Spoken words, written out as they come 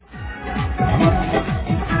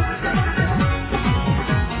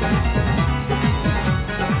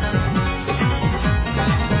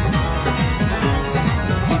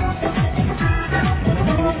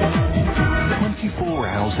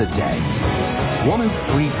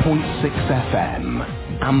103.6 FM,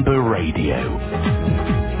 Amber Radio.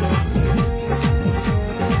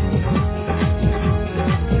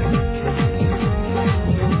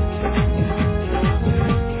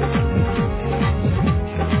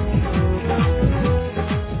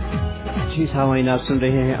 सामाइन आप सुन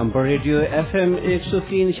रहे हैं अम्बर रेडियो FM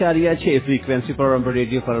 103.6 फ्रीक्वेंसी पर। अम्बर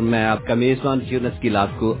रेडियो पर मैं आपका मेजबान यूनस गिलास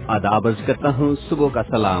को आदाब अर्ज करता हूं, सुबह का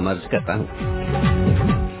सलाम अर्ज करता हूं।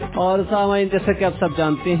 और सामाइन जैसा कि आप सब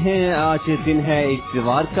जानते हैं, आज दिन है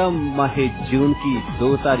इतवार का, माह जून की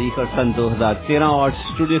 2 तारीख और सन 2013, और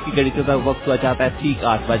स्टूडियो की घड़ी का वक्त हुआ चाहता है ठीक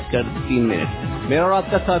 8:03। मेरा और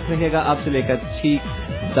आपका साथ रहेगा आपसे लेकर ठीक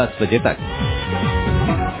 10 बजे तक।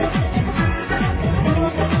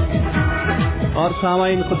 और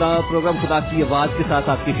सामाइन प्रोग्राम खुदा की आवाज के साथ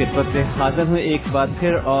आपकी खिदमत में हाजिर हूँ एक बार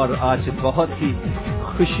फिर। और आज बहुत ही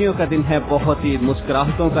खुशियों का दिन है, बहुत ही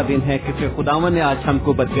मुस्कुराहटों का दिन है, क्योंकि खुदावन ने आज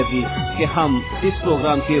हमको बरकत दी कि हम इस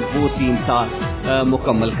प्रोग्राम के वो 3 साल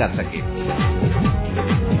मुकम्मल कर सके।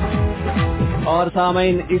 और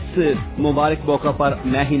सामाइन इस मुबारक मौका पर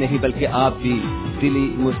मैं ही नहीं बल्कि आप भी दिली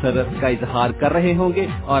मुसरत का इजहार कर रहे होंगे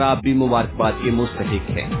और आप भी मुबारकबाद के मुस्तहिक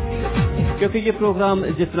हैं, क्योंकि ये प्रोग्राम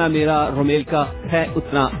जितना मेरा रोमेल का है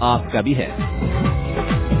उतना आपका भी है।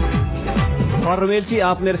 और रोमेल जी,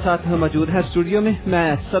 आप मेरे साथ मौजूद हैं स्टूडियो में।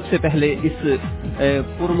 मैं सबसे पहले इस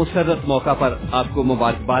पुरमुसरत मौका पर आपको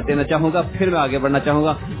मुबारकबाद देना चाहूंगा, फिर मैं आगे बढ़ना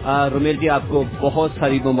चाहूंगा। रोमेल जी, आपको बहुत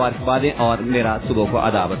सारी मुबारकबादें और मेरा सुबह को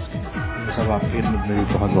आदाब। सब आपकी खिदमत में भी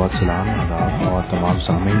बहुत बहुत सलाम आदाब, और तमाम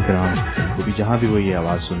सामीन कराम वो भी जहाँ भी वो ये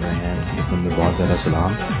आवाज़ सुन रहे हैं उनमें बहुत ज़्यादा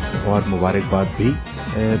सलाम और मुबारकबाद भी।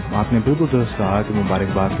 आपने बिल्कुल दुरुस्त कहा कि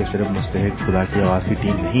मुबारकबाद के सिर्फ मुस्तहिक खुदा की आवाज़ की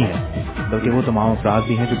टीम नहीं है, बल्कि वो तमाम अफराद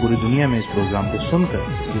भी हैं जो पूरी दुनिया में इस प्रोग्राम को सुनकर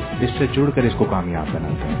इससे जुड़कर इसको कामयाब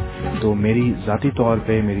बनाते हैं। तो मेरी ज़ाती तौर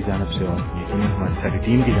पे मेरी जानब से और हमारी सारी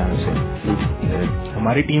टीम की जानब से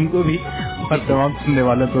हमारी टीम को भी और तमाम सुनने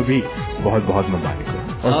वालों को भी बहुत बहुत मुबारक हो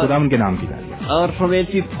और खुदावन के नाम की गाली। और रोमेल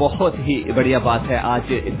जी, बहुत ही बढ़िया बात है,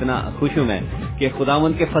 आज इतना खुश हूँ मैं कि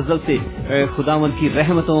खुदावन के फजल से, खुदावन की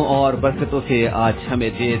रहमतों और बरकतों से आज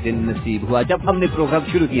हमें ये दिन नसीब हुआ। जब हमने प्रोग्राम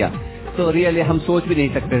शुरू किया तो रियली हम सोच भी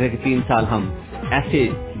नहीं सकते थे कि 3 साल हम ऐसे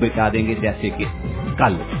बिता देंगे जैसे कि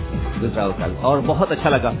कल गुजरा कल। और बहुत अच्छा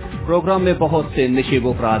लगा, प्रोग्राम में बहुत से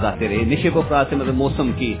निशेबो फराज आते रहे। निशेबो फराज से मतलब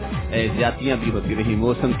मौसम की जातियां भी होती रही,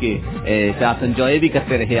 मौसम के साथ एंजॉय भी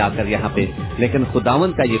करते रहे आकर यहाँ पे। लेकिन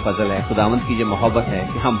खुदावन का ये फजल है, खुदावन की ये मोहब्बत है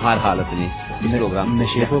कि हम हर हालत में इस प्रोग्राम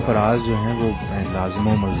नशेबो फराज जो है वो लाजिम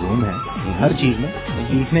व मलजूम है हर चीज में,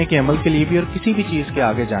 सीखने के अमल के लिए भी और किसी भी चीज के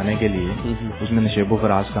आगे जाने के लिए उसमें नशेबो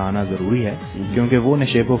फराज का आना जरूरी है, क्योंकि वो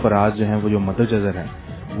नशेबो फराज जो है वो जो मददजर है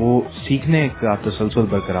वो सीखने का तसलसल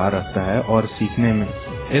बरकरार रखता है और सीखने में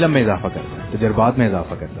इल्म में इजाफा करता है, तजर्बात में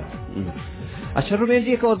इजाफा करता है। अच्छा रोमेल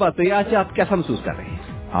जी, एक और बात, तो आज आप कैसा महसूस कर रहे हैं?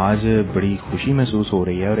 आज बड़ी खुशी महसूस हो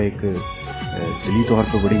रही है और एक दिली तौर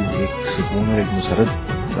पर बड़ी एक सुकून और एक मुसरत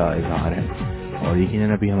का इजहार है। और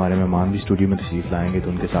यकीनन अभी हमारे मेहमान भी स्टूडियो में तशरीफ लाएंगे तो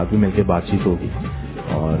उनके साथ भी मिलकर बातचीत होगी।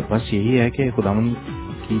 और बस यही है कि खुदावन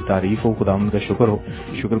की तारीफ हो, खुदावन का शुक्र हो,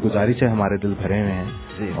 शुक्रगुजारी से हमारे दिल भरे हुए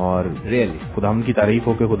हैं। और रियली खुदावन की तारीफ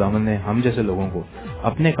हो कि खुदावन ने हम जैसे लोगों को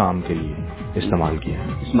अपने काम के लिए इस्तेमाल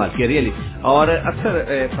किया रियली। और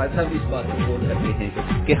अक्सर फायदा भी इस बात को बोल करते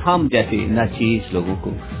हैं कि हम जैसे नाचीज लोगों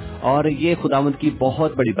को, और ये खुदावंद की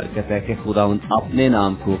बहुत बड़ी बरकत है कि खुदावंद अपने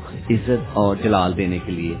नाम को इज्जत और जलाल देने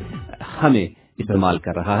के लिए हमें इस्तेमाल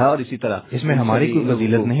कर रहा है। और इसी तरह इसमें हमारी कोई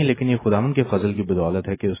फजीलत नहीं, लेकिन ये खुदावंद के फजल की बदौलत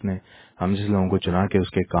है कि उसने हम जिस लोगों को चुना के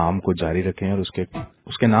उसके काम को जारी रखें और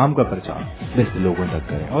उसके नाम का प्रचार लोगों तक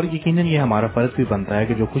करें। और यकीनन ये हमारा फर्ज भी बनता है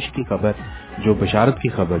कि जो खुशी की खबर, जो बशारत की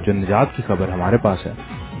खबर, जो निजात की खबर हमारे पास है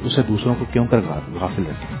उसे दूसरों को क्यों कर गाफिल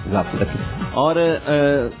रखें। और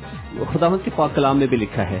खुदावंद के पाक कलाम में भी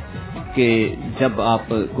लिखा है कि जब आप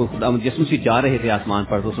को खुदावंद यीशु मसीह जा रहे थे आसमान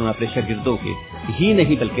पर तो उसने अपने शागिर्दों के ही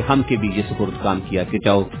नहीं बल्कि हम के भी ये सुपुर्द काम किया कि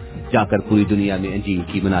जाओ जाकर पूरी दुनिया में अंजील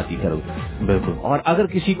की मनाती करो। बिल्कुल। और अगर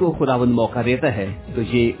किसी को खुदावंद मौका देता है तो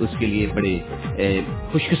ये उसके लिए बड़े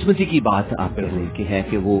खुशकिस्मती की बात आप की है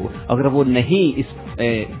कि वो अगर वो नहीं इस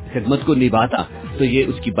खिदमत को निभाता तो ये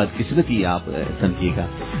उसकी बदकिस्मती आप समझिएगा।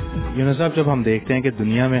 यूनुस साहब, जब हम देखते हैं कि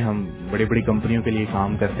दुनिया में हम बड़ी बड़ी कंपनियों के लिए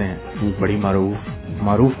काम करते हैं, बड़ी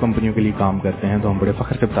मारूफ कंपनियों के लिए काम करते हैं, तो हम बड़े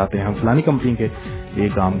फख्र से बताते हैं हम फलानी कंपनी के लिए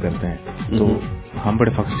काम करते हैं, तो हम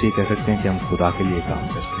बड़े फख्र से कह सकते हैं कि हम खुदा के लिए काम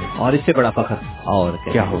करते हैं। और इससे बड़ा फख्र और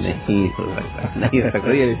क्या हो नहीं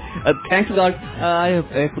सकता। थैंक्स गॉड,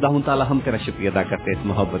 खुदावंद ताला हम तेरा शुक्रिया अदा करते हैं इस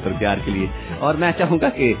मोहब्बत और प्यार के लिए। और मैं चाहूंगा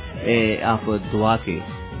कि आप दुआ के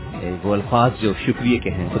वो अल्फाज जो शुक्रिया के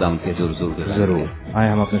हैं खुदावंद के जरूर आए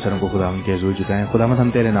हम अपने सरों को खुदावंद के हुजूर झुकाएं। खुदावंद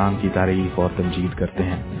हम तेरे नाम की तारीफ और तमजीद करते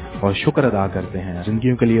हैं और शुक्र अदा करते हैं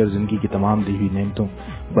जिंदगियों के लिए और जिंदगी की तमाम दी हुई नेमतों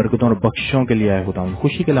बरकतों और बख्शिशों के लिए आए खुदावंद,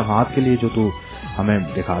 खुशी के लम्हात के लिए जो तू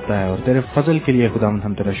हमें दिखाता है और तेरे फजल के लिए खुदावंद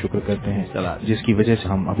हम तेरा शुक्र करते हैं जिसकी वजह से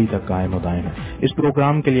हम अभी तक कायम और दायम हैं। इस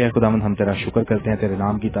प्रोग्राम के लिए खुदावंद हम तेरा शुक्र करते हैं, तेरे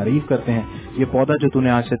नाम की तारीफ करते हैं। ये पौधा जो तूने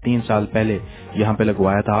आज से 3 साल पहले यहाँ पे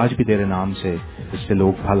लगवाया था, आज भी तेरे नाम से इससे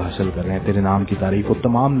लोग फल हासिल कर रहे हैं। तेरे नाम की तारीफ और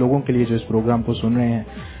तमाम लोगों के लिए जो इस प्रोग्राम को सुन रहे हैं,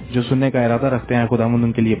 जो सुनने का इरादा रखते हैं खुदावंद,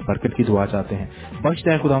 उनके लिए बरकत की दुआ चाहते हैं।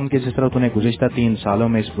 बख्शता है खुदावंद के जिस तरह तूने गुज़िश्ता 3 सालों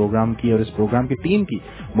में इस प्रोग्राम की और इस प्रोग्राम की टीम की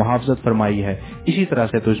मुहाफ़ज़त फरमाई है, इसी तरह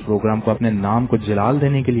से तो इस प्रोग्राम को अपने नाम को जलाल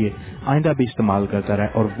देने के लिए आइंदा भी इस्तेमाल करता रहे।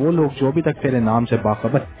 और वो लोग जो अभी तक तेरे नाम से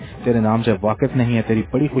बाखबर, तेरे नाम से वाकिफ नहीं है, तेरी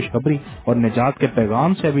बड़ी खुशखबरी और निजात के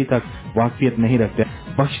पैगाम से अभी तक वाकिफियत नहीं रखते,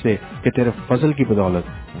 बख्श दे कि तेरे फजल की बदौलत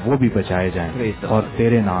वो भी बचाए जाएं और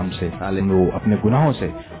तेरे नाम से वो अपने गुनाहों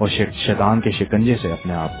से और शैतान के शिकंजे से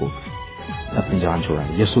अपने आप को अपनी जान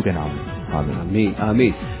छुड़ाएं, यीशु के नाम में। आमीन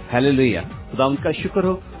आमीन, हालेलुया। खुदावंद का शुक्र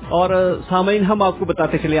हो। और सामईन, हम आपको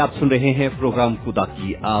बताते चले, आप सुन रहे हैं प्रोग्राम खुदा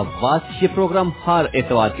की आवाज। ये प्रोग्राम हर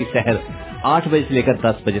एतवार की सहर 8 बजे से लेकर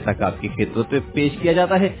 10 बजे तक आपकी खिदमत पे पेश किया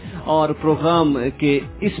जाता है। और इस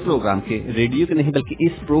प्रोग्राम के रेडियो के नहीं बल्कि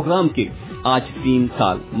इस प्रोग्राम के आज 3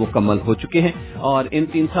 साल मुकम्मल हो चुके हैं। और इन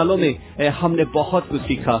 3 सालों में हमने बहुत कुछ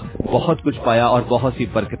सीखा, बहुत कुछ पाया और बहुत सी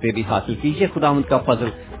बरकतें भी हासिल की। ये खुदावंद का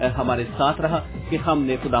फजल हमारे साथ रहा कि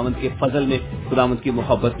हमने खुदावंद के फजल में, खुदावंद की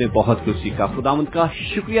मोहब्बत में बहुत कुछ सीखा। खुदावंद का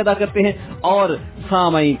शुक्रिया अदा करते हैं और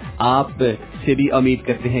सामईन, आप से भी उम्मीद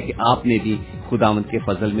करते हैं कि आपने भी खुदावंद के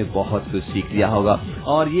फजल में बहुत कुछ सीख लिया होगा।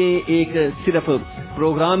 और ये एक सिर्फ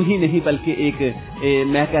प्रोग्राम ही नहीं बल्कि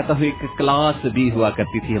मैं कहता हूँ एक क्लास भी हुआ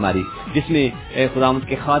करती थी हमारी, जिसमें खुदावंद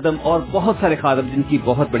के खादम और बहुत सारे खादम जिनकी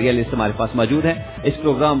बहुत बढ़िया लिस्ट हमारे पास मौजूद है, इस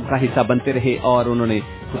प्रोग्राम का हिस्सा बनते रहे और उन्होंने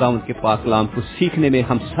खुदावंद के पाक कलाम को सीखने में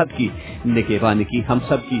हम सब की निगहबानी की, हम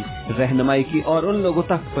सब की रहनुमाई की और उन लोगों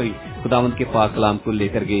तक भी खुदावंद के पाक कलाम को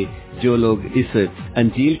लेकर गए जो लोग इस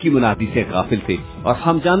अंजील की मुनादी से गाफिल थे। और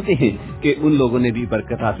हम जानते हैं कि उन लोगों ने भी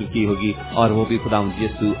बरकत हासिल की होगी और वो भी खुदावंद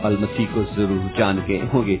यीशु अल मसीह को जरूर जान के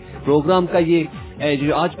होंगे। प्रोग्राम का ये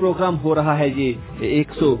जो आज प्रोग्राम हो रहा है, ये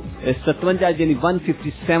 157 यानी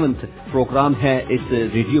 157 प्रोग्राम है इस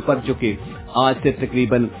रेडियो पर, जो कि आज से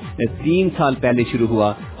तकरीबन 3 साल पहले शुरू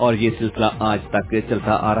हुआ और ये सिलसिला आज तक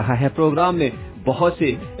चलता आ रहा है। प्रोग्राम में बहुत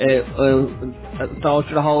से उतार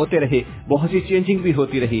चढ़ाव होते रहे, बहुत सी चेंजिंग भी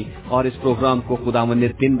होती रही और इस प्रोग्राम को खुदावंद ने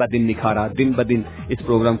दिन ब दिन निखारा, दिन ब दिन इस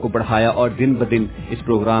प्रोग्राम को बढ़ाया और दिन ब दिन इस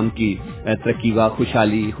प्रोग्राम की तरक्की व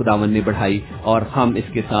खुशहाली खुदावंद ने बढ़ाई और हम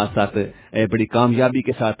इसके साथ साथ बड़ी कामयाबी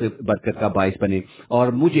के साथ बरकत का बाइस बने।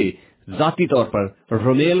 और मुझे जाती तौर पर,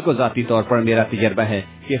 रोमेल को जाती तौर पर मेरा तजर्बा है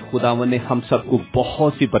कि खुदावंद ने हम सबको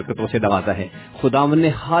बहुत सी बरकतों से नवाजा है। खुदावंद ने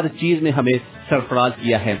हर चीज में हमें सरफराज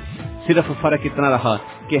किया है। सिर्फ फर्क इतना रहा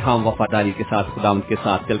कि हम वफादारी के साथ खुदावंद के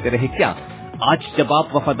साथ चलते रहे। क्या आज जब आप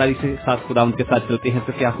वफादारी के साथ खुदावंद के साथ चलते हैं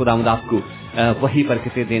तो क्या खुदावंद आपको वही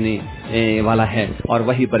बरकतें देने वाला है और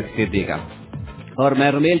वही बरकतें देगा। और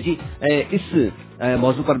मैं रोमेल जी, इस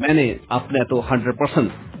मौजू पर मैंने अपने तो 100%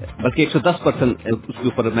 बल्कि 110% उसके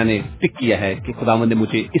ऊपर मैंने टिक किया है कि खुदावंद ने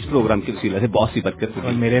मुझे इस प्रोग्राम की वसीला से बहुत सी बरकत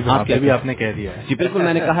दी। मेरे भी आपने कह दिया है। जी बिल्कुल,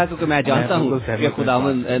 मैंने कहा क्योंकि मैं जानता हूँ कि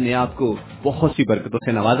खुदावंद ने आपको बहुत सी बरकतों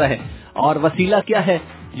से नवाजा है। और वसीला क्या है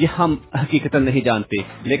ये हम हकीकतन नहीं जानते,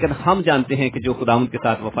 लेकिन हम जानते हैं कि जो खुदावंद के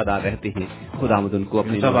साथ वफादार रहते हैं खुदावंद उनको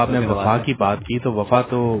अपनी। जब आपने वफा की बात की तो वफा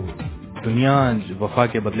तो दुनिया वफा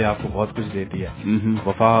के बदले आपको बहुत कुछ देती है,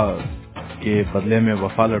 वफा के बदले में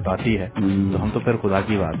वफा लौटाती है। तो हम तो फिर खुदा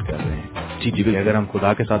की बात कर रहे हैं। जी, अगर हम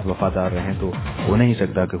खुदा के साथ वफादार रहें तो हो नहीं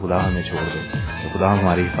सकता कि खुदा हमें छोड़ दे, तो खुदा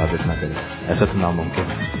हमारी हिफाजत न करे, ऐसा तो नामुमकिन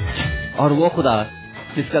है। और वो खुदा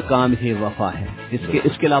जिसका काम ही वफा है,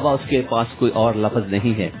 इसके अलावा उसके पास कोई और लफ्ज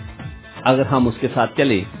नहीं है। अगर हम उसके साथ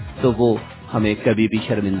चले तो वो हमें कभी भी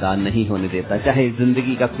शर्मिंदा नहीं होने देता, चाहे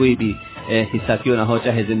जिंदगी का कोई भी हिस्सा क्यों ना हो,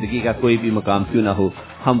 चाहे जिंदगी का कोई भी मकाम क्यों ना हो,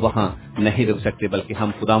 हम वहाँ नहीं रुक सकते बल्कि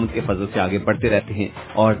हम खुदावंद के फजल से आगे बढ़ते रहते हैं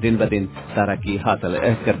और दिन ब दिन तरक्की हासिल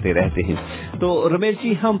करते रहते हैं। तो रमेश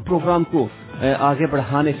जी, हम प्रोग्राम को आगे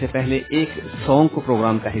बढ़ाने से पहले एक सॉन्ग को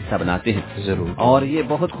प्रोग्राम का हिस्सा बनाते हैं। जरूर। और ये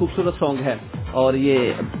बहुत खूबसूरत सॉन्ग है और ये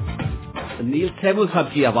नील सैमुअल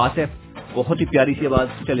साहब की आवाज है, बहुत ही प्यारी सी आवाज।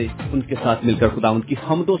 चले उनके साथ मिलकर खुदावंद की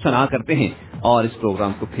हमदो सना करते हैं और इस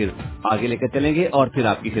प्रोग्राम को फिर आगे लेकर चलेंगे और फिर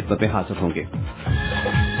आपकी खिदमत में हाजिर होंगे।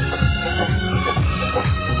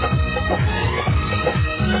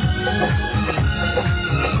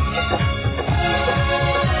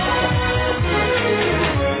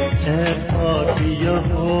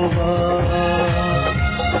 यहोवा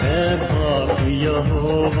है पाक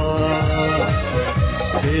یہوہ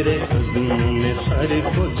تیرے قدموں میں سر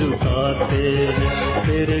کو جھکاتے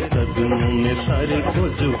تیرے قدموں میں سر کو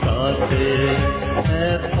جھکاتے اے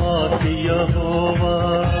پاک یہوہ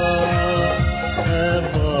اے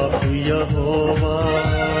باپ یہوہ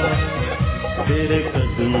تیرے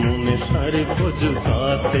قدموں میں سر کو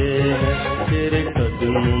جھکاتے تیرے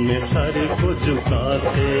قدموں میں سر کو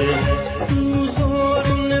جھکاتے تو زور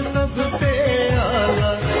میں سب سے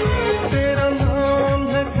اعلیٰ تیرا نام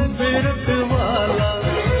ہے قدرت والا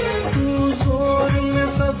تو زور میں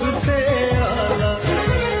سب سے اعلیٰ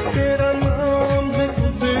تیرا نام ہے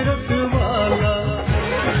قدرت والا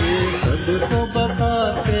یہ سب کو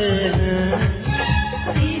بتاتے ہیں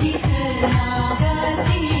تیری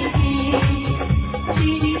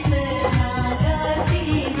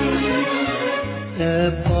اے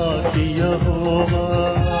پاک یہوہ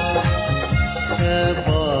اے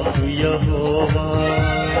باپ یہوہ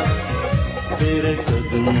تیرے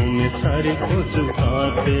قدموں میں سر کو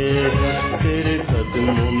جھکاتے تیرے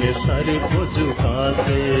قدموں میں سر کو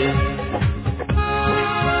جھکاتے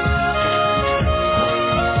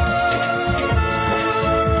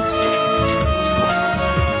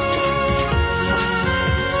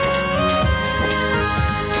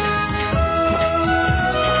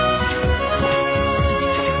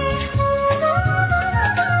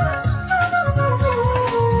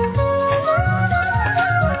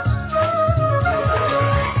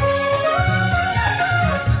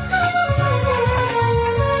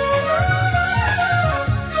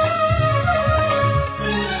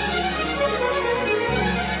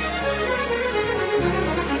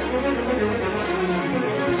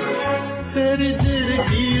تیری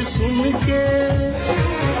جھڑکی سن کے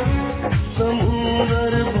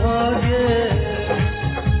سمندر بھاگے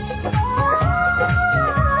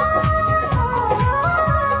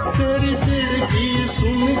تیری جھڑکی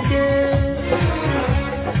سن کے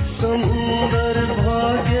سمندر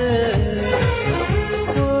بھاگے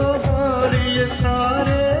یہ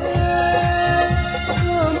سارے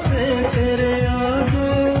تیرے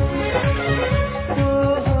آگے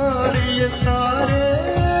یہ سارے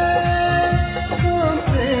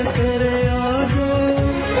تیرے آگے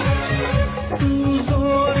تو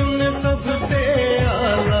زور میں سب سے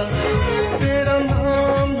اعلیٰ تیرا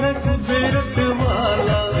نام ہے قدرت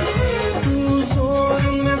والا تو زور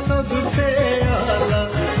میں سب سے اعلیٰ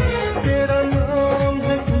تیرا نام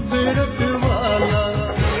ہے قدرت والا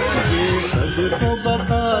یہ سب کو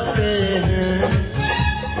بتاتے ہیں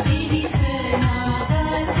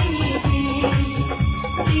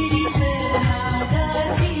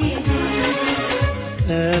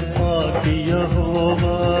اے پاک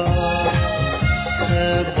یہوہ اے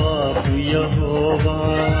باپ یہوہ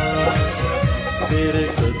تیرے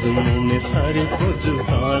قدموں میں سر کو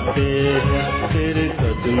جھکاتے تیرے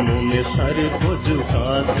قدموں میں سر کو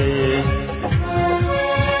جھکاتے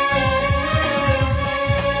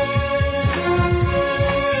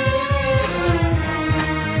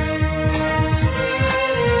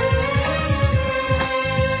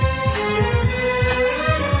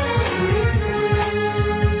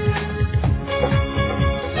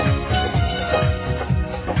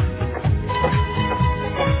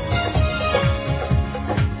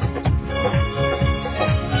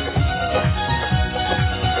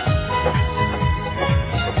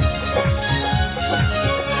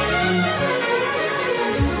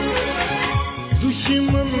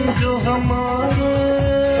دشمن جو ہمارے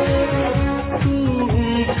تو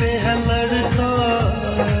ان سے ہے لڑتا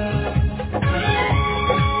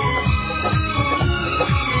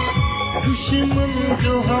دشمن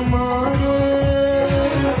جو ہمارے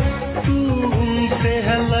تو ان سے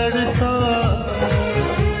ہے لڑتا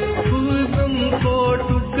گلزم کو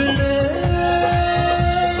ٹکڑے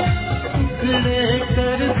ٹکڑے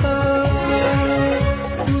کرتا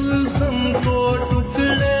گلزم کو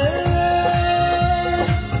ٹکڑے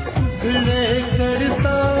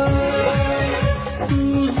کرتا تو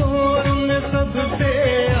زور میں سب سے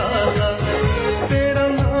اعلیٰ تیرا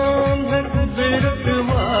نام ہے قدرت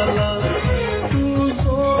والا تو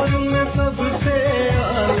زور میں سب سے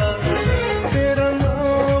اعلیٰ تیرا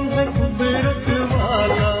نام ہے قدرت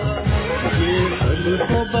والا یہ سب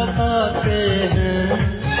کو بتاتے ہیں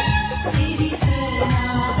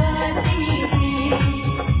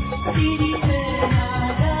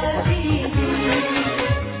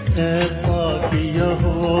اے پاک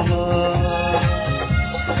یہوہ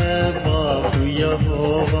اے باپ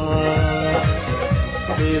یہوہ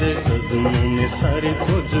تیرے قدموں میں سر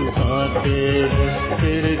کو جھکاتے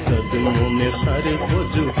تیرے قدموں میں سر کو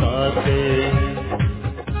جھکاتے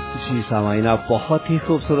جی سامعین، آپ بہت ہی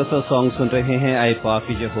خوبصورت سا سانگ سن رہے ہیں، اے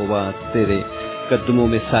پاک یہوہ تیرے कदमों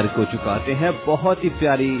में सर को झुकाते हैं। बहुत ही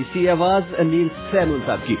प्यारी सी आवाज अनिल सैनुल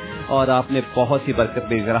साहब की, और आपने बहुत ही बरकत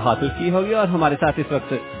बेगर हासिल की होगी। और हमारे साथ इस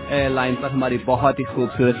वक्त लाइन पर हमारी बहुत ही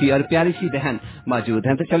खूबसूरत सी और प्यारी सी बहन मौजूद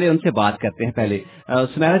हैं, तो चलिए उनसे बात करते हैं। पहले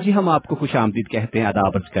सुनैरा जी, हम आपको खुश आमदीद कहते हैं,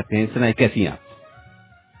 आदाब अर्ज करते हैं। सुनाए, कैसी हैं आप?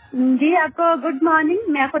 जी, आपको गुड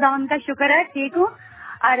मॉर्निंग। मैं खुदावंद का शुक्र है ठीक हूँ।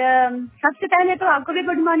 और सबसे पहले तो आपको भी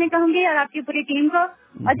गुड मॉर्निंग कहूंगी, और आपकी पूरी टीम को,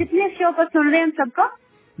 और जितने शो को सुन रहे हैं उन सबको।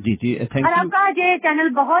 जी जी, थैंक और यू। आपका ये चैनल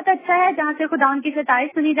बहुत अच्छा है, जहाँ से खुदावंद की सताइश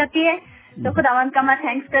सुनी जाती है, तो खुदावंद का मैं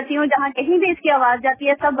थैंक्स करती हूँ। जहाँ कहीं भी इसकी आवाज जाती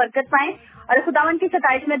है सब बरकत पाएं, और खुदावंद की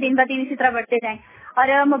सताइश में दिन ब दिन इसी तरह बढ़ते जाएं।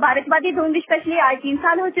 और मुबारकबादी दूंगी, स्पेशली आज 3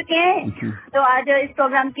 साल हो चुके हैं, तो आज इस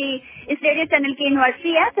प्रोग्राम की, इस रेडियो चैनल की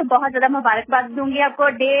एनिवर्सरी है, तो बहुत ज्यादा मुबारकबाद दूंगी आपको।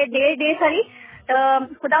 डे सॉरी, तो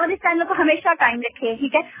खुदावंद इस चैनल को हमेशा कायम रखे,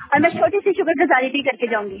 ठीक है। और मैं छोटी सी शुक्रगुजारी भी करके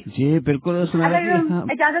जाऊंगी। जी बिल्कुल सुनैरा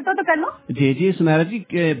जी, इजाजत हो तो कर लो। जी जी सुनैरा जी,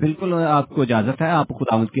 बिल्कुल आपको इजाजत है, आप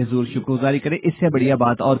खुदावंद की हुजूर शुक्रगुजारी करें। इससे बढ़िया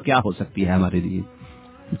बात और क्या हो सकती है हमारे लिए।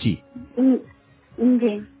 जी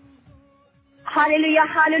जी, हालेलुया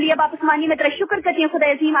हालेलुया। बाप आसमानी, मैं तेरा शुक्र करती हूँ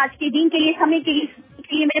खुदा अजीम, आज के दिन के लिए, समय के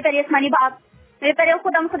लिए मेरे प्यारे आसमानी बाप, मेरे प्यारे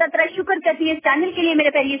खुदा तेरा शुक्र करती है इस चैनल के लिए मेरे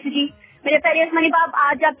प्यारे यीशु जी। मेरे प्यारे आसमानी बाप,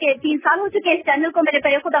 आज आपके 3 साल हो चुके हैं इस चैनल को, मेरे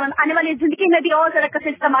प्यारे खुदा आने वाली जिंदगी में भी और ज्यादा कसर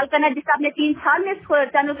इस्तेमाल करना, जिससे आपने 3 साल में इस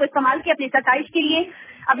चैनल को इस्तेमाल किया अपनी सताइश के लिए,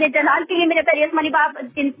 अपने जलाल के लिए। मेरे प्यारे आसमानी बाप,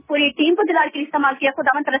 पूरी टीम को जलाल के लिए इस्तेमाल किया,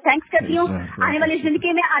 खुदा तेरा थैंक्स करती हूँ। आने वाली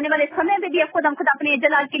जिंदगी में, आने वाले समय में भी खुदा अपने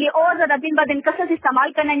जलाल के लिए और ज्यादा दिन ब दिन कसर से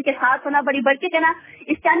इस्तेमाल करना, इनके साथ होना, बड़ी बढ़ के देना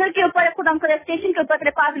इस चैनल के ऊपर। खुदा स्टेशन के ऊपर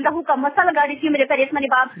तेरे पास लहू का मसा लगा रही थी मेरे प्यारे आसमानी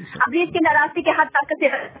बाप, अभी इसके नाराजगी के हाथ ताकत से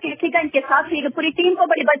रखिएगा, इनके साथ रहिएगा, पूरी टीम को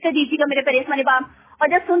बड़ी बरकत दीजिएगा मेरे प्यारे आसमानी बाप, और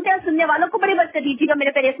जब सुनते हैं सुनने वालों को बड़ी बरकत दीजिएगा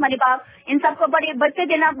मेरे प्यारे आसमानी बाप। इन सबको बड़ी बरकत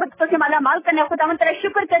देना, बरकतों से माला माल करना। खुदावन तेरा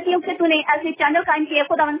शुक्र करती हूँ कि तूने ऐसे चैनल कायम किया,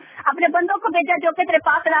 खुदावन अपने बंदों को भेजा जो कि तेरे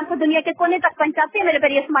पाक कलाम को दुनिया के कोने तक पहुंचाते हैं मेरे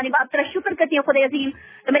प्यारे आसमानी बाप। तेरा शुक्र करती हूँ खुदा अजीम।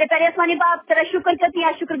 तो मेरे प्यारे आसमानी बाप, तेरा शुक्र करती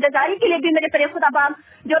है, शुक्रगुजारी के लिए भी मेरे प्यारे खुदा बाप,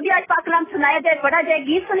 जो भी आज पाक कलाम सुनाया जाए, पढ़ा जाए,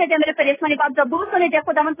 गीत सुने जाए मेरे प्यारे आसमानी बाप, जबूर सुने जाए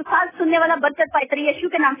खुदावन, तो साथ सुनने वाला बरकत पाए तेरे यीशु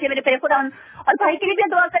के नाम से मेरे प्यारे खुदावन। और भाई के लिए भी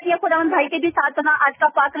दुआ करती है खुदावन, भाई के भी साथ होना, आज का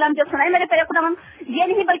पाक कलाम जो सुनाए मेरे प्यारे खुदावन, ये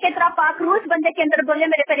नहीं बल्कि तेरा पाक रूस बंदे के अंदर बोले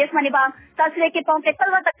मेरे प्यारे आसमानी बाप, सच लेके पाँव के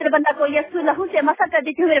तलवा तक तेरे बंदा को यीशु लहू से मसा कर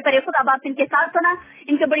देती हूँ मेरे प्यारे खुदा बाप। इनके साथ होना,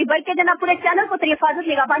 इनके बड़ी बरकत देना, पूरे चैनल को तेरी हिफाजत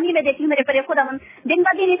निगरानी में देती हूँ मेरे प्यारे खुदावन, दिन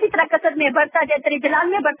ब दिन इसी तरह कसरत में बढ़ता जाए, तेरे जलाल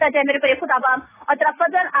में बढ़ता जाए मेरे प्यारे खुदा बाप। और तेरा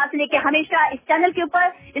फजल आप लेके हमेशा इस चैनल के ऊपर,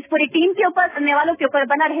 इस पूरी टीम के ऊपर, सुनने वालों के ऊपर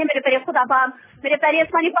बना रहे मेरे प्यारे खुदा बाप। मेरे प्यारे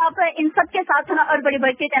आसमानी बाप, इन सबके साथ होना और बड़ी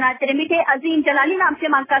बरकत देना, तेरे मीठे अजीम जलाली नाम से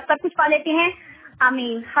मांगकर सब कुछ पा लेते हैं,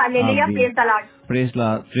 आमीन। Hallelujah, praise the Lord. Praise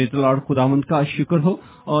the Lord, खुदावंद का शुक्र हो।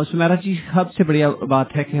 और सुनैरा जी, सबसे बढ़िया बात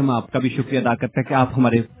है कि हम आपका भी शुक्रिया अदा करते हैं कि आप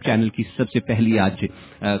हमारे चैनल की सबसे पहली आज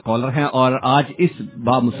कॉलर हैं, और आज इस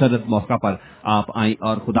बामुसरत मौका पर आप आई,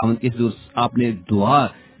 और खुदावंद की हुजूर आपने दुआ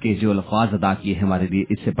के जो अल्फाज अदा किए हमारे लिए,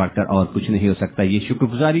 इससे बढ़कर और कुछ नहीं हो सकता। ये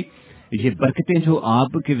शुक्रगुजारी, ये बरकतें जो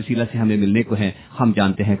आपके वसीला से हमें मिलने को हैं, हम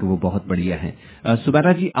जानते हैं कि वो बहुत बढ़िया हैं।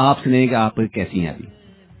 सुनैरा जी, आप सुनेंगे, आप कैसी हैं अभी?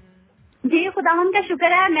 जी, खुदावन का शुक्र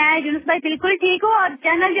है, मैं यूनुस भाई बिल्कुल ठीक हूँ, और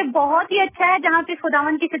चैनल ये बहुत ही अच्छा है, जहाँ पे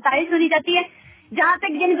खुदावन की सताइश सुनी जाती है, जहाँ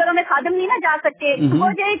तक जिन घरों में खादम नहीं ना जा सकते,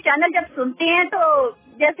 वो जो चैनल जब सुनते हैं तो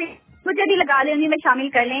जैसे मुझे भी लगा लें, उन्हीं में शामिल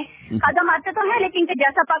कर लें। खादम आते तो है, लेकिन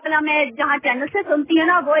जैसा पाकला में जहाँ चैनल से सुनती है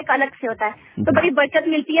ना, वो एक अलग से होता है, तो बड़ी बरकत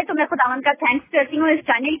मिलती है। तो मैं खुदावन का थैंक्स करती हूँ इस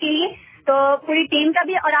चैनल के लिए, तो पूरी टीम का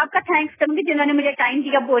भी, और आपका थैंक्स करूंगी जिन्होंने मुझे टाइम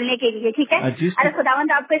दिया बोलने के लिए, ठीक है। अरे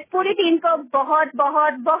खुदावंद आपको, इस पूरी टीम को बहुत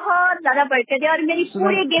बहुत बहुत ज्यादा बरकत दे, और मेरी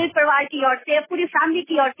पूरे गिल परिवार की ओर से, पूरी फैमिली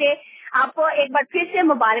की ओर से आपको एक बार फिर से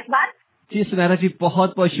मुबारकबाद। जी सुनैरा जी,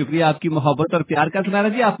 बहुत बहुत शुक्रिया आपकी मोहब्बत और प्यार का। सुनैरा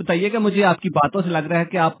जी, आप बताइएगा, मुझे आपकी बातों से लग रहा है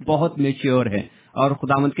कि आप बहुत मैच्योर हैं, और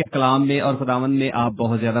खुदावंद के कलाम में और खुदावंद में आप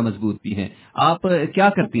बहुत ज्यादा मजबूत भी हैं। आप क्या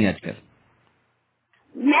करती हैं आजकल?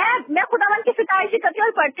 मैं खुदावन की सताइश करती हूँ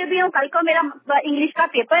और पढ़ती भी हूँ। कल को मेरा इंग्लिश का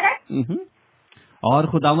पेपर है, और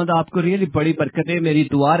खुदावंद आपको रियली बड़ी बरकतें, मेरी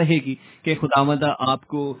दुआ रहेगी कि खुदावंद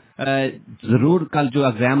आपको जरूर कल जो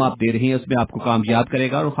एग्जाम आप दे रही हैं उसमें आपको कामयाब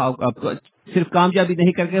करेगा, और आपको सिर्फ कामयाबी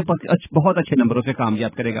नहीं करके बहुत अच्छे नंबरों से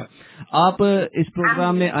कामयाब करेगा। आप इस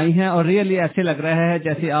प्रोग्राम में आई हैं, और रियली ऐसे लग रहा है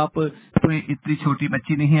जैसे आप कोई इतनी छोटी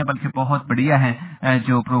बच्ची नहीं है, बल्कि बहुत बढ़िया है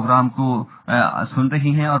जो प्रोग्राम को सुन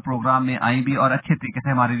रही हैं, और प्रोग्राम में आई भी, और अच्छे तरीके से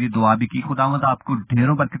हमारे लिए दुआ भी की। खुदावंद आपको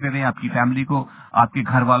ढेरों बरकतें दें, आपकी फैमिली को, आपके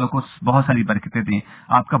घर वालों को बहुत सारी बरकतें दें।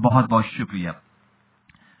 आपका बहुत बहुत शुक्रिया।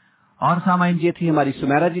 और सामाइन ये थी हमारी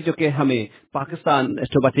सुमेरा जी, जो कि हमें पाकिस्तान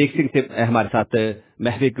शोबा टेक सिंह से हमारे साथ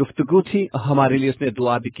महवे गुफ्तगू थी, हमारे लिए उसने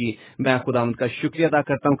दुआ भी की। मैं खुदावंद का शुक्रिया अदा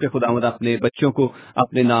करता हूँ कि खुदावंद अपने बच्चों को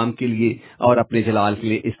अपने नाम के लिए और अपने जलाल के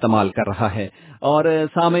लिए इस्तेमाल कर रहा है। और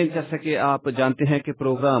सामाइन, जैसा कि आप जानते हैं कि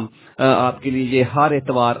प्रोग्राम आपके लिए ये हर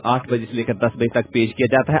इतवार 8 बजे से लेकर 10 बजे तक पेश किया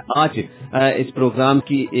जाता है। आज इस प्रोग्राम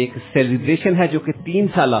की एक सेलिब्रेशन है जो कि 3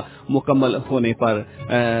 साल मुकम्मल होने पर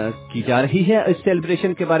की जा रही है। इस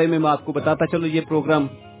सेलिब्रेशन के बारे में मैं आपको बताता चलो, ये प्रोग्राम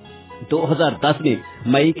 2010 में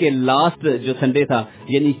मई के लास्ट जो संडे था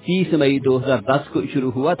यानी 30 मई 2010 को शुरू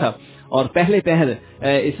हुआ था, और पहले पहल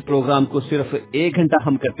इस प्रोग्राम को सिर्फ 1 घंटा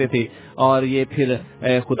हम करते थे, और ये फिर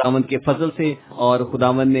खुदावंद के फजल से और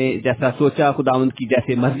खुदावंद ने जैसा सोचा, खुदावंद की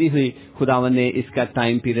जैसे मर्जी हुई, खुदावंद ने इसका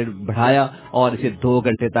टाइम पीरियड बढ़ाया और इसे 2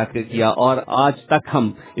 घंटे तक किया, और आज तक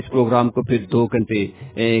हम इस प्रोग्राम को फिर 2 घंटे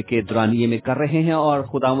के दौरानिये में कर रहे हैं। और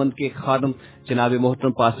खुदावंद के खादम जनाब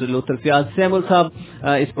मोहतरम पास्टर लुत्फर फयाज सैमुल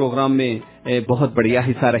साहब इस प्रोग्राम में बहुत बढ़िया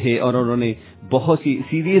हिस्सा रहे, और उन्होंने बहुत सी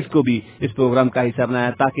सीरीज को भी इस प्रोग्राम का हिस्सा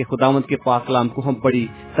बनाया ताकि खुदावंद के पाक कलाम को हम बड़ी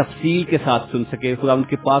तफसील के साथ सुन सके, खुदावंद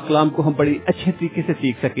के पाक कलाम को हम बड़ी अच्छे तरीके से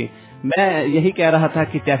सीख सके। मैं यही कह रहा था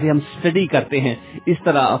कि जैसे हम स्टडी करते हैं इस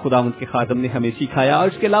तरह खुदावंद के खादम ने हमें सिखाया, और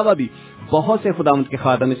इसके अलावा भी बहुत से खुदावंद के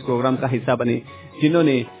खादम इस प्रोग्राम का हिस्सा बने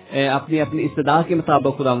जिन्होंने अपनी अपनी इस्तदा के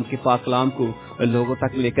मुताबिक खुदावंद के पाक कलाम को लोगों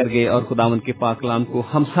तक लेकर गए, और खुदावंद के पाक कलाम को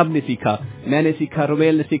हम सब ने सीखा। मैंने सीखा,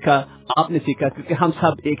 रुमेल ने सीखा, आपने सीखा, क्योंकि हम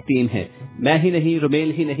सब एक टीम है। मैं ही नहीं,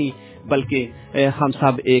 रुमेल ही नहीं, बल्कि हम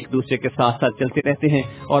सब एक दूसरे के साथ साथ चलते रहते हैं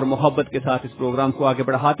और मोहब्बत के साथ इस प्रोग्राम को आगे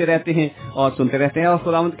बढ़ाते रहते हैं और सुनते रहते हैं। और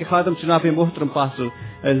खुदावंद के खादम जनाब मोहतरम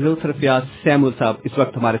पास्टर लुत्फर फयाज सैमुल साहब इस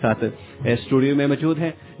वक्त हमारे साथ स्टूडियो में मौजूद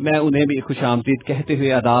हैं। मैं उन्हें भी खुशामदीद कहते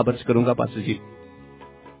हुए आदाब अर्ज करूंगा। पास्टर जी।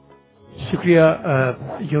 शुक्रिया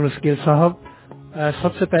यूनुस गिल साहब।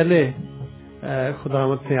 सबसे पहले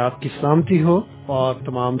खुदावंद में आपकी सलामती हो और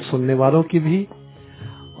तमाम सुनने वालों की भी,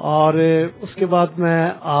 और उसके बाद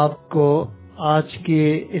मैं आपको आज के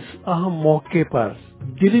इस अहम मौके पर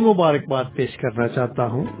दिली मुबारकबाद पेश करना चाहता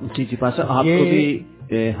हूँ। जी जी पास्टर, आपको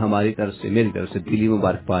भी हमारी तरफ से, मेरी तरफ से दिली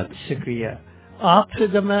मुबारकबाद। शुक्रिया। आपसे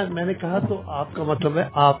जब मैंने कहा तो आपका मतलब है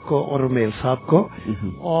आपको और रुमेल साहब को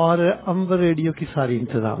और अंबर रेडियो की सारी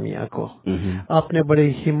इंतजामिया को। आपने बड़ी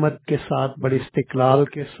हिम्मत के साथ, बड़े इस्तिकलाल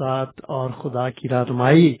के साथ और खुदा की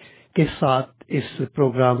रहनुमाई के साथ इस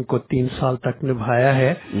प्रोग्राम को 3 साल तक निभाया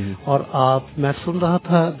है। और मैं सुन रहा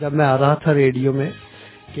था जब मैं आ रहा था रेडियो में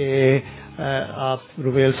कि आप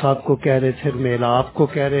रुमेल साहब को कह रहे थे, रुमेल आपको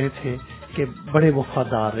कह रहे थे कि बड़े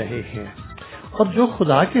वफादार रहे हैं, और जो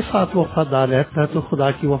खुदा के साथ वफादार रहता है तो खुदा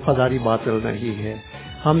की वफादारी बातिल नहीं है।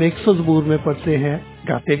 हम 100 ज़बूर में पढ़ते हैं,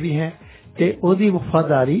 गाते भी हैं कि ओदी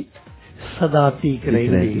वफादारी सदा तीक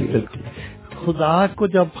रही। खुदा को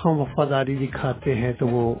जब हम वफादारी दिखाते हैं तो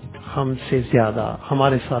वो हमसे ज्यादा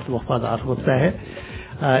हमारे साथ वफादार होता है।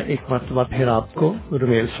 एक मरतबा फिर आपको,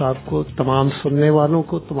 रुमेल साहब को, तमाम सुनने वालों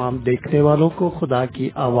को, तमाम देखने वालों को खुदा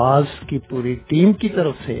की आवाज की पूरी टीम की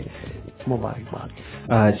तरफ से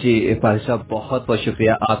मुबारकबाद। जी पाल साहब, बहुत बहुत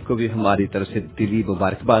शुक्रिया। आपको भी हमारी तरफ से दिली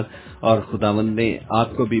मुबारकबाद, और खुदावंद ने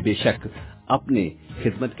आपको भी बेशक अपने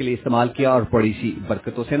खिदमत के लिए इस्तेमाल किया और बड़ी सी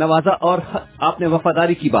बरकतों से नवाजा। और आपने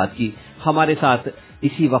वफादारी की बात की, हमारे साथ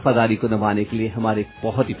इसी वफादारी को निभाने के लिए हमारे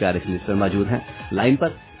बहुत ही प्यारे लिस्टर मौजूद हैं लाइन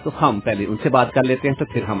पर, तो हम पहले उनसे बात कर लेते हैं तो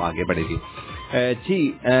फिर हम आगे बढ़ेंगे। जी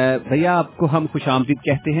भैया, आपको हम खुशामदीद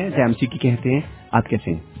कहते हैं, जय मसीह की कहते हैं। आप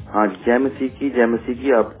कैसे हैं? हाँ, जय मसीह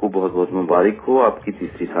की आपको बहुत बहुत मुबारक हो आपकी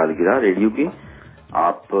 3री सालगिरह रेडियो की।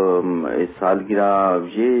 आप इस सालगिरह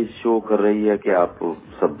ये शो कर रही है कि आप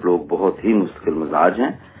सब लोग बहुत ही मुस्तकिल मिजाज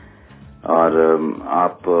हैं, और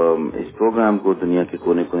आप इस प्रोग्राम को दुनिया के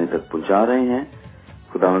कोने कोने तक पहुंचा रहे हैं,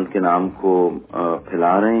 खुदावंद के नाम को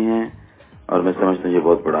फैला रहे हैं, और मैं समझता हूँ ये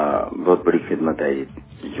बहुत बड़ी खिदमत है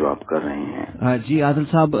जो आप कर रहे हैं। जी आदिल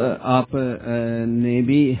साहब, आप ने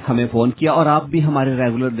भी हमें फोन किया और आप भी हमारे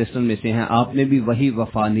रेगुलर लिस्टर में से हैं। आपने भी वही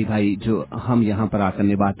वफा निभाई जो हम यहाँ पर आकर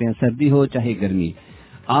निभाते हैं, सर्दी हो चाहे गर्मी।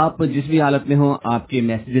 आप जिस भी हालत में हो, आपके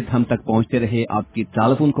मैसेजेस हम तक पहुँचते रहे, आपकी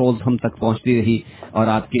टेलीफोन कॉल्स हम तक पहुँचती रही, और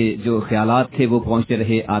आपके जो ख्यालात थे वो पहुँचते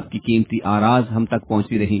रहे, आपकी कीमती आराज हम तक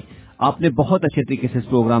पहुँचती रही। आपने बहुत अच्छे तरीके से इस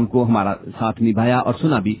प्रोग्राम को हमारा साथ निभाया और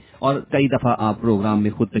सुना भी, और कई दफा आप प्रोग्राम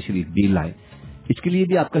में खुद तशरीफ भी लाए। इसके लिए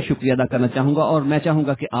भी आपका शुक्रिया अदा करना चाहूंगा, और मैं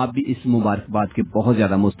चाहूंगा कि आप भी इस मुबारकबाद के बहुत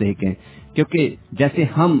ज्यादा मुस्तहिक हैं, क्योंकि जैसे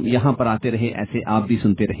हम यहाँ पर आते रहे ऐसे आप भी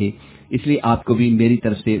सुनते रहे। इसलिए आपको भी मेरी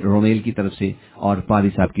तरफ से, रोमेल की तरफ से और पारी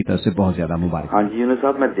साहब की तरफ से बहुत ज्यादा मुबारक। हाँ जी यूनुस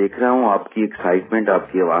साहब, मैं देख रहा हूँ आपकी एक्साइटमेंट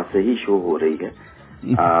आपकी आवाज से ही शो हो रही है।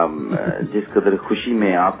 जिस कदर खुशी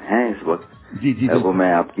में आप हैं इस वक्त, जी जी वो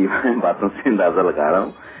मैं आपकी बातों से अंदाजा लगा रहा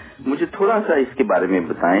हूँ। मुझे थोड़ा सा इसके बारे में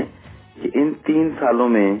बताएं इन 3 सालों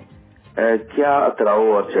में क्या उतराव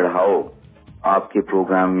और चढ़ाव आपके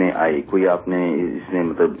प्रोग्राम में आए? कोई आपने इसमें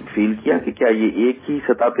मतलब फील किया कि क्या ये एक ही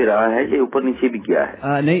सतह पे रहा है या ऊपर नीचे भी किया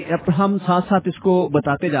है? नहीं, अब हम साथ साथ इसको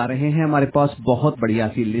बताते जा रहे हैं। हमारे पास बहुत बढ़िया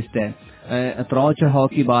सी लिस्ट है। उतराव चढ़ाव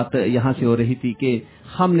की बात यहाँ से हो रही थी कि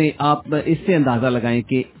हमने, आप इससे अंदाजा लगाएं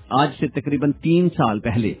कि आज से तकरीबन 3 साल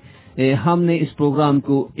पहले हमने इस प्रोग्राम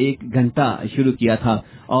को 1 घंटा शुरू किया था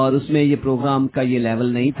और उसमें ये प्रोग्राम का ये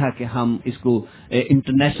लेवल नहीं था कि हम इसको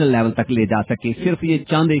इंटरनेशनल लेवल तक ले जा सके। सिर्फ ये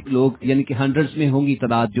चंद एक लोग, यानी कि हंड्रेड्स में होंगी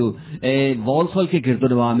तादाद, जो वॉल्सॉल के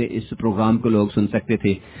गिरदोनवा में इस प्रोग्राम को लोग सुन सकते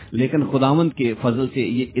थे। लेकिन खुदावंद के फजल से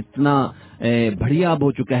ये इतना बढ़िया अब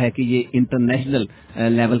हो चुका है कि ये इंटरनेशनल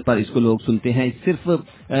लेवल पर इसको लोग सुनते हैं। सिर्फ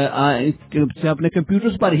अपने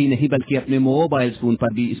कंप्यूटर्स पर ही नहीं बल्कि अपने मोबाइल फोन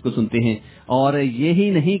पर भी इसको सुनते हैं। और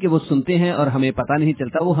यही नहीं कि वो सुनते हैं और हमें पता नहीं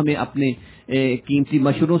चलता, वो हमें अपने कीमती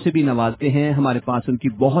मशवरों से भी नवाजते हैं। हमारे पास उनकी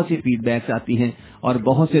बहुत सी फीडबैक्स आती हैं और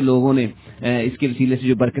बहुत से लोगों ने इसके वसीले से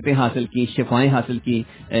जो बरकतें हासिल की, शिफाएं हासिल की,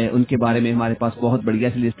 उनके बारे में हमारे पास बहुत बढ़िया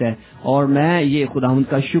सी लिस्ट है। और मैं ये खुदावंद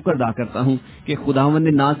का शुक्र अदा करता हूँ कि खुदावंद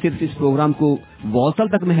ने ना सिर्फ इस प्रोग्राम को वॉल्सल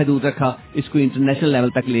तक महदूद रखा, इसको इंटरनेशनल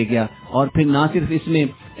लेवल तक ले गया। और फिर ना सिर्फ इसमें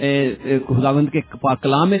खुदावंद के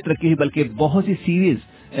कलाम में तरक्की हुई बल्कि बहुत सी सीरीज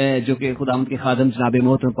जो कि खुदावंद के खादम जनाब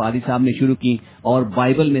मोहतरम पादी साहब ने शुरू की और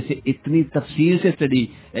बाइबल में से इतनी तफसील से स्टडी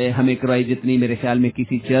हमें करवाई जितनी मेरे ख्याल में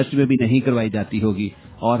किसी चर्च में भी नहीं करवाई जाती होगी।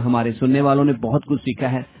 और हमारे सुनने वालों ने बहुत कुछ सीखा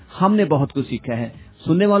है, हमने बहुत कुछ सीखा है।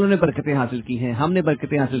 सुनने वालों ने बरकतें हासिल की हैं, हमने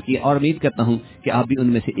बरकतें हासिल की और उम्मीद करता हूं कि आप भी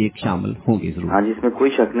उनमें से एक शामिल होंगे जरूर। हाँ जी, इसमें कोई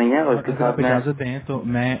शक नहीं है। और इसके साथ इजाजत दें तो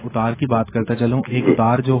मैं उतार की बात करता चलूं। एक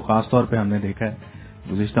उतार जो खास तौर पे हमने देखा है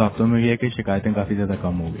गुज़िश्ता हफ्तों में, ये है कि शिकायतें काफी ज्यादा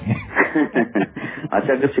कम हो गई हैं।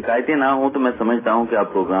 अच्छा, अगर शिकायतें ना हो तो मैं समझता हूँ कि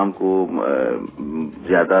आप प्रोग्राम को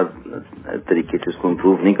ज्यादा तरीके से उसको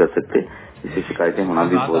इम्प्रूव नहीं कर सकते। इससे शिकायतें होना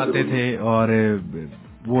भी बहुत आते थे और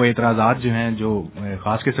वो एतराजात जो हैं जो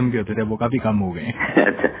खास किस्म के होते थे वो काफी कम हो गए।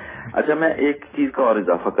 अच्छा, मैं एक चीज का और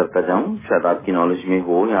इजाफा करता जाऊं, शायद आपकी नॉलेज में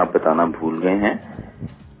हो या आप बताना भूल गए हैं।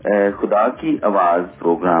 खुदा की आवाज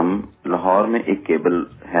प्रोग्राम लाहौर में एक केबल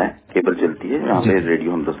चलती है जहाँ पे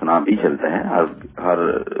रेडियो हमदोसना भी चलता है। हर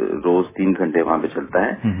रोज 3 घंटे वहाँ पे चलता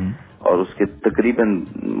है और उसके तकरीबन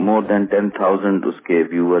मोर देन 10,000 उसके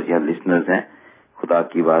व्यूअर या लिसनर्स हैं। खुदा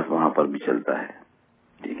की आवाज वहाँ पर भी चलता है।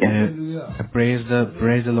 ठीक है, प्रेज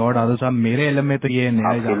द लॉर्ड। आदो साहब, मेरे इल्म में तो ये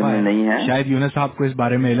नया इजाफा है, नहीं है। शायद यूनुस साहब को इस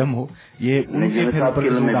बारे में इल्म हो, ये उनके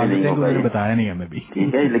फिर बताया नहीं हमें भी।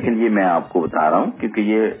 ठीक है, लेकिन ये मैं आपको बता रहा हूँ क्योंकि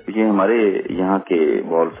ये हमारे यहाँ के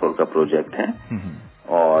वॉल्सॉल का प्रोजेक्ट है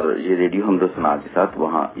और ये रेडियो हमदोसना के साथ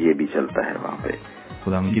वहाँ ये भी चलता है। वहाँ पे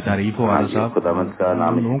खुदावंद की तारीफ हो आदो साहब, खुदावंद का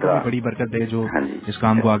नाम लोगों को बड़ी बरकत दे जो इस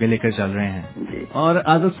काम को आगे लेकर चल रहे हैं। और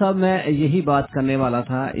आदो साहब, मैं यही बात करने वाला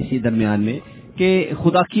था इसी दरमियान में कि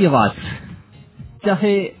खुदा की आवाज,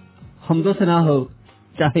 चाहे हमदोसना हो,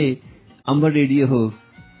 चाहे अंबर रेडियो हो,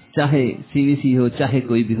 चाहे सीवीसी हो, चाहे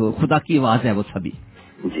कोई भी हो, खुदा की आवाज है वो सभी।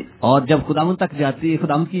 और जब खुदावंद तक जाती है,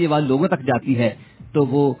 खुदावंद की आवाज लोगों तक जाती है तो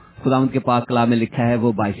वो खुदावंद के पाक कलाम में लिखा है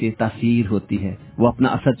वो बाइसे तासीर होती है, वो अपना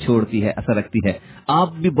असर छोड़ती है, असर रखती है।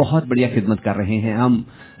 आप भी बहुत बढ़िया खिदमत कर रहे हैं। हम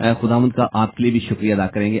खुदावंद का आपके लिए भी शुक्रिया अदा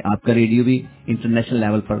करेंगे। आपका रेडियो भी इंटरनेशनल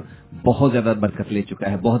लेवल पर बहुत ज्यादा बरकत ले चुका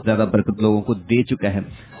है, बहुत ज्यादा बरकत लोगों को दे चुका है।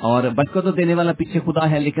 और बरकत तो देने वाला पीछे खुदा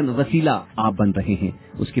है, लेकिन वसीला आप बन रहे हैं,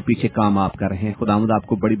 उसके पीछे काम आप कर रहे हैं। खुदावंद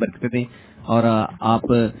आपको बड़ी बरकत दें। और आप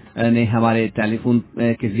ने हमारे टेलीफोन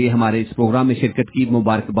के जरिए हमारे इस प्रोग्राम में शिरकत की,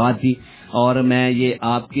 मुबारकबाद दी। और मैं ये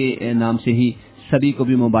आपके नाम से ही सभी को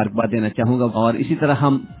भी मुबारकबाद देना चाहूंगा। और इसी तरह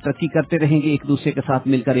हम तरक्की करते रहेंगे, एक दूसरे के साथ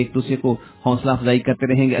मिलकर एक दूसरे को हौसला अफजाई करते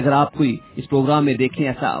रहेंगे। अगर आप कोई इस प्रोग्राम में देखें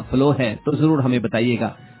ऐसा फ्लो है तो जरूर हमें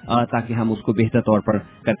बताइएगा ताकि हम उसको बेहतर तौर पर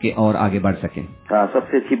करके और आगे बढ़ सकें।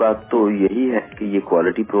 सबसे अच्छी बात तो यही है कि ये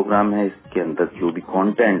क्वालिटी प्रोग्राम है। इसके अंदर जो भी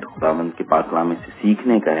कंटेंट खुदावंद के पाक कलाम में से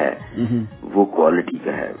सीखने का है वो क्वालिटी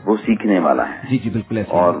का है, वो सीखने वाला है। जी जी बिल्कुल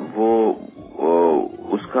ऐसा। और वो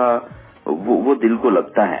उसका वो दिल को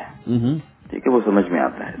लगता है, ठीक है, वो समझ में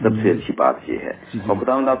आता है। सबसे अच्छी बात ये है। और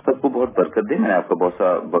खुदावंद आप सबको बहुत बरकत दे। मैंने आपका बहुत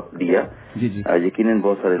सा वक्त दिया, यकीनन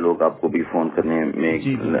बहुत सारे लोग आपको भी फोन करने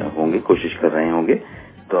में होंगे, कोशिश कर रहे होंगे।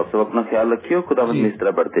 तो आप सब अपना ख्याल रखिए और खुदावंद इस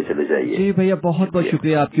तरह बढ़ते चले जाइए। जी भैया, बहुत बहुत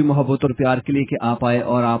शुक्रिया आपकी मोहब्बत और प्यार के लिए कि आप आए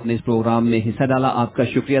और आपने इस प्रोग्राम में हिस्सा डाला। आपका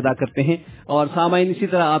शुक्रिया अदा करते हैं। और सामाइन इसी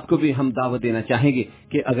तरह आपको भी हम दावत देना चाहेंगे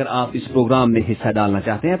कि अगर आप इस प्रोग्राम में हिस्सा डालना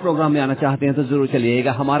चाहते हैं, प्रोग्राम में आना चाहते हैं तो जरूर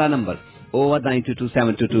चलिएगा। हमारा नंबर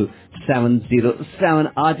 09227227007।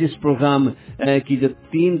 आज इस प्रोग्राम की जो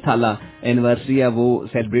 3 साला एनिवर्सरी है वो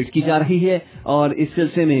सेलिब्रेट की जा रही है और इस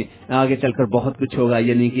सिलसिले में आगे चलकर बहुत कुछ होगा,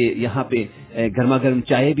 यानी कि यहाँ पे गर्मा गर्म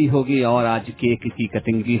चाय भी होगी और आज केक की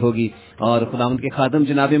कटिंग भी होगी। और खुदावंद के खादम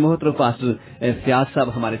जनाब मोहतरम पास्टर फयाज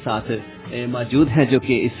साहब हमारे साथ मौजूद हैं, जो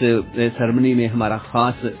कि इस सेरेमनी में हमारा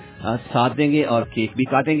खास साथ देंगे और केक भी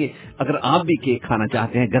काटेंगे। अगर आप भी केक खाना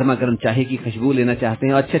चाहते हैं, गर्मा गर्म चाय की खुशबू लेना चाहते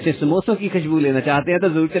हैं, अच्छे अच्छे समोसों की खुशबू लेना चाहते हैं, तो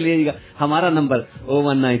जरूर चलिएगा। हमारा नंबर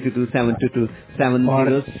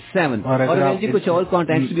 01922722707। और जी कुछ और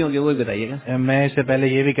कॉन्टेक्ट भी होंगे, वो भी बताइएगा। मैं इससे पहले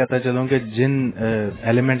ये भी कहता चलूं कि जिन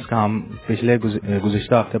एलिमेंट्स का हम पिछले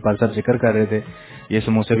गुज़िश्ता हफ्ते पर सर जिक्र कर रहे थे, ये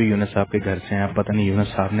समोसे भी यूनुस साहब के घर से हैं। पता नहीं यूनुस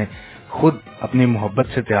साहब ने खुद अपनी मोहब्बत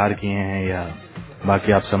से तैयार किए हैं या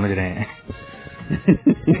बाकी आप समझ रहे हैं।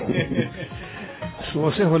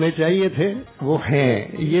 समोसे होने चाहिए थे, वो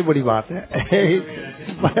हैं, ये बड़ी बात है।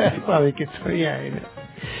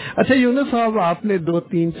 अच्छा यूनुस साहब, आपने 2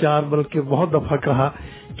 3 4 बल्कि बहुत दफा कहा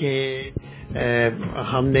कि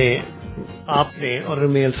हमने, आपने और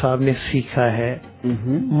रमेल साहब ने सीखा है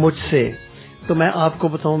मुझसे। तो मैं आपको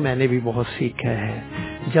बताऊं, मैंने भी बहुत सीखा है।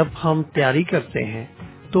 जब हम तैयारी करते हैं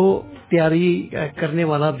तो तैयारी करने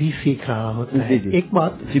वाला भी सीख रहा होता है, एक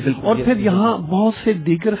बात। और फिर यहाँ बहुत से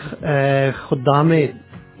दीगर खुदाम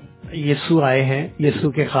यीशु आए हैं,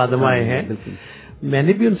 यीशु के खादम आए हैं,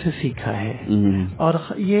 मैंने भी उनसे सीखा है। और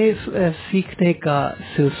ये सीखने का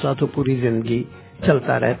सिलसिला तो पूरी जिंदगी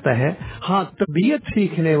चलता रहता है। हाँ, तबीयत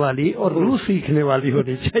सीखने वाली और रूह सीखने वाली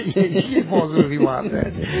होनी चाहिए, ये बहुत जरूरी बात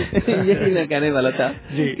है। यही मैं कहने वाला था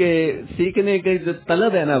कि सीखने की जो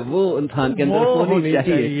तलब है ना, वो इंसान के अंदर होनी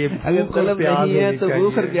चाहिए। अगर तलब नहीं है तो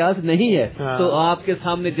भूख और प्यास नहीं है, तो आपके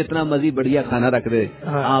सामने जितना मर्जी बढ़िया खाना रख दे,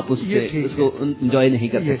 आप उसको एंजॉय नहीं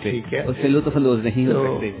कर सकते, उससे लुत्फअंदोज नहीं हो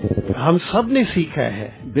सकते। हम सब ने सीखा है,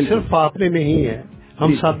 सिर्फ आपने नहीं है,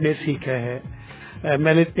 हम सब ने सीखा है।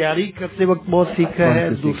 मैंने तैयारी करते वक्त बहुत सीखा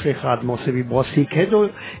है, दूसरे खादमों से भी बहुत सीखा है, जो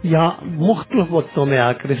यहाँ मुख्तलिफ वक्तों में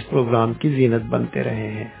आकर इस प्रोग्राम की जीनत बनते रहे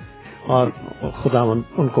हैं और खुदावंद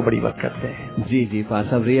उनको बड़ी बात करते हैं। जी जी पास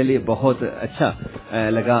साहब, रियली बहुत अच्छा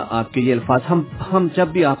लगा आपके ये अल्फाज। हम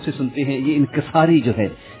जब भी आपसे सुनते हैं, ये इनकसारी जो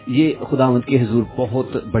है ये खुदावंद के हुजूर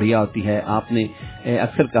बहुत बढ़िया होती है। आपने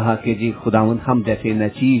अक्सर कहा कि जी खुदावंद हम जैसे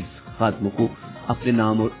नचीज खादमों को अपने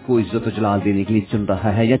नाम को इज्जत और जलाल देने के लिए चुन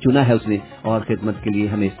रहा है, या चुना है उसने, और खिदमत के लिए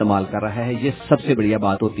हमें इस्तेमाल कर रहा है। ये सबसे बढ़िया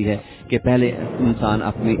बात होती है कि पहले इंसान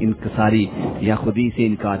अपनी इनकसारी या खुदी से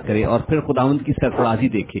इनकार करे और फिर खुदावंद की सरफराजी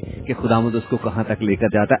देखे कि खुदावंद उसको कहाँ तक लेकर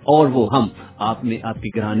जाता है। और वो हम आपके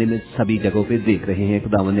घराने में सभी जगहों पे देख रहे हैं।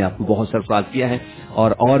 खुदावंद ने आपको बहुत सरफराज किया है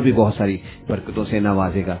और भी बहुत सारी बरकतों से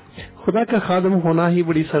नवाजेगा। खुदा का खादम होना ही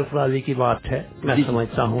बड़ी सरफराजी की बात है, मैं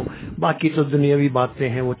समझता हूँ। बाकी तो दुनियावी बातें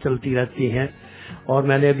हैं, वो चलती रहती हैं। और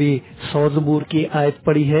मैंने अभी 100 ज़बूर की आयत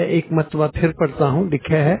पढ़ी है, एक मरतबा फिर पढ़ता हूँ।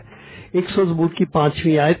 लिखा है 100 ज़बूर की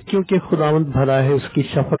 5वीं आयत, क्योंकि खुदावंद भला है, उसकी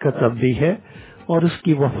शफकत अबदी है और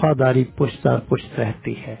उसकी वफादारी पुश्त दर पुश्त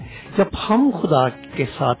रहती है। जब हम खुदा के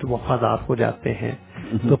साथ वफादार हो जाते हैं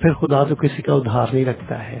तो फिर खुदा तो किसी का उधार नहीं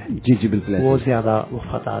रखता है। जी जी बिल्कुल, वो ज्यादा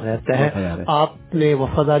वफादार रहता है। आपने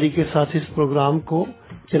वफादारी के साथ इस प्रोग्राम को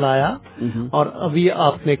चलाया और अभी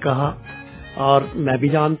आपने कहा, और मैं भी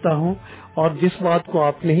जानता हूँ, और जिस बात को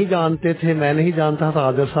आप नहीं जानते थे, मैं नहीं जानता था,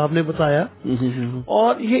 आदर साहब ने बताया।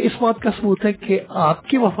 और ये इस बात का सबूत है कि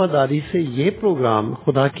आपकी वफादारी से ये प्रोग्राम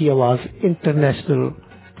खुदा की आवाज इंटरनेशनल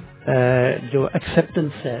जो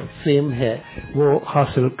एक्सेप्टेंस है, फेम है, वो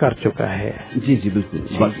हासिल कर चुका है। जी जी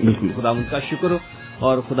बिल्कुल, खुदावंद का शुक्र हो।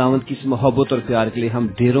 और खुदावंद की इस मोहब्बत और प्यार के लिए हम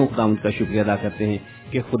ढेरों खुदावंद का शुक्रिया अदा करते हैं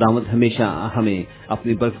कि खुदावंद हमेशा हमें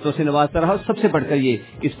अपनी बरकतों से नवाजता रहा। और सबसे बढ़कर ये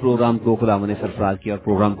इस प्रोग्राम को खुदावंद ने सरफराज किया और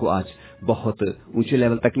प्रोग्राम को आज बहुत ऊंचे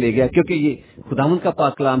लेवल तक ले गया, क्योंकि ये खुदावंद का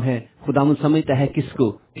पाक कलाम है। खुदावंद समझता है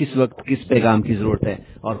किसको किस वक्त किस पैगाम की जरूरत है,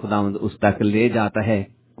 और खुदावंद उस तक ले जाता है।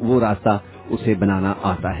 वो रास्ता उसे बनाना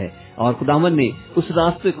आता है, और खुदावंद ने उस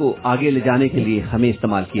रास्ते को आगे ले जाने के लिए हमें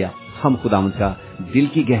इस्तेमाल किया। हम खुदावंद का दिल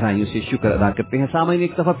की गहराइयों से शुक्र अदा करते हैं। सामने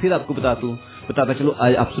एक दफा फिर आपको बताता चलो,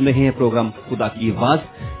 आज आप सुन रहे हैं प्रोग्राम खुदा की आवाज।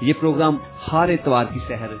 ये प्रोग्राम हर इतवार की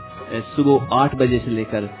सहर सुबह 8 बजे से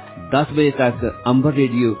लेकर 10 बजे तक अंबर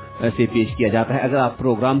रेडियो से पेश किया जाता है। अगर आप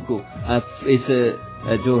प्रोग्राम को इस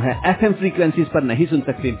जो है FM फ्रीक्वेंसीज पर नहीं सुन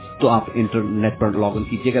सकते तो आप इंटरनेट पर लॉग इन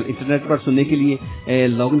कीजिएगा। इंटरनेट पर सुनने के लिए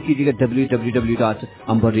लॉग इन कीजिएगा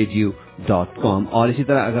www.amberradio.com। और इसी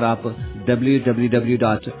तरह अगर आप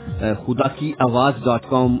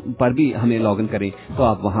www.khudakiawaz.com पर भी हमें लॉग इन करें तो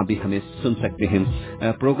आप वहां भी हमें सुन सकते हैं।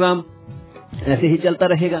 प्रोग्राम ऐसे ही चलता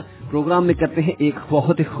रहेगा। प्रोग्राम में करते हैं एक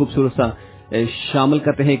बहुत ही खूबसूरत सा शामिल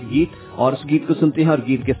करते हैं एक गीत और उस गीत को सुनते हैं और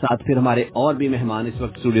गीत के साथ फिर हमारे और भी मेहमान इस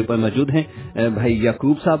वक्त स्टूडियो पर मौजूद हैं, भाई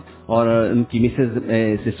याकूब साहब और उनकी मिसेज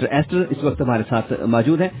सिस्टर एस्टर इस वक्त हमारे साथ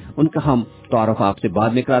मौजूद हैं। उनका हम तारुफ आपसे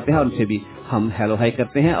बाद में कराते हैं और उनसे भी हम हेलो हाई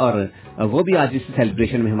करते हैं और वो भी आज इस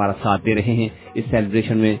सेलिब्रेशन में हमारा साथ दे रहे हैं। इस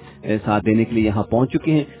सेलिब्रेशन में साथ देने के लिए यहाँ पहुंच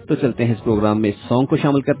चुके हैं। तो चलते हैं इस प्रोग्राम में सॉन्ग को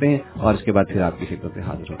शामिल करते हैं और इसके बाद फिर आपकी खिदमत में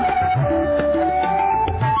हाजिर होते हैं।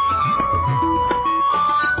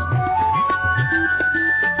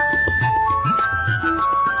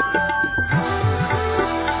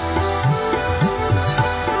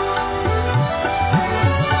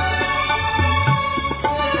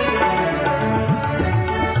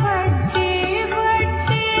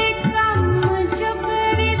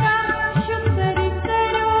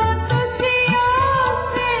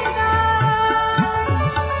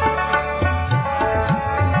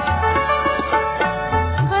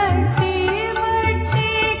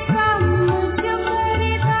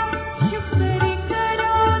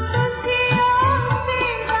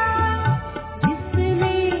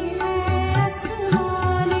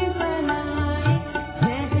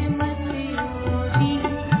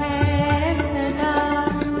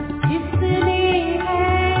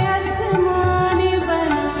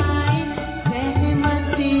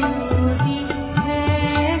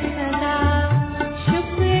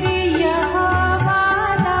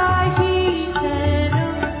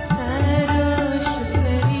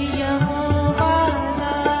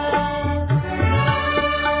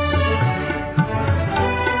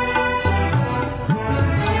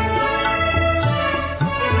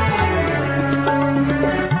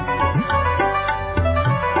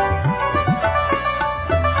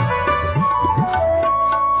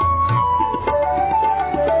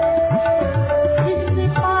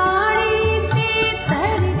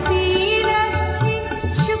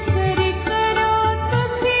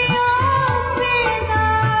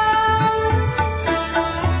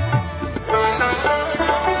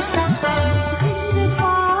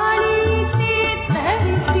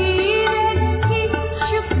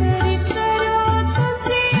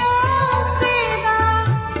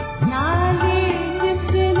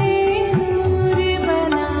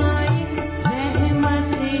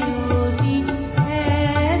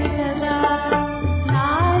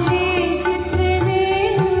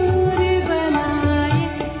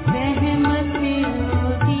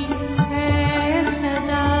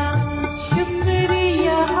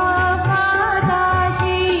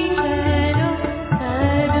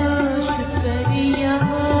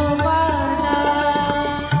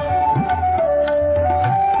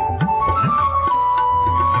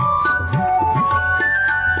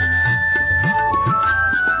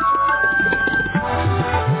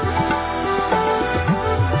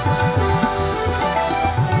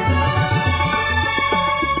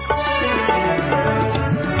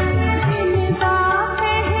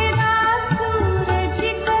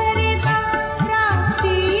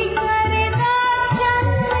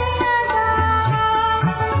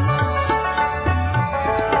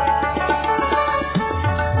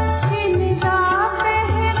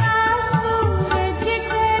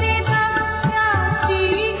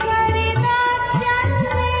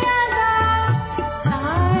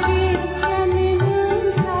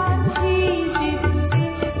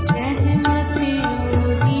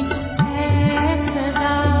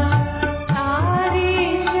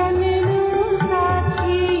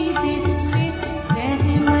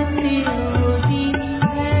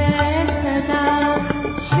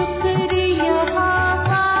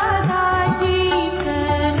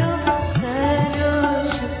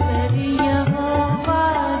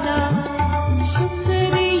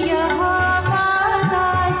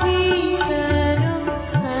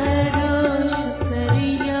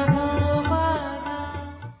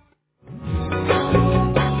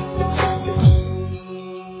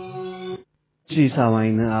 जी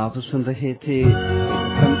सामाइन, आप सुन रहे थे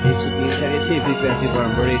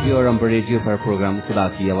रेडियो और अम्बर रेडियो पर प्रोग्राम खुदा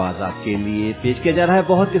की आवाज आपके लिए पेश किया जा रहा है।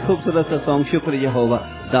 बहुत ही खूबसूरत सा सॉन्ग शुक्र यहोवा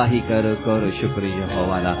दाही कर शुक्र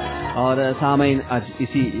यहोवा। और सामाइन, आज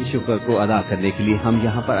इसी शुक्र को अदा करने के लिए हम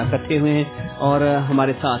यहाँ पर इकट्ठे हुए हैं और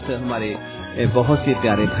हमारे साथ हमारे बहुत से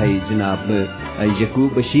प्यारे भाई जनाब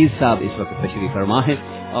यकूब बशीर साहब इस वक्त तशरीफ फरमा है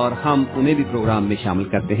और हम उन्हें भी प्रोग्राम में शामिल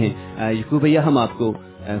करते हैं। यकूब भैया, हम आपको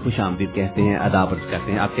खुशामदीद कहते हैं, अदाब अर्ज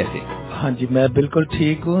करते हैं। आप कैसे? हाँ जी, मैं बिल्कुल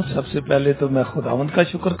ठीक हूँ। सबसे पहले तो मैं खुदावंद का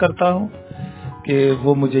शुक्र करता हूँ कि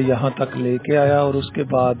वो मुझे यहाँ तक लेके आया और उसके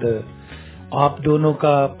बाद आप दोनों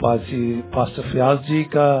का, पास्टर फयाज जी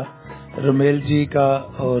का, रमेल जी का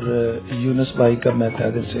और यूनुस भाई का मैं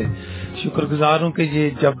तहे से शुक्रगुजार हूँ कि ये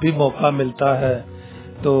जब भी मौका मिलता है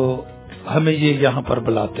तो हमें ये यहाँ पर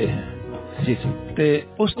बुलाते हैं। ਜੀ ਜੀ। ਤੇ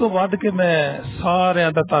ਉਸ ਤੋਂ ਵੱਧ ਕੇ ਮੈਂ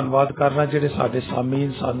ਸਾਰਿਆਂ ਦਾ ਧੰਨਵਾਦ ਕਰਨਾ ਜਿਹੜੇ ਸਾਡੇ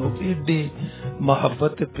ਸਾਮੀਨ ਸਾਨੂੰ ਏਡੀ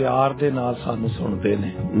ਮੁਹੱਬਤ ਤੇ ਪਿਆਰ ਦੇ ਨਾਲ ਸਾਨੂੰ ਸੁਣਦੇ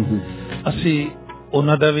ਨੇ। ਅਸੀਂ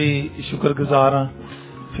ਉਹਨਾਂ ਦਾ ਵੀ ਸ਼ੁਕਰਗੁਜ਼ਾਰ ਹਾਂ।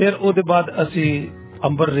 ਫਿਰ ਉਹਦੇ ਬਾਅਦ ਅਸੀਂ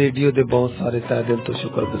ਅੰਬਰ ਰੇਡੀਓ ਦੇ ਬਹੁਤ ਸਾਰੇ ਤਹਿ ਦਿਲ ਤੋਂ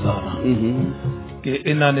ਸ਼ੁਕਰਗੁਜ਼ਾਰ ਹਾਂ ਕਿ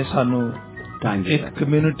ਇਹਨਾਂ ਨੇ ਸਾਨੂੰ ਇੱਕ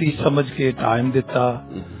ਕਮਿਊਨਿਟੀ ਸਮਝ ਕੇ ਟਾਈਮ ਦਿੱਤਾ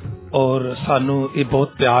ਔਰ ਸਾਨੂੰ ਇਹ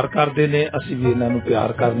ਬਹੁਤ ਪਿਆਰ ਕਰਦੇ ਨੇ, ਅਸੀਂ ਵੀ ਇਹਨਾਂ ਨੂੰ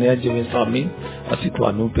ਪਿਆਰ ਕਰਨੇ ਆ ਜਿਵੇਂ ਸਾਮੀ ਅਸੀਂ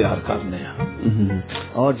ਤੁਹਾਨੂੰ ਪਿਆਰ ਕਰਨੇ ਆ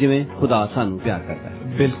ਔਰ ਜਿਵੇਂ ਖੁਦਾ ਸਾਨੂੰ ਪਿਆਰ ਕਰਦਾ ਹੈ।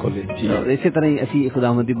 ਬਿਲਕੁਲ ਜੀ। ਇਸੇ ਤਰ੍ਹਾਂ ਹੀ ਅਸੀਂ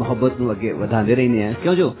ਖੁਦਾਵੰਦ ਦੀ ਮੁਹੱਬਤ ਨੂੰ ਅੱਗੇ ਵਧਾਉਂਦੇ ਰਹਿੰਦੇ ਹਾਂ,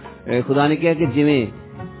 ਕਿਉਂ ਜੋ ਖੁਦਾ ਨੇ ਕਿਹਾ ਕਿ ਜਿਵੇਂ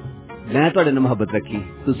ਮੈਂ ਤੁਹਾਡੇ ਨਾਲ ਮੁਹੱਬਤ ਰੱਖੀ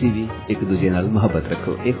ਤੁਸੀਂ ਵੀ ਇੱਕ ਦੂਜੇ ਨਾਲ ਮੁਹੱਬਤ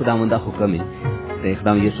ਰੱਖੋ। ਇਹ ਖੁਦਾਵੰਦ ਦਾ ਹੁਕਮ ਹੈ ਤੇ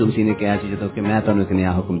ਖੁਦਾਵੰਦ ਯਿਸੂ ਮਸੀਹ ਨੇ ਕਿਹਾ ਸੀ ਜਦੋਂ ਕਿ ਮੈਂ ਤੁਹਾਨੂੰ ਇੱਕ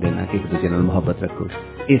ਨया ਹੁਕਮ ਦੇਣਾ ਕਿ ਇੱਕ ਦੂਜੇ ਨਾਲ ਮੁਹੱਬਤ ਰੱਖੋ।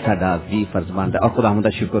 ਇਹ ਸਾਡਾ ਵੀ ਫਰਜ਼ ਬਣਦਾ ਔਰ ਖੁਦਾਵੰਦ ਦਾ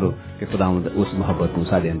ਸ਼ੁਕਰ ਹੋ ਕਿ ਖੁਦਾਵੰਦ ਉਸ ਮੁਹੱਬਤ ਨੂੰ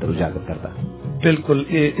ਸਾਡੇ ਅੰਦਰ ਉਜਾਗਰ ਕਰਦਾ। ਬਿਲਕੁਲ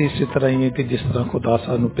ਇਹ ਇਸੇ ਤਰ੍ਹਾਂ ਹੀ ਹੈ ਕਿ ਜਿਸ ਤਰ੍ਹਾਂ ਖੁਦਾ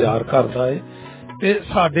ਸਾਨੂੰ ਪਿਆਰ ਕਰਦਾ ਹੈ ਤੇ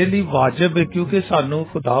ਸਾਡੇ ਲਈ ਵਾਜਬ ਹੈ ਕਿਉਂਕਿ ਸਾਨੂੰ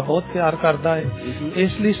ਖੁਦਾ ਬਹੁਤ ਪਿਆਰ ਕਰਦਾ ਹੈ,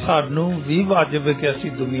 ਇਸ ਲਈ ਸਾਨੂੰ ਵੀ ਵਾਜਬ ਹੈ ਕਿ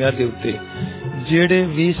ਅਸੀਂ ਦੁਨੀਆ ਦੇ ਉੱਤੇ ਜਿਹੜੇ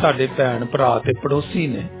ਵੀ ਸਾਡੇ ਭੈਣ ਭਰਾ ਤੇ ਪੜੋਸੀ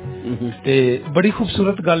ਨੇ ਤੇ ਬੜੀ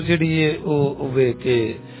ਖੂਬਸੂਰਤ ਗੱਲ ਜਿਹੜੀ ਹੈ ਉਹ ਹੋਵੇ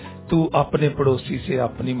ਕਿ ਤੂੰ ਆਪਣੇ ਪੜੋਸੀ ਸੇ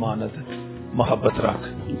ਆਪਣੀ ਮਾਨਤ ਮੁਹੱਬਤ ਰੱਖ।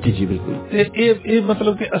 ਜੀ ਜੀ ਬਿਲਕੁਲ। ਤੇ ਇਹ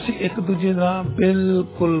ਮਤਲਬ ਕਿ ਅਸੀਂ ਇੱਕ ਦੂਜੇ ਦਾ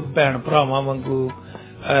ਬਿਲਕੁਲ ਭੈਣ ਭਰਾਵਾਂ ਵਾਂਗੂ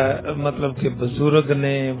ਮਤਲਬ ਕਿ ਬਜ਼ੁਰਗ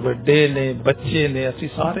ਨੇ ਵੱਡੇ ਨੇ ਬੱਚੇ ਨੇ ਅਸੀਂ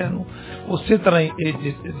ਸਾਰਿਆਂ ਨੂੰ ਉਸੇ ਤਰ੍ਹਾਂ ਹੀ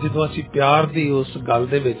ਜਦੋਂ ਅਸੀਂ ਪਿਆਰ ਦੀ ਉਸ ਗੱਲ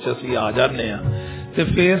ਦੇ ਵਿੱਚ ਅਸੀਂ ਆ ਜਾਂਦੇ ਆ ਤੇ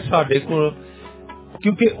ਫਿਰ ਸਾਡੇ ਕੋਲ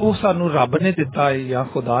ਕਿਉਂਕਿ ਉਹ ਸਾਨੂੰ ਰੱਬ ਨੇ ਦਿੱਤਾ ਹੈ ਜਾਂ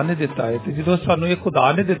ਖੁਦਾ ਨੇ ਦਿੱਤਾ ਹੈ ਤੇ ਜਦੋਂ ਸਾਨੂੰ ਇਹ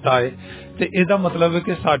ਖੁਦਾ ਨੇ ਦਿੱਤਾ ਹੈ ਤੇ ਇਹਦਾ ਮਤਲਬ ਹੈ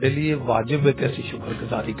ਕਿ ਸਾਡੇ ਲਈ ਇਹ ਵਾਜਬ ਹੈ ਕਿ ਅਸੀਂ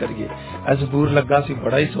ਸ਼ੁਕਰਗੁਜ਼ਾਰੀ ਕਰੀਏ। ਜ਼ਬੂਰ ਲੱਗਾ ਸੀ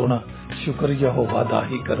ਬੜਾ ਹੀ ਸੋਹਣਾ, ਸ਼ੁਕਰ ਯਹੋਵਾ ਦਾ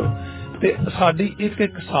ਹੀ ਕਰੋ। ਤੇ ਸਾਡੀ ਇੱਕ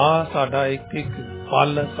ਇੱਕ ਸਾਹ, ਸਾਡਾ ਇੱਕ ਇੱਕ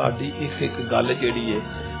ਪਲ, ਸਾਡੀ ਇੱਕ ਇੱਕ ਗੱਲ ਜਿਹੜੀ ਹੈ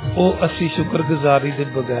ਉਹ ਅਸੀਂ ਸ਼ੁਕਰਗੁਜ਼ਾਰੀ ਦੇ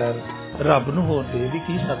ਬਗੈਰ ਰੱਬ ਨੂੰ ਹੋਰ ਦੇ ਵੀ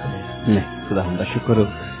ਕੀ ਸਕਦੇ ਨਹੀਂ। ਖੁਦਾਵੰਦ ਦਾ ਸ਼ੁਕਰ ਹੋ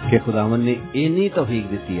ਕਿ ਖੁਦਾਵੰਦ ਨੇ ਇੰਨੀ ਤੌਫੀਕ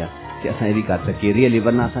ਦਿੱਤੀ ਆ ਕਿ ਅਸਾਂ ਇਹ ਵੀ ਕਰ ਸਕੀਏ। ਰੀਅਲੀ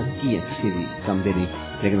ਵਰਨਾ ਅਸਾਂ ਕੀ ਹੈ ਕਿਸੇ ਵੀ ਕੰਮ ਦੇ ਲਈ,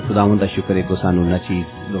 ਲੇਕਿਨ ਖੁਦਾਵੰਦ ਦਾ ਸ਼ੁਕਰ ਹੈ ਕਿ ਸਾਨੂੰ ਨਚੀਜ਼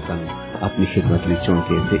ਲੋਕਾਂ ਨੂੰ ਆਪਣੀ ਖਿਦਮਤ ਲਈ ਚੁਣ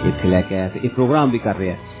ਕੇ ਤੇ ਇੱਥੇ ਲੈ ਕੇ ਆਇਆ ਤੇ ਇਹ ਪ੍ਰੋਗਰਾਮ ਵੀ ਕਰ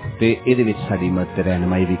ਰਿਹਾ ਤੇ ਇਹਦੇ ਵਿੱਚ ਸਾਡੀ ਮਦਦ ਤੇ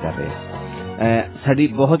ਰਹਿਨਮਾਈ ਵੀ ਕਰ ਰਿਹਾ। ਸਾਡੀ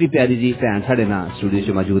ਬਹੁਤ ਹੀ ਪਿਆਰੀ ਜੀ ਭੈਣ ਸਾਡੇ ਨਾਲ ਸਟੂਡੀਓ 'ਚ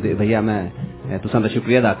ਮੌਜੂਦ ਹੈ। ਭਈਆ ਮੈਂ तुसां दा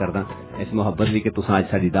शुक्रिया अदा करदा इस मुहब्बत भी कि तुसां अज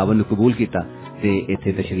साडी दावत नूं कबूल कीता ते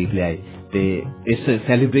इत्थे तशरीफ ले आए ते इस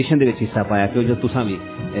सैलीब्रेशन दे विच हिस्सा पाया कि जो तुसां भी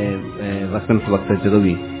वक्तन वक्त जदों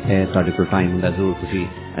भी तुहाडे कोल टाइम हुंदा जरूर तुसीं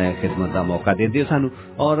खिदमत दा मौका दे दिओ सानूं।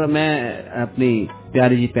 और मैं अपनी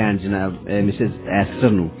प्यारी जी भैन जनाब मिसेज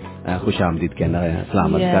एस्टर नूं खुश आमदीद कहना होया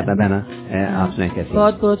सलामत करदा भैना आप सुनाए कैसे।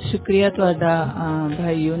 बहुत बहुत शुक्रिया तुहाडा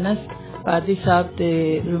भाई यूनस पादी साहब ते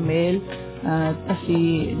रुमेल ਅਸੀਂ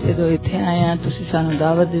ਜਦੋਂ ਇੱਥੇ ਆਏ ਹਾਂ ਤੁਸੀਂ ਸਾਨੂੰ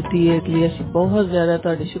ਦਾਵਤ ਦਿੱਤੀ ਹੈ ਇਸ ਲਈ ਅਸੀਂ ਬਹੁਤ ਜ਼ਿਆਦਾ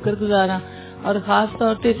ਤੁਹਾਡੇ ਸ਼ੁਕਰਗੁਜ਼ਾਰ ਹਾਂ। ਔਰ ਖਾਸ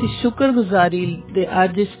ਤੌਰ ਤੇ ਅਸੀਂ ਸ਼ੁਕਰਗੁਜ਼ਾਰੀ ਦੇ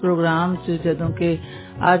ਅੱਜ ਇਸ ਪ੍ਰੋਗਰਾਮ 'ਚ ਜਦੋਂ ਕਿ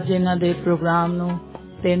ਅੱਜ ਇਹਨਾਂ ਦੇ ਪ੍ਰੋਗਰਾਮ ਨੂੰ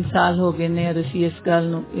 3 ਸਾਲ ਹੋ ਗਏ ਨੇ ਔਰ ਅਸੀਂ ਇਸ ਗੱਲ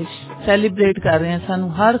ਨੂੰ ਸੈਲੀਬ੍ਰੇਟ ਕਰ ਰਹੇ ਹਾਂ।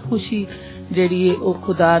 ਸਾਨੂੰ ਹਰ ਖੁਸ਼ੀ ਜਿਹੜੀ ਹੈ ਉਹ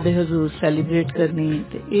ਖੁਦਾ ਦੇ ਹਜ਼ੂਰ ਸੈਲੀਬ੍ਰੇਟ ਕਰਨੀ ਹੈ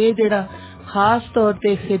ਤੇ ਇਹ ਜਿਹੜਾ ਖਾਸ ਤੌਰ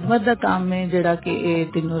ਤੇ ਖਿਦਮਤ ਦਾ ਕੰਮ ਹੈ ਜਿਹੜਾ ਕਿ ਇਹ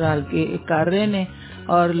ਤਿੰਨੋਂ ਰਲ ਕੇ ਕਰ ਰਹੇ ਨੇ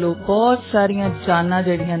और लोग बहुत सारिया जाना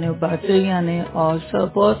जड़ियां ने बच रही ने और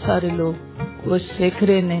बहुत सारे लोग कुछ सीख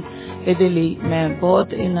रहे ने। इहदे लई मैं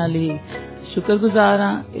बहुत इन्हां लई शुक्रगुजार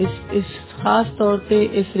हाँ। इस खास तौर पे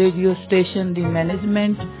इस रेडियो स्टेशन दी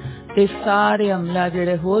मैनेजमेंट ते सारे अमला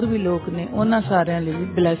जिहड़े होर भी लोग ने उन्हां सारियां लई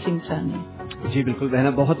ब्लैसिंग चाहनी। जी बिल्कुल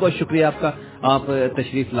बहना बहुत बहुत शुक्रिया आपका। आप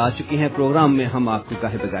तशरीफ ला चुकी हैं प्रोग्राम में, हम आपको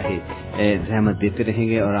काहे बगाहे रहमत देते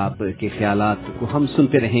रहेंगे और आपके ख्यालात को हम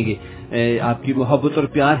सुनते रहेंगे। आपकी मोहब्बत और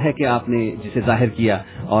प्यार है कि आपने जिसे जाहिर किया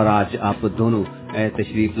और आज आप दोनों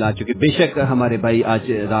तशरीफ ला चुके। बेशक हमारे भाई आज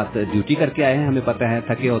रात ड्यूटी करके आए हैं, हमें पता है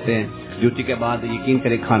थके होते हैं, ड्यूटी के बाद यकीन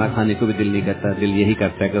करें खाना खाने को भी दिल नहीं करता, दिल यही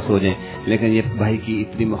करता है कि सो जाएं। लेकिन ये भाई की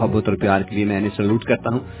इतनी मोहब्बत और प्यार के लिए मैं इन्हें सैल्यूट करता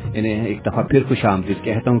हूँ। इन्हें एक दफा फिर खुश आमदीद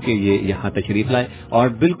कहता हूँ कि ये यहाँ तशरीफ लाए और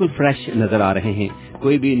बिल्कुल फ्रेश नजर आ रहे हैं।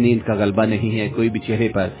 कोई भी नींद का गलबा नहीं है, कोई भी चेहरे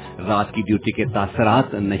पर रात की ड्यूटी के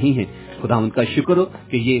तासरात नहीं है। खुदावंद का शुक्र हो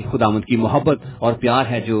कि ये खुदावंद की मोहब्बत और प्यार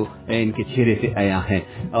है जो इनके चेहरे से आया है।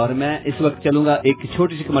 और मैं इस वक्त चलूंगा एक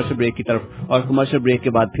छोटी सी कमर्शियल ब्रेक की तरफ और कमर्शियल ब्रेक के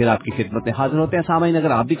बाद फिर आपकी खिदमत में हाजिर होते हैं। सामाइन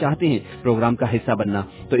अगर आप भी चाहते हैं प्रोग्राम का हिस्सा बनना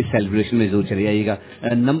तो इस सेलिब्रेशन में जरूर चले आइएगा।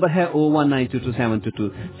 नंबर है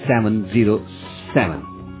 01922722707।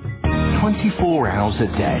 24 hours a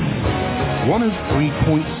day,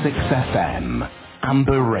 103.6 FM,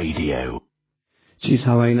 Amber Radio. जी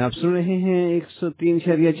सामाइन, आप सुन रहे हैं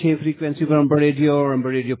 103.6 फ्रीक्वेंसी पर अम्बर रेडियो, और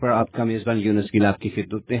अम्बर रेडियो पर आपका मेजबान यूनुस गिल आपकी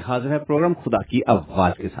खिदमत में हाजिर है प्रोग्राम खुदा की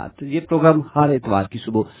आवाज के साथ। ये प्रोग्राम हर इतवार की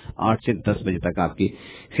सुबह 8 से 10 बजे तक आपकी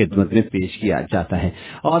खिदमत में पेश किया जाता है।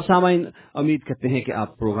 और सामाइन, उम्मीद करते हैं कि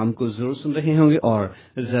आप प्रोग्राम को जरूर सुन रहे होंगे और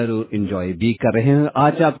जरूर इंजॉय भी कर रहे होंगे।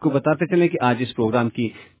 आज आपको बताते चलें कि आज इस प्रोग्राम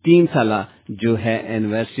की 3 साल जो है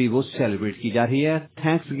एनिवर्सरी वो सेलिब्रेट की जा रही है।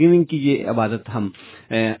 थैंक्स गिविंग की ये इबादत हम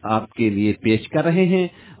आपके लिए पेश कर रहे हैं।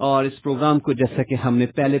 और इस प्रोग्राम को जैसा कि हमने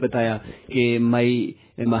पहले बताया कि मई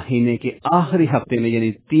महीने के आखिरी हफ्ते में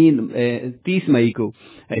यानी 30 मई को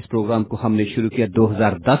इस प्रोग्राम को हमने शुरू किया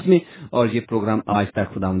 2010 में, और ये प्रोग्राम आज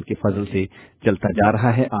तक खुदावंद के फजल से चलता जा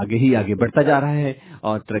रहा है, आगे ही आगे बढ़ता जा रहा है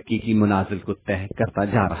और तरक्की की मनाजिल को तय करता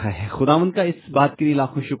जा रहा है। खुदावंद का इस बात के लिए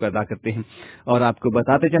लाखों शुक्र अदा करते हैं। और आपको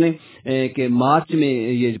बताते चलें कि मार्च में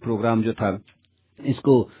ये प्रोग्राम जो था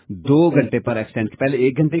इसको 2 घंटे पर एक्सटेंड, पहले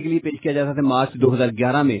 1 घंटे के लिए पेश किया जाता था। मार्च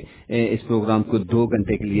 2011 में इस प्रोग्राम को 2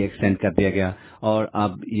 घंटे के लिए एक्सटेंड कर दिया गया और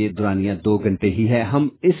अब ये दुरानिया 2 घंटे ही है।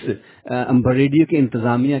 हम इस अम्बर रेडियो के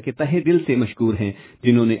इंतजामिया के तहे दिल से मशकूर हैं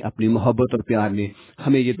जिन्होंने अपनी मोहब्बत और प्यार में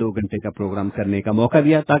हमें ये 2 घंटे का प्रोग्राम करने का मौका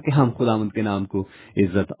दिया ताकि हम खुदावंद के नाम को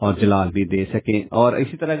इज्जत और जलाल भी दे सकें। और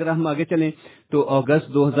इसी तरह अगर हम आगे चलें तो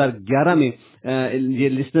अगस्त 2011 में ये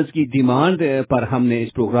लिसनर्स की डिमांड पर हमने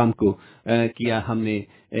इस प्रोग्राम को किया। हमने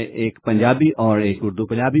एक पंजाबी और एक उर्दू।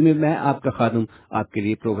 पंजाबी में मैं आपका खादुम आपके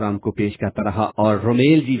लिए प्रोग्राम को पेश करता रहा और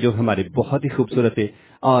रोमेल जी जो हमारे बहुत ही खूबसूरत है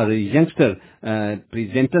और यंगस्टर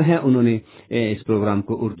प्रेजेंटर हैं, उन्होंने इस प्रोग्राम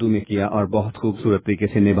को उर्दू में किया और बहुत खूबसूरत तरीके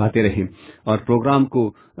से निभाते रहे और प्रोग्राम को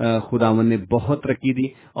खुदावन ने बहुत तरक्की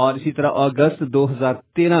दी। और इसी तरह अगस्त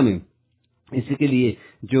 2013 में इसी के लिए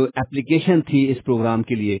जो एप्लीकेशन थी इस प्रोग्राम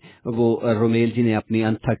के लिए वो रोमेल जी ने अपनी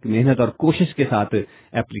अनथक मेहनत और कोशिश के साथ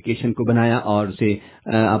एप्लीकेशन को बनाया और उसे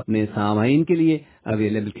अपने सामाइन के लिए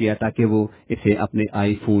अवेलेबल किया ताकि वो इसे अपने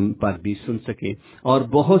आईफोन पर भी सुन सके। और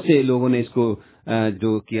बहुत से लोगों ने इसको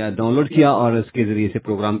जो किया डाउनलोड किया और इसके जरिए से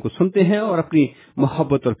प्रोग्राम को सुनते हैं और अपनी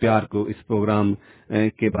मोहब्बत और प्यार को इस प्रोग्राम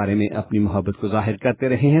के बारे में अपनी मोहब्बत को जाहिर करते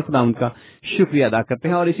रहे हैं। खुदा उनका शुक्रिया अदा करते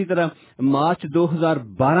हैं। और इसी तरह मार्च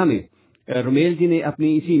 2012 में रोमेल जी ने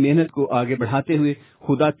अपनी इसी मेहनत को आगे बढ़ाते हुए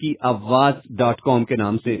खुदा की आवाज.com के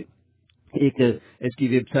नाम से एक इसकी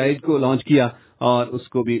वेबसाइट को लॉन्च किया और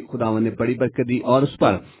उसको भी खुदावन ने बड़ी बरकत दी और उस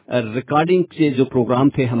पर रिकॉर्डिंग के जो प्रोग्राम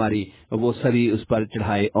थे हमारी वो सभी उस पर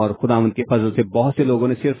चढ़ाए और खुदावन के फजल से बहुत से लोगों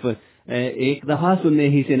ने सिर्फ एक दफा सुनने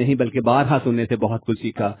ही से नहीं बल्कि बारहा सुनने से बहुत कुछ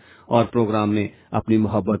सीखा और प्रोग्राम ने अपनी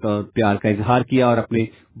मोहब्बत और प्यार का इजहार किया और अपने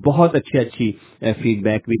बहुत अच्छी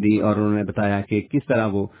फीडबैक भी दी और उन्होंने बताया कि किस तरह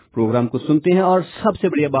वो प्रोग्राम को सुनते हैं। और सबसे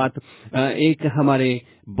बढ़िया बात, एक हमारे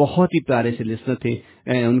बहुत ही प्यारे से लिस्नर थे,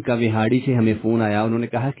 उनका विहाड़ी से हमें फोन आया। उन्होंने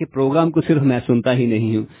कहा कि प्रोग्राम को सिर्फ मैं सुनता ही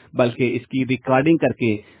नहीं हूँ बल्कि इसकी रिकॉर्डिंग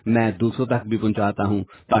करके मैं दूसरों तक भी पहुंचाता हूँ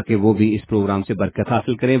ताकि वो भी इस प्रोग्राम से बरकत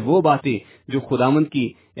हासिल करें। वो बातें जो खुदावंद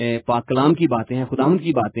की पाक कलाम की बातें हैं, खुदावंद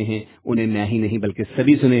की बातें हैं, उन्हें मैं ही नहीं बल्कि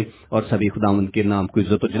सभी सुने और सभी खुदावंद के नाम को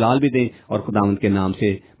इज्जत और जलाल भी दें और खुदावंद के नाम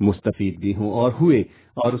से मुस्तफीद भी हों और हुए।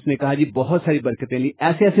 और उसने कहा जी बहुत सारी बरकतें ली।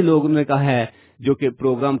 ऐसे लोग उन्होंने कहा है जो कि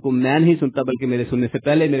प्रोग्राम को मैं नहीं सुनता बल्कि मेरे सुनने से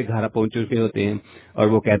पहले मेरे घर पहुंच चुके होते हैं और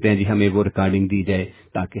वो कहते हैं जी हमें वो रिकॉर्डिंग दी जाए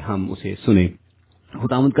ताकि हम उसे सुने।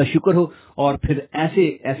 खुदावंद का शुक्र हो। और फिर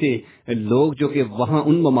ऐसे लोग जो कि वहां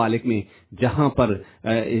उन ममालिक में जहां पर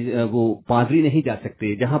वो पादरी नहीं जा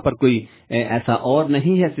सकते, जहां पर कोई ऐसा और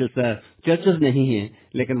नहीं है सिलसिला, चर्चेस नहीं है,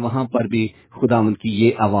 लेकिन वहां पर भी खुदावंद की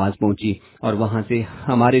ये आवाज पहुंची और वहां से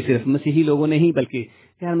हमारे सिर्फ मसीही लोगों ने ही बल्कि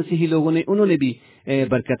गैर मसीही लोगों ने उन्होंने भी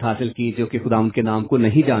बरकत हासिल की जो कि खुदावंद के नाम को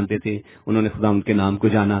नहीं जानते थे, उन्होंने खुदावंद के नाम को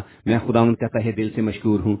जाना। मैं खुदावंद का तहे दिल से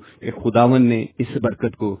मशकूर हूँ कि खुदावंद ने इस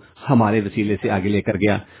बरकत को हमारे वसीले से आगे लेकर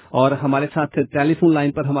गया। और हमारे साथ टेलीफोन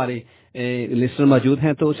लाइन पर हमारे लिस्टर मौजूद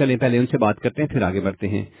हैं, तो चलिए पहले उनसे बात करते हैं फिर आगे बढ़ते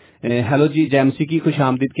हैं। हेलो जी, जय मसीह की खुश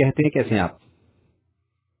आमदीद कहते हैं, कैसे हैं आप?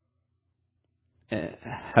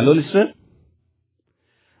 हेलो लिस्टर,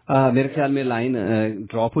 मेरे ख्याल में लाइन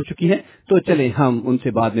ड्रॉप हो चुकी है, तो चले हम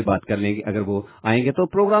उनसे बाद में बात कर लेंगे। अगर वो आएंगे तो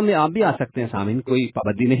प्रोग्राम में आप भी आ सकते हैं, सामीन कोई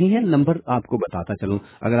पाबंदी नहीं है। नंबर आपको बताता चलूं,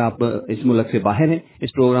 अगर आप इस मुल्क से बाहर हैं,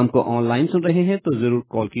 इस प्रोग्राम को ऑनलाइन सुन रहे हैं तो जरूर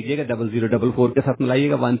कॉल कीजिएगा 0044 के साथ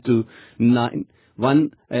मिलाइएगा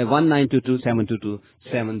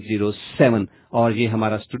 12922722707 और ये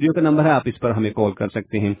हमारा स्टूडियो का नंबर है, आप इस पर हमें कॉल कर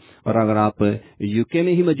सकते हैं। और अगर आप यूके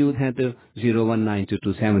में ही मौजूद हैं तो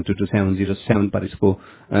 0192272207 पर इसको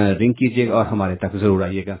रिंग कीजिएगा और हमारे तक जरूर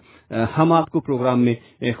आइएगा। हम आपको प्रोग्राम में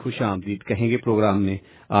खुश आमदीद कहेंगे, प्रोग्राम में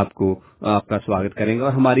आपका स्वागत करेंगे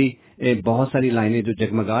और हमारी बहुत सारी लाइनें जो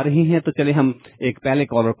जगमगा रही हैं। तो चले हम एक पहले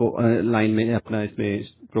कॉलर को लाइन में अपना इसमें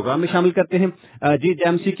प्रोग्राम में शामिल करते हैं। जी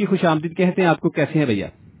जैमसी की खुश आमदीद कहते हैं आपको, कैसे हैं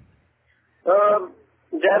भैया?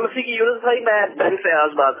 जय मसीह की यूनुस भाई, मैं बहन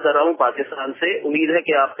फयाज बात कर रहा हूँ पाकिस्तान से। उम्मीद है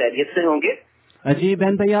कि आप खैरियत से होंगे। जी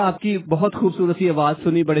बहन भैया, आपकी बहुत खूबसूरत सी आवाज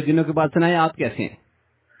सुनी, बड़े दिनों के बाद सुनाए, आप कैसे हैं?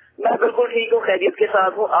 मैं बिल्कुल ठीक हूँ, खैरियत के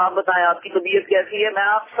साथ हूँ। आप बताएं आपकी तबीयत कैसी है? मैं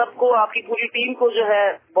आप सबको, आपकी पूरी टीम को जो है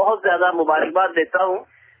बहुत ज्यादा मुबारकबाद देता हूँ।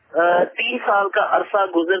 3 साल का अरसा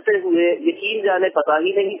गुजरते हुए यकीन जाने पता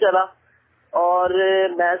ही नहीं चला, और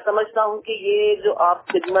मैं समझता हूँ कि ये जो आप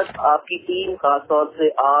खिदमत, आपकी टीम, खासतौर से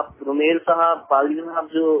आप रुमेल साहब, पाजी साहब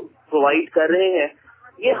जो प्रोवाइड कर रहे हैं,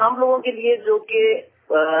 ये हम लोगों के लिए जो कि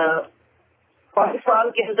पाकिस्तान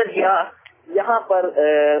के अंदर या यहाँ पर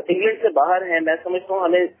इंग्लैंड से बाहर हैं, मैं समझता हूँ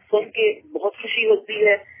हमें सुन के बहुत खुशी होती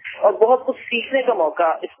है और बहुत कुछ सीखने का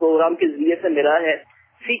मौका इस प्रोग्राम के जरिए से मिला है,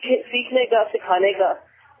 सीखने का, सिखाने का।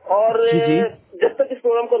 और जब तक इस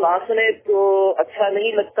प्रोग्राम को ना सुने तो अच्छा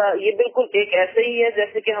नहीं लगता। ये बिल्कुल एक ऐसे ही है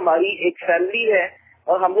जैसे कि हमारी एक फैमिली है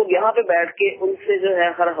और हम लोग यहाँ पे बैठ के उनसे जो है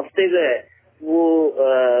हर हफ्ते जो है वो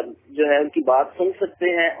जो है उनकी बात सुन सकते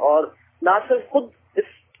हैं, और ना सिर्फ खुद इस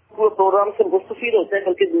प्रोग्राम से मुस्तफीद होते हैं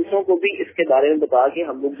बल्कि दूसरों को भी इसके बारे में बता के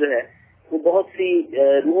हम लोग जो है वो बहुत सी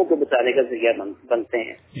रूहों को बचाने का जरिया बनते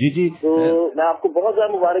हैं। जी तो मैं आपको बहुत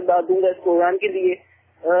ज्यादा मुबारकबाद दूंगा इस प्रोग्राम के लिए।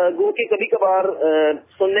 गो के कभी कभार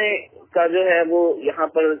सुनने का जो है वो यहाँ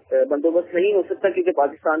पर बंदोबस्त नहीं हो सकता क्योंकि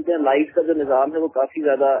पाकिस्तान के लाइट का जो निजाम है वो काफी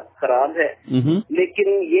ज्यादा खराब है,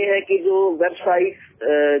 लेकिन ये है कि जो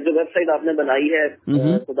वेबसाइट आपने बनाई है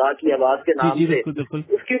खुदा की आवाज के नाम से,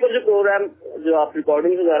 उसके ऊपर जो प्रोग्राम जो आप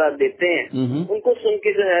रिकॉर्डिंग वगैरह देते हैं उनको सुन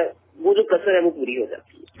के जो है वो जो कसर है वो पूरी हो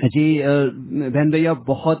जाती है। जी बहन भैया,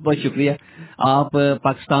 बहुत बहुत शुक्रिया। आप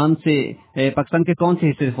पाकिस्तान के कौन से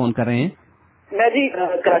हिस्से से फोन कर रहे हैं? मैं जी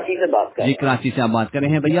कराची से बात कर रहा हूं। जी कराची से आप बात कर रहे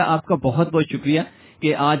हैं। भैया आपका बहुत बहुत शुक्रिया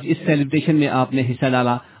कि आज इस सेलिब्रेशन में आपने हिस्सा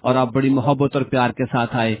डाला और आप बड़ी मोहब्बत और प्यार के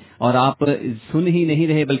साथ आए, और आप सुन ही नहीं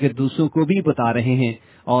रहे बल्कि दूसरों को भी बता रहे हैं,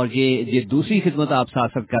 और ये दूसरी खिदमत आप साथ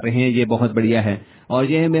साथ कर रहे हैं, ये बहुत बढ़िया है। और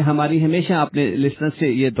ये हमारी हमेशा अपने लिसनर्स से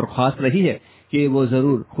ये दरख्वास्त रही है कि वो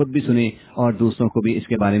जरूर खुद भी सुने और दूसरों को भी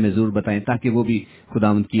इसके बारे में जरूर बताएं ताकि वो भी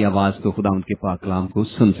खुदावंद की आवाज को, खुदावंद के पाक कलाम को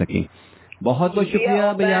सुन सकें। बहुत बहुत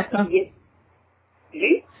शुक्रिया भैया आपका।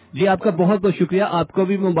 जी आपका बहुत बहुत शुक्रिया। आपको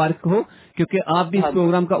भी मुबारक हो क्योंकि आप भी इस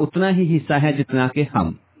प्रोग्राम का उतना ही हिस्सा है जितना कि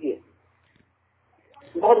हम।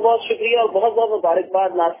 बहुत बहुत शुक्रिया और बहुत बहुत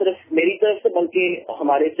मुबारकबाद, ना सिर्फ मेरी तरफ से बल्कि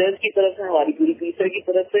हमारे चर्च की तरफ से, हमारी पूरी पीसर की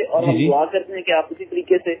तरफ से, और हम दुआ करते हैं कि आप इसी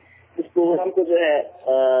तरीके से इस प्रोग्राम को जो है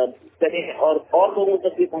करें और लोगों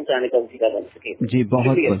तक भी पहुंचाने का वसीला बन सके। जी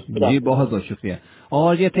बहुत बहुत शुक्रिया।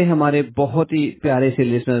 और ये थे हमारे बहुत ही प्यारे से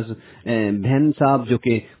लिसनर्स बहन साहब जो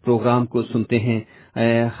कि प्रोग्राम को सुनते हैं,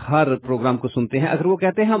 हर प्रोग्राम को सुनते हैं। अगर वो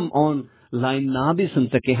कहते हैं हम ऑन लाइन ना भी सुन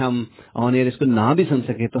सके, हम ऑन एयर इसको ना भी सुन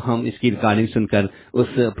सके, तो हम इसकी रिकॉर्डिंग सुनकर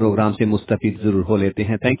उस प्रोग्राम से मुस्तफीद जरूर हो लेते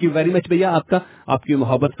हैं। थैंक यू वेरी मच भैया आपकी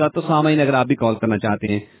मोहब्बत का। तो सामाइन अगर आप भी कॉल करना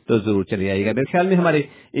चाहते हैं तो जरूर चले आइएगा। मेरे ख्याल में हमारे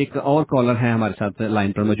एक और कॉलर है हमारे साथ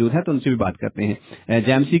लाइन पर मौजूद है, तो उनसे भी बात करते हैं।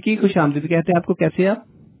 जैमसी की खुश आमदीद कहते हैं आपको। कैसे आप?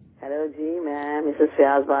 हेलो जी, मैं मिसेस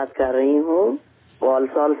फयाज बात कर रही हूँ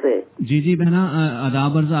वॉलसॉल से। जी बहना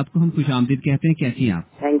आदाब अर्ज़, आपको हम खुश आमदीद कहते हैं। कैसी हैं आप?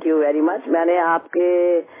 Thank you very much. मैंने आपके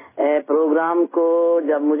प्रोग्राम को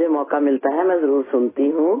जब मुझे मौका मिलता है मैं जरूर सुनती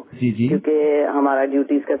हूँ, क्योंकि हमारा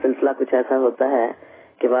ड्यूटीज का सिलसिला कुछ ऐसा होता है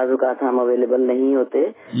कि बाज़ औक़ात हम अवेलेबल नहीं होते,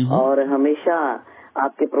 और हमेशा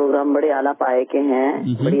आपके प्रोग्राम बड़े आला पाए के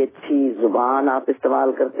हैं, बड़ी अच्छी जुबान आप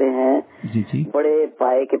इस्तेमाल करते हैं, बड़े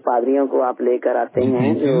पाए के पादरियों को आप लेकर आते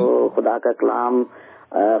हैं जो खुदा का कलाम,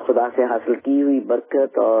 खुदा से हासिल की हुई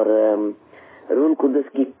बरकत और रूल कुदस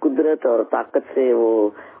की कुदरत और ताकत से वो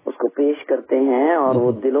उसको पेश करते हैं, और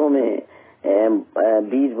वो दिलों में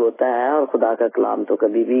बीज बोता है, और खुदा का कलाम तो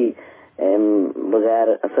कभी भी बगैर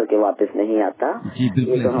असर के वापस नहीं आता। ये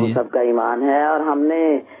तो हम सबका ईमान है, और हमने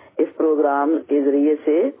इस प्रोग्राम के जरिए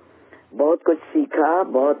से बहुत कुछ सीखा,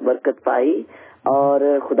 बहुत बरकत पाई,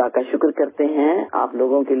 और खुदा का शुक्र करते हैं आप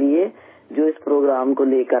लोगों के लिए जो इस प्रोग्राम को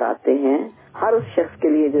लेकर आते हैं, हर उस शख्स के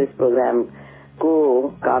लिए जो इस प्रोग्राम को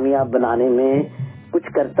कामयाब बनाने में कुछ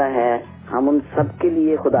करता है। हम उन सब के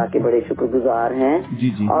लिए खुदा के बड़े शुक्रगुजार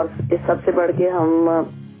हैं, और इस सबसे बढ़ के हम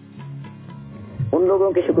उन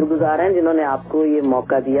लोगों के शुक्रगुजार हैं जिन्होंने आपको ये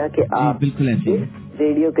मौका दिया कि आप इस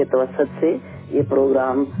रेडियो के तवसत से ये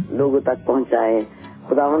प्रोग्राम लोगों तक पहुंचाएं।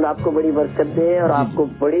 खुदावंद आपको बड़ी बरकत दे और आपको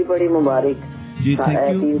बड़ी बड़ी मुबारक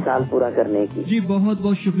 3 साल पूरा करने की। जी बहुत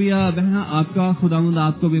बहुत शुक्रिया बहना आपका। खुदावंद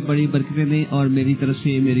आपको भी बड़ी बरकतें दे, और मेरी तरफ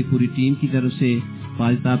से, मेरी पूरी टीम की तरफ से,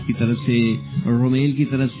 फाज साहब की तरफ से, रोमेल की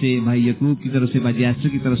तरफ से, भाई यकूब की तरफ से, भाई जैसर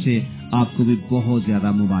की तरफ से आपको भी बहुत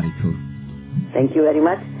ज्यादा मुबारक हो। Thank you very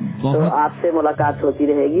much. तो आपसे मुलाकात होती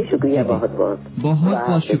रहेगी। शुक्रिया, बहुत बहुत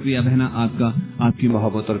बहुत शुक्रिया बहना आपका, आपकी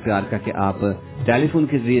मोहब्बत और प्यार का कि आप टेलीफोन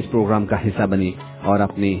के जरिए इस प्रोग्राम का हिस्सा बने और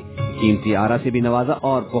अपने कीमती आरा से भी नवाजा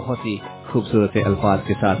और बहुत ही खूबसूरत अल्फाज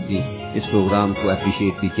के साथ भी इस प्रोग्राम को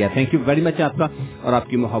अप्रिशिएट भी किया। थैंक यू वेरी मच आपका और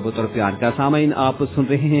आपकी मोहब्बत और प्यार का। सामाइन आप सुन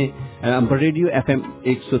रहे हैं अम्बर रेडियो FM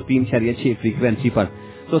 103.6 फ्रीक्वेंसी पर।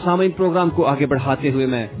 तो सामाइन प्रोग्राम को आगे बढ़ाते हुए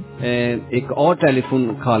मैं एक और टेलीफोन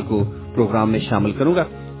कॉल को प्रोग्राम में शामिल करूंगा।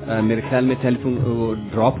 मेरे ख्याल में टेलीफोन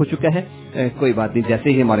ड्रॉप हो चुका है, कोई बात नहीं, जैसे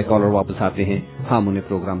ही हमारे कॉलर वापस आते हैं हम उन्हें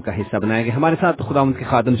प्रोग्राम का हिस्सा बनाएंगे। हमारे साथ खुदावंद के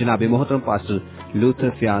खादम जनाब मोहतरम पास्टर लूथर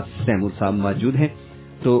फयाज सैमुल साहब मौजूद हैं,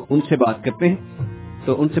 तो उनसे बात करते हैं।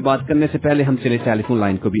 तो उनसे बात करने से पहले हम चले टेलीफोन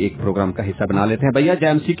लाइन को भी एक प्रोग्राम का हिस्सा बना लेते हैं। भैया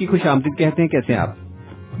जैमसी की खुश आमदीद कहते हैं, कैसे हैं आप?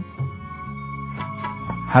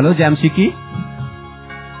 हेलो जैमसी की,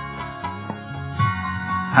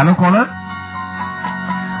 हेलो कॉलर।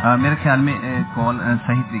 मेरे ख्याल में कॉल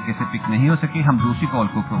सही तरीके से पिक नहीं हो सकी, हम दूसरी कॉल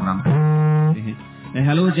को प्रोग्राम करते हैं।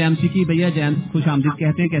 हेलो जैमसी की भैया, जैम खुश आमदीद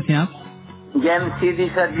कहते हैं, कैसे हैं आप? जैमसी दी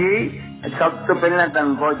सर जी, सब तो पहले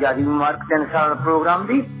तुम बहुत ज्यादा मुबारक 3 साल प्रोग्राम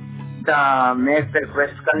दी। मैं एक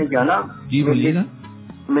रिक्वेस्ट करनी चाहना जी, बोलिएगा।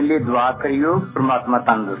 मेरी दुआ करियो, परमात्मा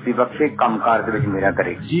तंदुरुस्ती बख्शे, कामकाज दे विच मेरा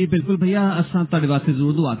करे। जी बिल्कुल भैया, असां तुहाडे वास्ते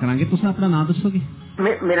जरूर दुआ करांगे। तुसीं अपना नाम दसोगे?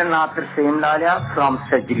 मेरा नाम तरसेम लाल है, फ्रॉम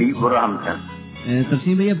सजली बुरहामटन।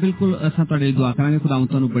 तरसीम भैया बिल्कुल असां तुहाडे दुआ करांगे, खुदावंद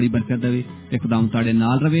तुहानू बड़ी बरकत देवे ते खुदावंद तुहाडे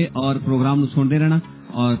नाल रहे और प्रोग्राम नू सुनदे रहना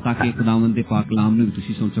और ताकि खुदावंद दे पाक कलाम नू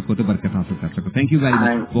तुसीं सुन सको ते बरकत हासिल कर सको। थैंक यू वेरी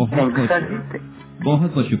मच,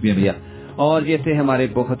 बहुत बहुत शुक्रिया भैया। और ये थे हमारे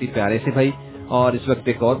बहुत ही प्यारे से भाई, और इस वक्त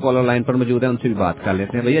एक और कॉलर लाइन पर मौजूद है, उनसे भी बात कर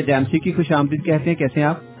लेते हैं। भैया जैमसी की खुश आमदीद कहते हैं, कैसे हैं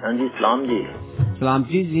आप? हाँ जी, सलाम जी। सलाम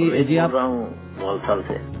जी। जी आप मोलसाल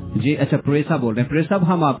से जी, अच्छा प्रोए साहब बोल रहे हैं। प्रोए साहब,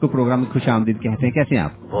 हम आपको प्रोग्राम में खुश आमदीद कहते हैं, कैसे हैं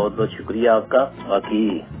आप? बहुत बहुत शुक्रिया आपका। बाकी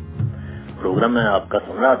प्रोग्राम में आपका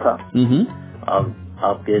सुन रहा था,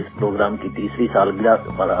 आपके इस प्रोग्राम की 3री सालगिरह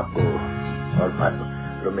पर आपको और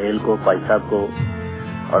रुमेल को, भाई साहब को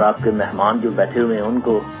और आपके मेहमान जो बैठे हुए हैं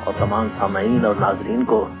उनको और तमाम सामाईन और नाजरीन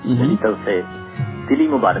को मेरी तरफ से दिली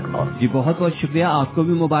मुबारकबाद। जी बहुत बहुत शुक्रिया, आपको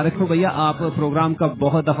भी मुबारक हो भैया। आप प्रोग्राम का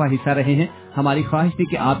बहुत दफा हिस्सा रहे हैं। हमारी ख्वाहिश थी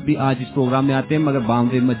कि आप भी आज इस प्रोग्राम में आते हैं, मगर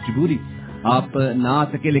बावजूद मजबूरी आप ना आ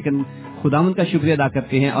सके, लेकिन खुदावंद का शुक्रिया अदा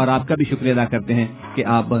करते हैं और आपका भी शुक्रिया अदा करते हैं कि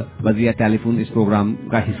आप वज़िया टेलीफोन इस प्रोग्राम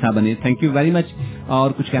का हिस्सा बने। Thank you very much.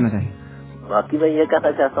 और कुछ कहना चाहिए? बाकी मैं ये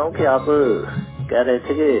कहना चाहता हूँ कि आप कह रहे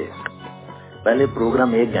थे कि पहले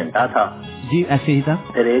प्रोग्राम 1 घंटा था। जी ऐसे ही था,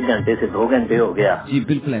 फिर 1 घंटे से 2 घंटे हो गया। जी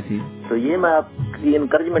बिल्कुल ऐसे ही। तो ये मैं आपकी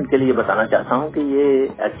इनकरेजमेंट के लिए बताना चाहता हूँ कि ये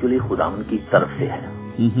एक्चुअली खुदावंद की तरफ से है।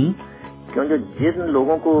 क्यों, जिन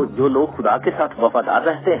लोगों को, जो लोग खुदा के साथ वफादार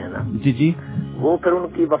रहते हैं ना जी जी, वो फिर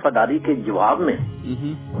उनकी वफादारी के जवाब में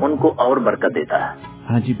उनको और बरकत देता है।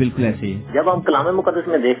 हाँ जी बिल्कुल ऐसे ही। जब हम कलाम मुकद्दस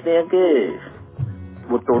में देखते हैं कि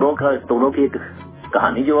वो तोड़ों की एक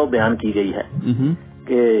कहानी जो बयान की गई है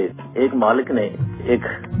कि एक मालिक ने एक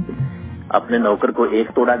अपने नौकर को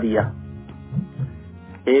 1 तोड़ा दिया,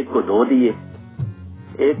 एक को 2 दिए,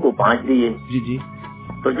 एक को 5 दिए। जी जी।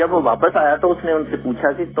 तो जब वो वापस आया तो उसने उनसे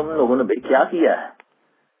पूछा कि तुम लोगों ने भाई क्या किया है?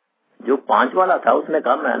 जो 5 वाला था उसने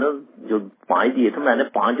कहा मैंने जो 5 दिए थे मैंने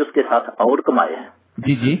 5 उसके साथ और कमाए हैं।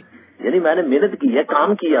 जी जी, यानी मैंने मेहनत की है,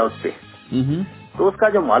 काम किया उस पे। तो उसका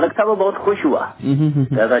जो मालिक था वो बहुत खुश हुआ,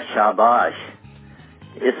 कहता शाबाश,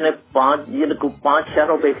 इसने 5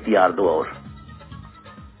 शहरों पे इख्तियार दो और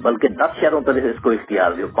बल्कि 10 शहरों पर इसको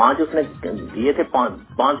इख्तियार दियो। 5 उसने दिए थे,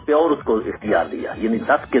 5 पे और उसको इख्तियार दिया, यानी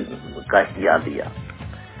 10 का इख्तियार दिया।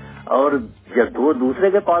 और जब वो दूसरे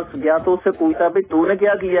के पास गया तो उससे पूछा भाई तूने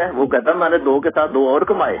क्या किया है? वो कहता मैंने 2 के साथ 2 और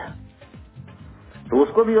कमाए। तो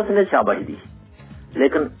उसको भी उसने शाबाशी दी।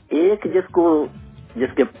 लेकिन एक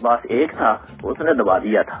जिसके पास 1 था उसने दबा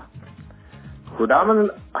दिया था। खुदावंद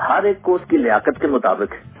हर एक को उसकी लियाकत के मुताबिक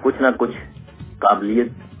कुछ न कुछ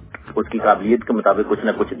उसकी काबिलियत के मुताबिक कुछ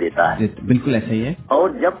न कुछ देता है। बिल्कुल ऐसा ही है।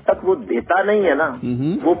 और जब तक वो देता नहीं है ना,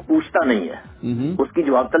 वो पूछता नहीं है, उसकी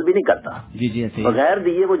जवाब तलबी नहीं करता। जी जी ऐसे ही। बगैर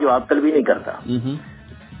दिए वो जवाब तलबी नहीं करता।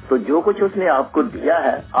 तो जो कुछ उसने आपको दिया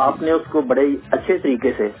है, आपने उसको बड़े अच्छे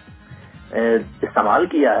तरीके से इस्तेमाल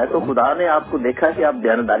किया है। तो खुदा ने आपको देखा कि आप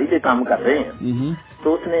दयानतदारी से काम कर रहे हैं,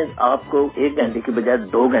 तो उसने आपको 1 घंटे की बजाय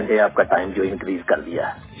 2 घंटे आपका टाइम जो इंक्रीज कर दिया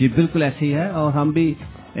है। जी बिल्कुल ऐसे ही है। और हम भी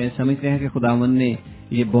समझते हैं कि खुदावंद ने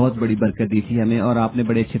ये बहुत बड़ी बरकत दी थी हमें, और आपने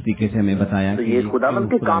बड़े अच्छे तरीके से हमें बताया। तो ये खुदावंद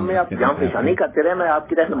के काम में आप जहाँ पेशानी करते रहे। मैं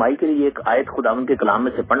आपकी रहनुमाई के लिए एक आयत खुदावंद के कलाम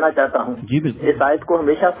में से पढ़ना चाहता हूँ। जी बिल्कुल। इस आयत को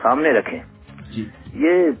हमेशा सामने रखें। जी।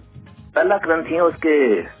 ये 1 कुरिन्थियों उसके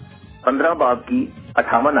 15 बाब की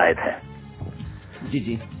 58 आयत है। जी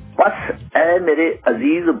जी। बस ऐ मेरे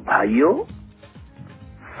अजीज भाइयों,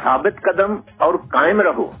 साबित कदम और कायम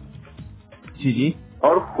रहो। जी जी।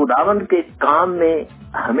 और खुदावंद के काम में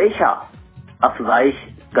हमेशा अफजाइश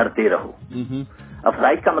करते रहो।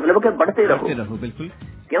 अफजाइश का मतलब है कि बढ़ते रहो, बिल्कुल,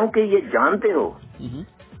 क्योंकि ये जानते हो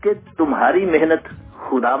कि तुम्हारी मेहनत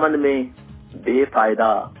खुदावंद में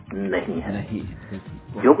बेफायदा नहीं है।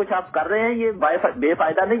 जो कुछ आप कर रहे हैं ये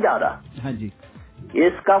बेफायदा नहीं जा रहा। हाँ जी,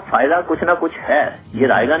 इसका फायदा कुछ ना कुछ है, ये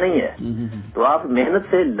रहेगा नहीं है। तो आप मेहनत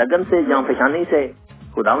से, लगन से, जान फशानी से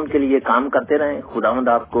खुदावंद के लिए काम करते रहें। खुदावंद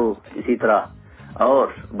आपको इसी तरह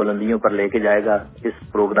और बुलंदियों पर लेके जाएगा, इस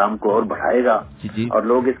प्रोग्राम को और बढ़ाएगा और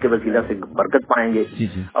लोग इसके वसीला से बरकत पाएंगे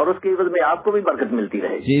और उसकी एवज में आपको भी बरकत मिलती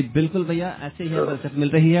रहेगी। जी बिल्कुल भैया, ऐसे ही बरकत मिल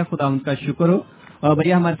रही है, खुदावंद का शुक्र हो। और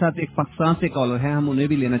भैया हमारे साथ एक पाकिस्तान से कॉलर है, हम उन्हें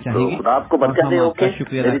भी लेना चाहेंगे। खुदा आपको बरकत दे। ओके,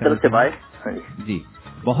 शुक्रिया मेरी तरफ से बाय। जी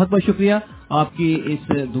बहुत बहुत शुक्रिया आपकी इस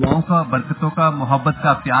दुआओं का, बरकतों का, मोहब्बत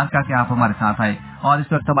का, प्यार का कि आप हमारे साथ आए। और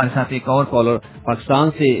इस वक्त हमारे साथ एक और कॉलर पाकिस्तान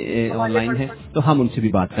से ऑनलाइन है, तो हम उनसे भी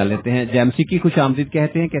बात कर लेते हैं। जैमसी की खुश आमदीद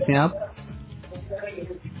कहते हैं, कैसे हैं आप?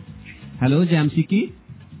 हेलो जैमसी की।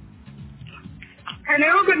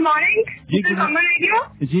 Hello, good morning Amber radio.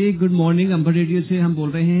 जी गुड मॉर्निंग, अंबर रेडियो से हम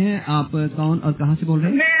बोल रहे हैं। आप कौन और कहाँ से बोल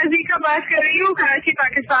रहे हैं? मैं अजीका बात कर रही हूँ, कराची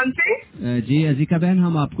पाकिस्तान से। जी अजीका बहन,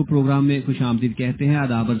 हम आपको प्रोग्राम में खुश आमदीद कहते हैं,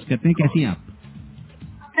 आदाब अर्ज करते हैं। कैसी हैं आप?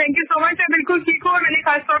 थैंक यू सो मच, मैं बिल्कुल ठीक हूँ। मैंने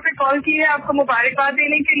खास तौर पे कॉल की है आपको मुबारकबाद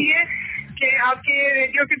देने के लिए कि आपके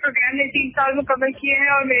रेडियो के प्रोग्राम ने 3 साल मुकम्मल किए हैं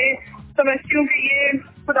और मैं समझती हूँ कि ये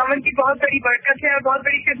खुदावंद की बहुत बड़ी बरकत है और बहुत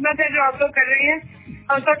बड़ी खिदमत है जो आप लोग कर रहे हैं।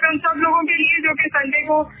 और उन सब लोगों के लिए जो कि संडे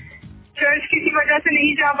को चर्च किसी वजह से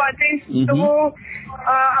नहीं जा पाते, तो वो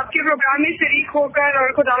आपके प्रोग्राम में शरीक होकर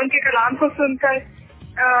और खुदावंद के कलाम को सुनकर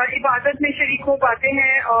इबादत में शरीक हो पाते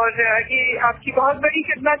हैं और ये आपकी बहुत बड़ी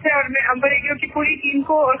खिदमत है। और मैं अंबर रेडियो की पूरी टीम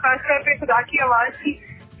को और खासतौर पे खुदा की आवाज की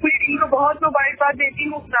पूरी टीम को बहुत मुबारकबाद देती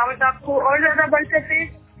हूँ। खुदावंद आपको और ज्यादा बरकत दे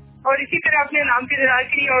और इसी तरह अपने नाम के जलाल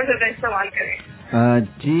के लिए और ज्यादा इस्तेमाल करें।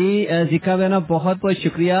 जी जिका बहना, बहुत बहुत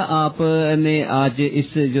शुक्रिया। आपने आज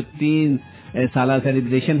इस जो 3 साल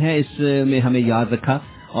सेलिब्रेशन है इसमें हमें याद रखा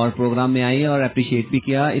और प्रोग्राम में आए और अप्रिशिएट भी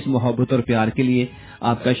किया। इस मोहब्बत और प्यार के लिए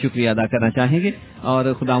आपका शुक्रिया अदा करना चाहेंगे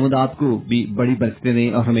और खुदावंद आपको भी बड़ी बरकतें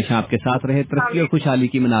दें और हमेशा आपके साथ रहे, तरक्की और खुशहाली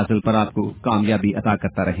की मनाजिल पर आपको कामयाबी अता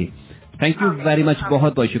करता रहे। थैंक यू वेरी मच,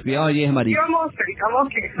 बहुत बहुत शुक्रिया। और ये हमारी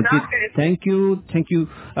थैंक यू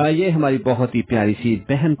ये हमारी बहुत ही प्यारी सी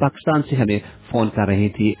बहन पाकिस्तान से हमें फोन कर रही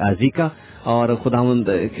थी अजीका। और खुदावंद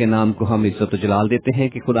के नाम को हम इज्जत जलाल देते हैं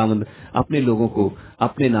कि खुदावंद अपने लोगों को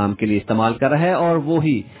अपने नाम के लिए इस्तेमाल कर रहा है और वो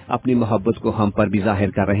ही अपनी मोहब्बत को हम पर भी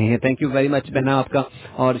जाहिर कर रहे हैं। थैंक यू वेरी मच बहना आपका।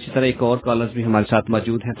 और इसी तरह एक और कॉलर्स भी हमारे साथ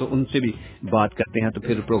मौजूद हैं, तो उनसे भी बात करते हैं, तो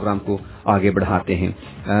फिर प्रोग्राम को आगे बढ़ाते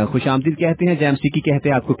हैं। खुश आमदीद कहते हैं, जैमसी की कहते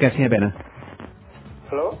हैं आपको। कैसे हैं बहना?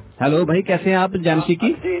 हेलो भाई, कैसे हैं आप जैमसी की?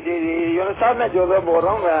 जी जी जी यूनुस साहब, मैं जोसेफ बोल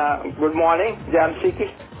रहा हूँ। गुड मॉर्निंग जैमसी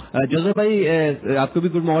की। जोसेफ भाई आपको भी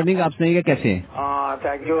गुड मॉर्निंग। आप सुनाइएगा कैसे हैं?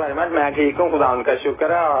 थैंक यू वेरी मच, मैं ठीक हूँ, खुदावंद का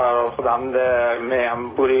शुक्र है। और खुदावंद में हम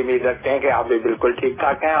पूरी उम्मीद रखते हैं कि आप भी बिल्कुल ठीक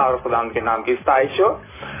ठाक हैं और खुदावंद के नाम की सताइश हो।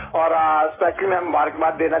 और स्पेशली मैं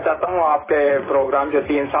मुबारकबाद देना चाहता हूँ आपके प्रोग्राम जो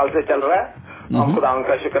 3 साल से चल रहा है। हम खुदावंद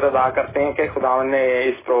का शुक्र अदा करते हैं कि खुदावंद ने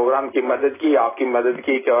इस प्रोग्राम की मदद की, आपकी मदद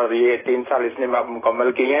की और ये 3 साल इसने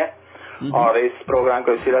मुकम्मल किए हैं और इस प्रोग्राम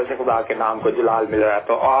को इस तरह से खुदा के नाम को जलाल मिल रहा है।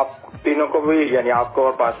 तो आप तीनों को भी, यानी आपको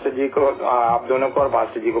और पास्टर जी को, आप दोनों को और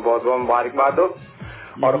पास्टर जी को बहुत बहुत मुबारकबाद हो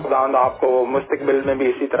और खुदावंद आपको मुस्तकबिल में भी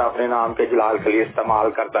इसी तरह अपने नाम के जलाल के लिए इस्तेमाल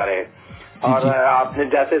करता रहे। और आपने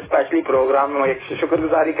जैसे स्पेशली प्रोग्राम में एक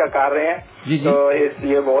शुक्रगुजारी का कर रहे हैं, तो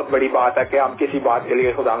ये बहुत बड़ी बात है कि हम किसी बात के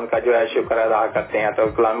लिए खुदावंद का जो है शुक्र अदा करते हैं। तो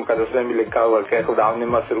कलाम का उसमें भी लिखा हुआ कि खुदावंद ने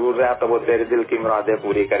मसरूर है तो वो तेरे दिल की मुरादें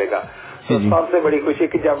पूरी करेगा। तो सबसे बड़ी खुशी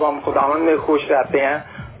कि जब हम खुदावंद में खुश रहते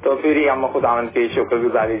हैं तो फिर ही हम खुदावंद की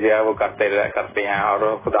शुक्रगुजारी जो है वो करते हैं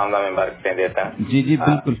और खुदावंद हमें बरकतें देता है। जी जी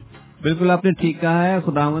बिल्कुल बिल्कुल, आपने ठीक कहा है।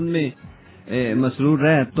 खुदावंद में मसरूर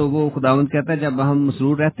रहे तो वो खुदावंद कहता है जब हम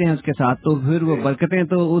मसरूर रहते हैं उसके साथ तो फिर वो बरकतें,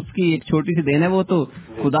 तो उसकी एक छोटी सी देन है, वो तो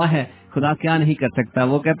खुदा है। खुदा क्या नहीं कर सकता,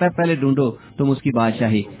 वो कहता है पहले ढूंढो तुम उसकी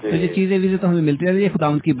बादशाही। तो ये चीजें तो हमें मिलती रहती है,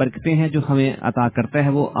 खुदावंद की बरकतें हैं जो हमें अता करता है।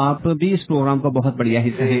 वो आप भी इस प्रोग्राम का बहुत बढ़िया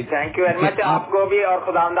हिस्सा है। थैंक यू वेरी मच आपको भी और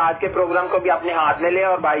खुदावंद आज के प्रोग्राम को भी अपने हाथ में ले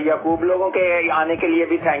और भाई याकूब लोगों के आने के लिए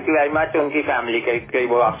भी थैंक यू वेरी मच, उनकी फैमिली के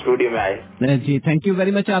वो आप स्टूडियो में आए। जी थैंक यू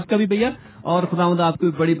वेरी मच आपका भी भैया। और खुदावंद आपको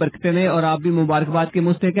बड़ी बरकतें दे और आप भी मुबारकबाद के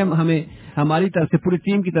मुस्तहिक हैं। हमें हमारी तरफ से, पूरी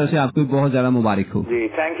टीम की तरफ से आपको बहुत ज्यादा मुबारक हो। जी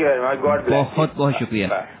thank you very much, God bless. बहुत बहुत शुक्रिया।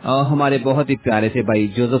 और हमारे बहुत ही प्यारे से भाई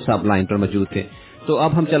जोसेफ साहब लाइन पर मौजूद थे। तो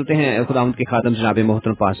अब हम चलते हैं खुदावंद के खादम जनाब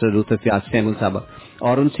मोहतरम पास्टर रूथ फियाज सैमुल साहब,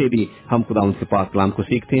 और उनसे भी हम खुदावंद के पाक कलाम को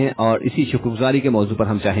सीखते हैं और इसी शुक्रगुजारी के मौजू पर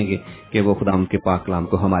हम चाहेंगे कि वो खुदावंद के पाक कलाम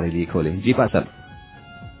को हमारे लिए खोलें। जी पास साहब।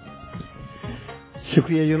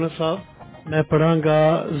 शुक्रिया यूनुस साहब। मैं पढ़ांगा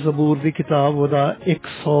जबूर दी किताब ओदा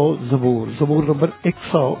 100 जबूर नंबर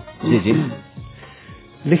 100 जी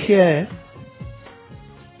लिखिया है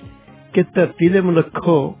कि धरती दे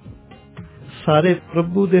मनुखो सारे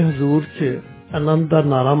प्रभु दे हजूर च आनंद दा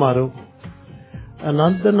नारा मारो,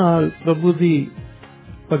 आनंद नाल प्रभु दी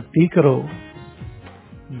भगती करो,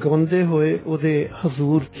 गाउंदे होए ओदे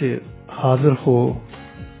हजूर च हाजिर हो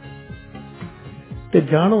ते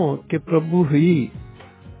जानो कि प्रभु ही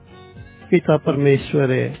पिता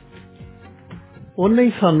परमेश्वर है, ਉਹਨੇ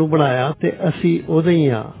ਹੀ ਸਾਨੂੰ ਬਣਾਇਆ ਤੇ ਅਸੀਂ ਉਹਦੇ ਹੀ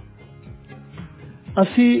ਆ।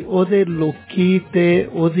 ਅਸੀਂ ਉਹਦੇ ਲੋਕੀ ਤੇ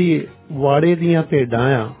ਉਹਦੀ ਵਾੜੇ ਦੀਆਂ ਭੇਡਾਂ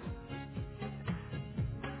ਆ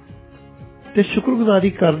ਤੇ ਸ਼ੁਕਰਗੁਜ਼ਾਰੀ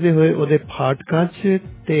ਕਰਦੇ ਹੋਏ ਉਹਦੇ ਫਾਟਕਾਂ 'ਚ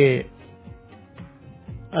ਤੇ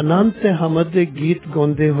ਆਨੰਦ ਤੇ ਹਮਦ ਦੇ ਗੀਤ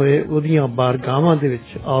ਗਾਉਂਦੇ ਹੋਏ ਉਹਦੀਆਂ ਬਾਰਗਾਹਾਂ ਦੇ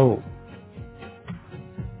ਵਿੱਚ ਆਓ।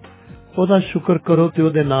 ਉਹਦਾ ਸ਼ੁਕਰ ਕਰੋ ਤੇ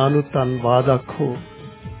ਉਹਦੇ ਨਾਂ ਨੂੰ ਧੰਨਵਾਦ ਆਖੋ,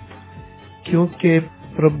 ਕਿਉਂਕਿ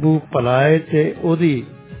ਪ੍ਰਭੂ ਭਲਾ ਹੈ ਤੇ ਉਹਦੀ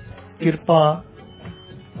ਕਿਰਪਾ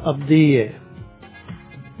ਅਬਦੀ ਹੈ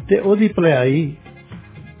ਤੇ ਉਹਦੀ ਭਲਾਈ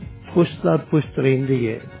ਪੁਸ਼ਤਾ ਪੁਸ਼ਤ ਰਹਿੰਦੀ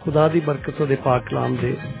ਹੈ। खुदा दी बरकत दे पाक कलाम दे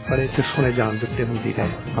बड़े से सुने जान देते हुंदी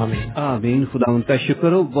रहे। आमीन आमीन। खुदा उनका शुक्र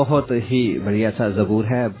हो, बहुत ही बढ़िया सा जबूर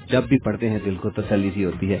है, जब भी पढ़ते हैं दिल को तसल्ली सी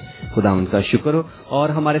होती है। खुदा उनका शुक्र हो।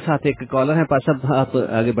 और हमारे साथ एक कॉलर है पास, आप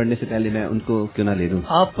आगे बढ़ने से पहले मैं उनको क्यों ना ले लूं?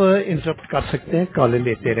 आप इंटरप्ट कर सकते हैं, कॉलें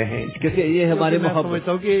लेते रहें, क्योंकि ये हमारे समझता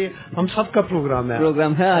हूँ कि हम सबका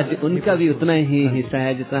प्रोग्राम है आज उनका भी उतना ही हिस्सा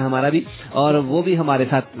है जितना हमारा भी, और वो भी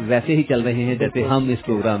हमारे साथ वैसे ही चल रहे हैं जैसे हम इस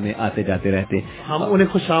प्रोग्राम में आते जाते रहते। हम उन्हें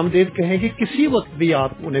खुशामदीद कहेंगे, किसी वक्त भी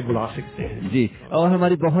आप उन्हें बुला सकते हैं जी। और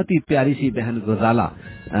हमारी बहुत ही प्यारी सी बहन गुजाला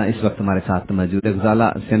इस वक्त हमारे साथ मौजूद है। गुजाला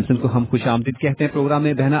सैमसन को हम खुशामदीद कहते हैं प्रोग्राम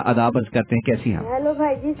में। बहना आदाब अर्ज करते हैं, कैसी हैं? हेलो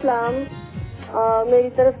भाई जी, सलाम। मेरी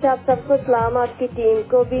तरफ से आप सबको सलाम, आपकी टीम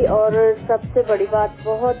को भी, और सबसे बड़ी बात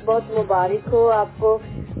बहुत बहुत मुबारक हो आपको,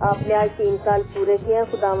 आपने आज 3 साल पूरे किए हैं।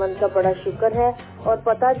 खुदावंद का बड़ा शुक्र है, और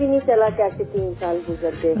पता भी नहीं चला कैसे 3 साल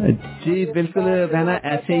गुजर गए। जी बिल्कुल बहना,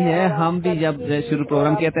 ऐसे ही है, हम भी जब शुरू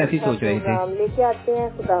प्रोग्राम किया था ऐसे ही सोच रहे थे। प्रोग्राम लेके आते हैं,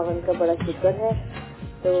 खुदावंद का बड़ा शुक्र है,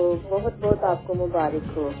 तो बहुत बहुत आपको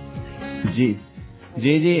मुबारक हो। जी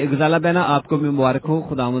जी जी गुजाला बहना, आपको भी मुबारक हो।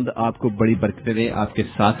 खुदावंद आपको बड़ी बरकतें दे, आपके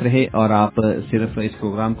साथ रहे, और आप सिर्फ इस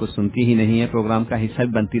प्रोग्राम को सुनती ही नहीं है, प्रोग्राम का हिस्सा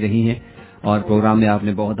भी बनती रही हैं, और प्रोग्राम में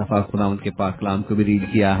आपने बहुत दफा खुदावंद के पाक कलाम को भी रीड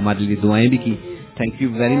किया, हमारे लिए दुआएं भी की। Thank you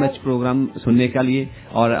very much programme सुनने के लिए,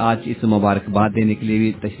 और आज इस मुबारकबाद देने के लिए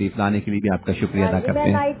भी, तशरीफ लाने के लिए भी आपका शुक्रिया अदा करते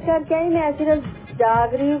हैं। नाइट करके आई, मैं सिर्फ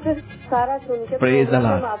जाग रही हूँ कि सारा सुन के प्रेज द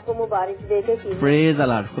लॉर्ड, आपको मुबारक दे के प्रेज द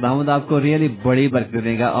लॉर्ड। खुदावंद आपको रियली बड़ी बरकत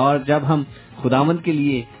देगा, और जब हम खुदावंद के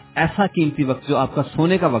लिए ऐसा कीमती वक्त जो आपका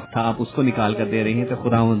सोने का वक्त था, आप उसको निकाल कर दे रही हैं, तो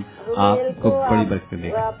खुदावंद आपको बड़ी बरकत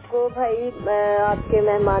देगा। आपको भाई, आपके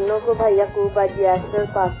मेहमानों को, भाई यकूब भाई एस्टर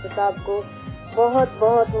पास्टर साहब को बहुत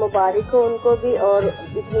बहुत मुबारक हो, उनको भी, और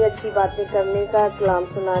इतनी अच्छी बातें करने का, कलाम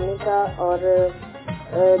सुनाने का, और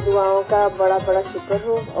दुआओं का बड़ा बड़ा शुक्र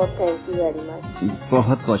हो, और थैंक यू वेरी मच।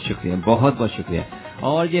 बहुत बहुत शुक्रिया, बहुत बहुत शुक्रिया।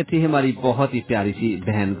 और ये थी हमारी बहुत ही प्यारी सी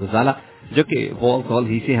बहन गुजाला, जो कि वॉल कॉल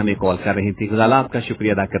ही से हमें कॉल कर रही थी। गुजाला आपका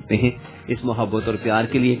शुक्रिया अदा करते हैं इस मोहब्बत और प्यार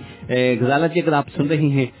के लिए। गुजाला जी, अगर आप सुन रही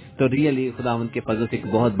हैं तो रियली खुदावंद के फजल से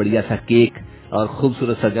एक बहुत बढ़िया सा केक और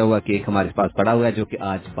खूबसूरत सजा हुआ केक हमारे पास पड़ा हुआ है, जो कि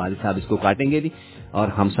आज पादी साहब इसको काटेंगे भी और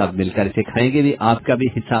हम सब मिलकर इसे खाएंगे भी। आपका भी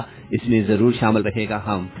हिस्सा इसमें जरूर शामिल रहेगा,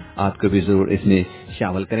 हम आपको भी जरूर इसमें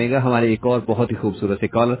शामिल करेगा। हमारे एक और बहुत ही खूबसूरत से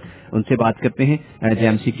कॉलर, उनसे बात करते हैं।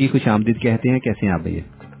 जेएमसी की खुशामदीद कहते हैं, कैसे हैं आप भैया?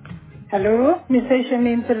 हेलो मिसेस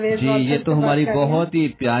शमीम परवेज जी, ये तो हमारी बहुत ही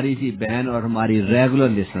प्यारी सी बहन और हमारी रेगुलर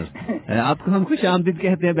लिसनर, आपको हम खुशामदीद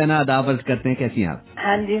कहते हैं, बहना आदाब अर्ज करते हैं, कैसी हैं आप?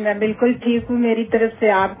 हाँ जी, मैं बिल्कुल ठीक हूँ। मेरी तरफ से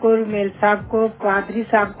आपको, रुमेल साहब को, पादरी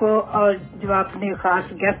साहब को, और जो आपने खास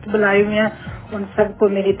गेस्ट बुलाए हुए हैं उन सबको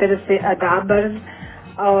मेरी तरफ से आदाब अर्ज,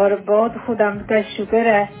 और बहुत खुदावंद का शुक्र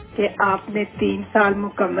है कि आपने 3 साल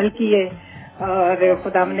मुकम्मल किए, और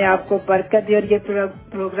खुदावंद ने आपको बरकत दी, और ये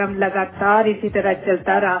प्रोग्राम लगातार इसी तरह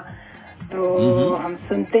चलता रहा, तो हम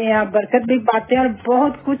सुनते हैं, बरकत भी पाते हैं, और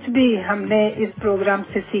बहुत कुछ भी हमने इस प्रोग्राम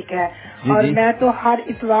से सीखा है, और मैं तो हर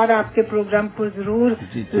इतवार आपके प्रोग्राम को जरूर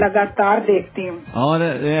लगातार देखती हूँ। और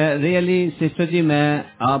रियली सिस्टर जी, मैं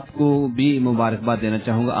आपको भी मुबारकबाद देना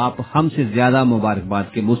चाहूँगा, आप हमसे ज्यादा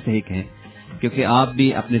मुबारकबाद के मुस्तहिक हैं, क्योंकि आप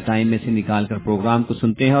भी अपने टाइम में से निकाल कर प्रोग्राम को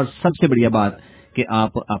सुनते हैं, और सबसे बढ़िया बात कि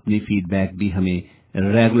आप अपनी फीडबैक भी हमें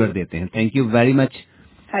रेगुलर देते हैं। थैंक यू वेरी मच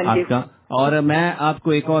आपका। और मैं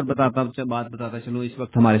आपको एक और बात बताता चलूँ, इस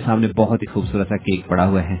वक्त हमारे सामने बहुत ही खूबसूरत सा केक पड़ा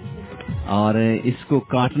हुआ है, और इसको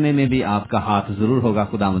काटने में भी आपका हाथ जरूर होगा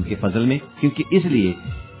खुदावंद के फजल में, क्योंकि इसलिए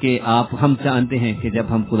कि हम जानते हैं कि जब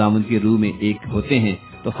हम खुदावंद की रूह में एक होते हैं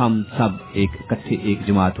तो हम सब एक इकट्ठे एक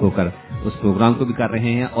जमात होकर उस प्रोग्राम को भी कर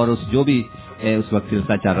रहे हैं और उस जो भी उस वक्त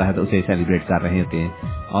सिलसिला चल रहा है तो उसे सेलिब्रेट कर रहे होते हैं।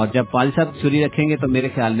 और जब पाली साहब छुरी रखेंगे तो मेरे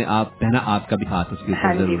ख्याल में आप बहना आपका भी हाथ उसके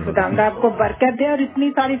ऊपर जरूर होगा। खुदा आपको बरकत दे। और इतनी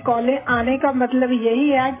सारी कॉलें आने का मतलब यही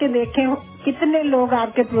है कि देखें कितने लोग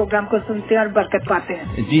आपके प्रोग्राम को सुनते हैं और बरकत पाते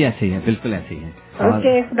हैं। जी ऐसे ही है, बिल्कुल ऐसे ही है।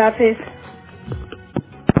 ओके, खुदा हाफिज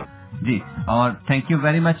जी। और थैंक यू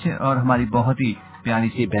वेरी मच। और हमारी बहुत ही प्यारी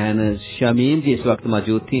सी बहन शमीम जी इस वक्त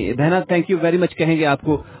मौजूद थी। बहना थैंक यू वेरी मच कहेंगे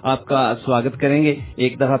आपको, आपका स्वागत करेंगे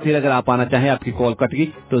एक दफा फिर। अगर आप आना चाहें, आपकी कॉल कट गई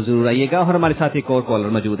तो जरूर आइएगा। और हमारे साथ एक और कॉलर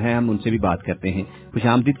मौजूद हैं, हम उनसे भी बात करते हैं।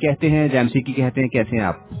 खुशामदीद कहते हैं, जैमसी की कहते हैं, कैसे हैं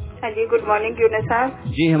आप? हाँ जी, गुड मॉर्निंग यूनुस साहब।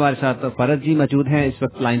 जी हमारे साथ फरज जी मौजूद हैं इस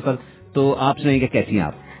वक्त लाइन पर, तो आप सुनाइएगा कैसी हैं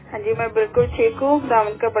आप? हाँ जी, मैं बिल्कुल ठीक हूँ,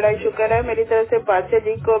 दामन का बड़ा शुक्र है। मेरी तरफ से बादशाह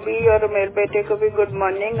जी को भी और मेरे बेटे को भी गुड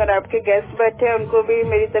मॉर्निंग, और आपके गेस्ट बैठे हैं उनको भी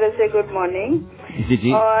मेरी तरफ से गुड मॉर्निंग। जी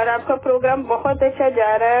जी। और आपका प्रोग्राम बहुत अच्छा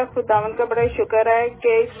जा रहा है, खुदावन का बड़ा शुक्र है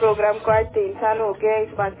कि इस प्रोग्राम को आज 3 साल हो गया। इस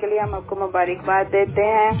बात के लिए हम आपको मुबारकबाद देते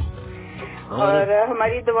हैं और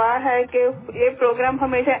हमारी दुआ है कि ये प्रोग्राम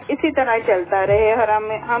हमेशा इसी तरह चलता रहे और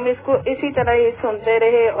हम इसको इसी तरह ही सुनते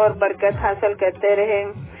रहे और बरकत हासिल करते रहे।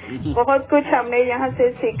 बहुत कुछ हमने यहाँ से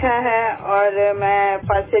सीखा है और मैं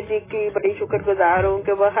पास्टर जी की बड़ी शुक्रगुजार हूँ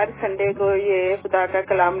कि वो हर संडे को ये खुदा का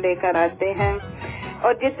कलाम लेकर आते हैं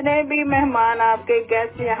और जितने भी मेहमान आपके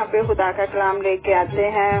गेस्ट यहाँ पे खुदा का कलाम लेके आते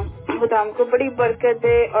हैं, खुदा हमको बड़ी बरकत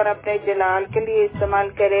दे और अपने जलाल के लिए इस्तेमाल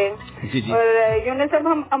करे। और यूनुस साहब,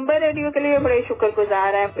 हम अंबर रेडियो के लिए बड़े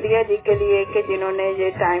शुक्रगुजार हैं प्रिया जी के लिए कि जिन्होंने ये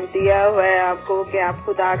टाइम दिया हुआ है आपको कि आप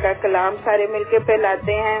खुदा का कलाम सारे मिलके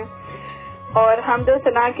फैलाते हैं और हम जो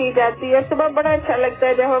सना की जाती है। सुबह बड़ा अच्छा लगता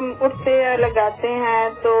है जब हम उठते हैं, लगाते हैं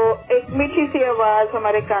तो एक मीठी सी आवाज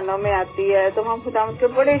हमारे कानों में आती है, तो हम खुदा के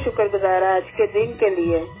बड़े शुक्रगुजार हैं आज के दिन के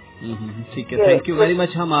लिए। ठीक है, थैंक यू वेरी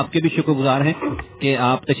मच। हम आपके भी शुक्रगुजार हैं कि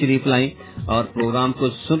आप तशरीफ लाई और प्रोग्राम को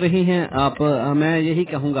सुन रही हैं आप। मैं यही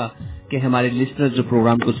कहूँगा कि हमारे लिस्टनर जो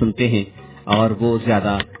प्रोग्राम को सुनते हैं और वो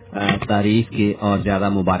ज्यादा तारीफ के और ज्यादा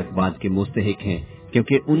मुबारकबाद के मुस्तहिक हैं,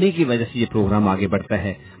 क्योंकि उन्हीं की वजह से ये प्रोग्राम आगे बढ़ता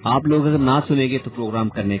है। आप लोग अगर ना सुनेंगे तो प्रोग्राम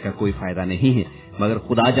करने का कोई फायदा नहीं है, मगर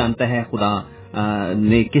खुदा जानता है खुदा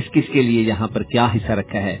ने किस किस के लिए यहाँ पर क्या हिस्सा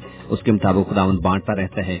रखा है, उसके मुताबिक खुदावंद बांटता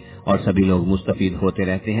रहता है और सभी लोग मुस्तफीद होते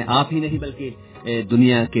रहते हैं। आप ही नहीं बल्कि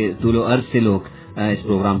दुनिया के दूलो अर्ज से लोग इस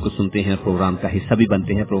प्रोग्राम को सुनते हैं, प्रोग्राम का हिस्सा भी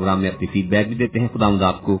बनते हैं, प्रोग्राम में अपनी फीडबैक भी देते हैं। खुदावंद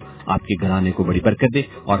आपको आपके घराने को बड़ी बरकत दे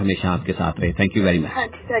और हमेशा आपके साथ रहे। Thank you very much.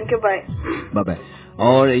 Thank you, bye bye.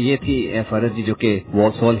 और ये थी फरज जी जो कि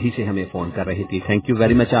वॉल्सॉल ही से हमें फोन कर रही थी। थैंक यू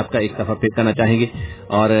वेरी मच आपका एक दफा फिर करना चाहेंगे।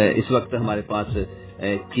 और इस वक्त हमारे पास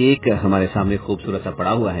केक हमारे सामने खूबसूरत सा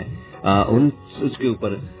पड़ा हुआ है, उसके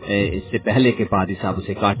ऊपर इससे पहले के पादी साहब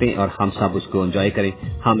उसे काटें और हम सब उसको एंजॉय करें।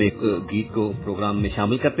 हम एक गीत को प्रोग्राम में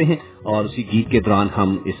शामिल करते हैं और उसी गीत के दौरान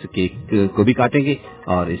हम इस केक को भी काटेंगे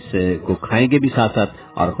और इसको खाएंगे भी साथ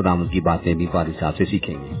साथ और खुदावंद की बातें भी पादी साहब से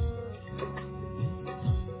सीखेंगे।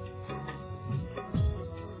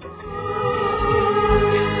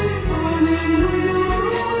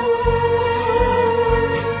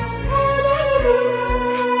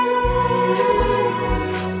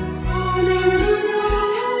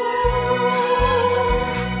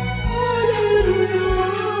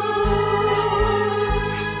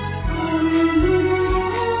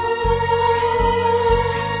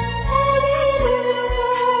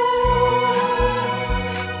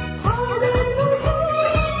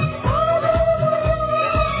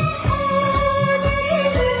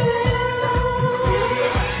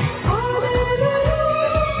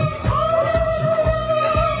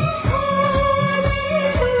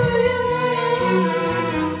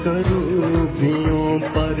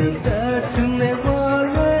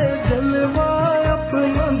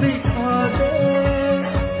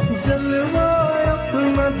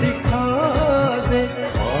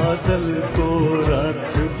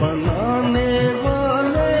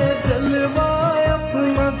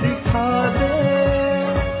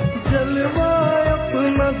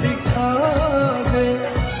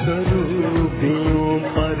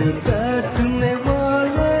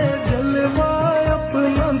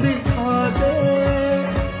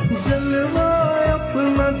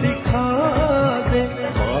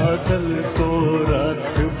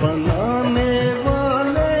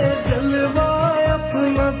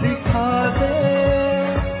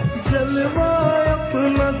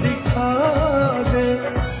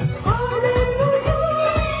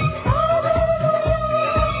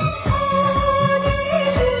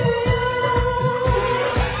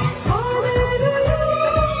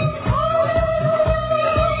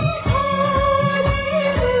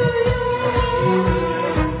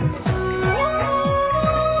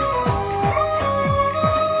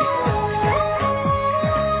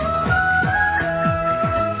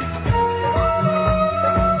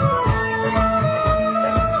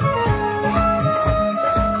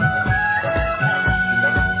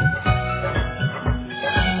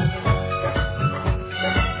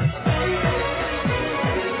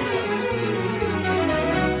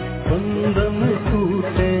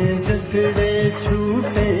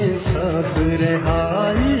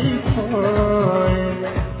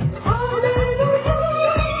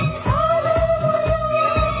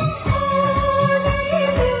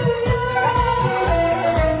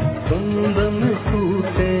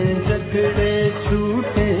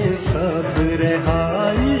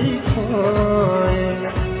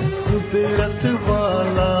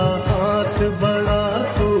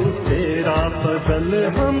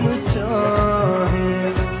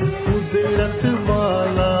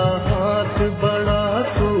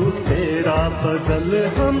 बदल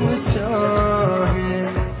हम चाहें,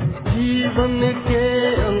 जीवन के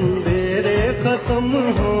अंधेरे खत्म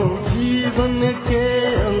हो, जीवन के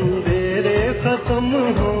अंधेरे खत्म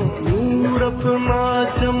हो, नूर अपना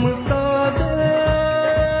चमका दे,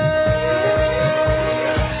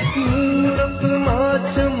 नूर अपना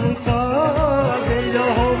चमका दे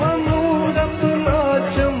यहोवा, नूर अपना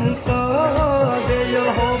चमका दे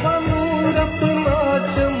यहोवा, नूर अपना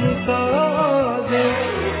चमका दे।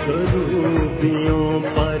 करूबियों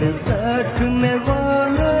पर बैठने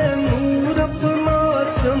वाले नूर अपना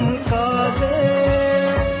चमका दे,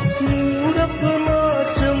 नूर अपना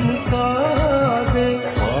चमका दे।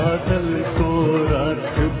 बादल को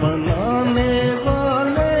रात बनाने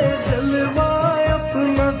वाले जलवा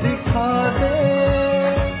अपना दिखा दे,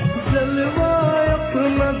 जलवा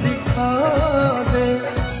अपना दिखा दे।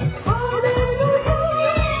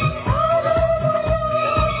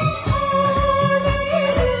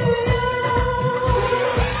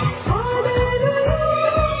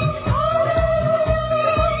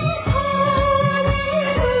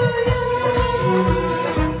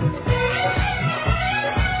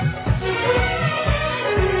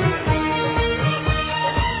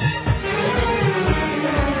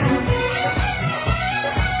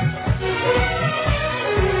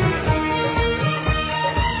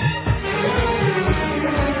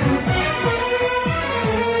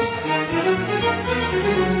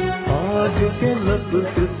 आज के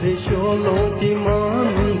लफ्ज़ थे शोलों की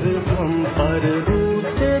मांग, हम पर रूह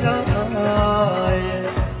तेरा आए।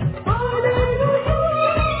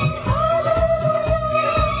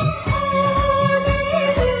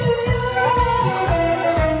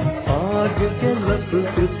 आज के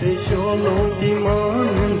लफ्ज़ थे शोलों की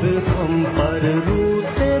मांग, हम पर रूह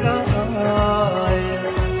तेरा आए।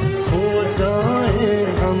 हो जाए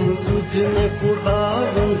हम तुझ में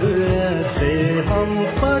खुदाबंद, ऐसे हम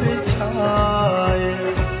पर छाए।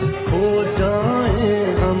 हो जाए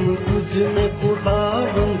हम तुझ में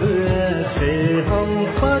खुदाबंद, ऐसे हम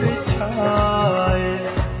पर छाए।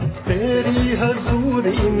 तेरी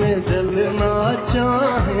हजूरी में जलना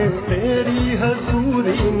चाहे, तेरी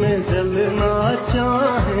हजूरी में जलना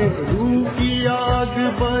चाहे, रूह की आग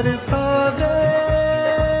बरसा दे,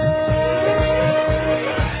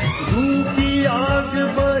 रूह की आग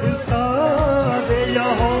बरसा दे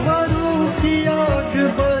यहोवा, रूह की आग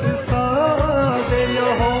बरसा दे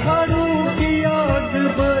यहोवा, रूह की आग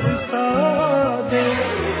बरसा दे।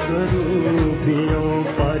 करूबियों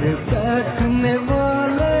पर बैठने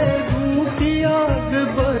वाले रूह की आग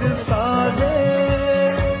बरसा दे,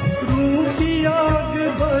 रूह की आग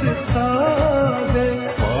बरसा दे।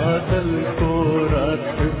 बादल को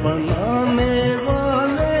रथ बनाने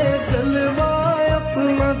वाले जलवा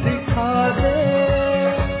अपना दिखा दे,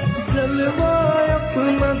 जलवा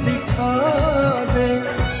अपना दिखा दे।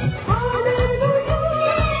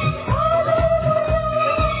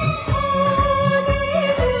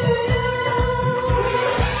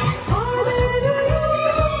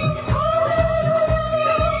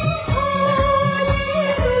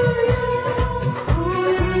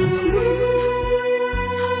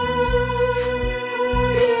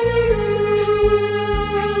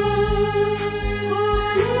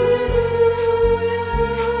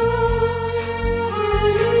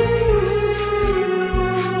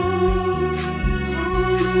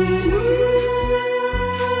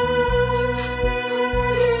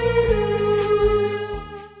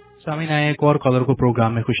 सामीन आए एक और कॉलर को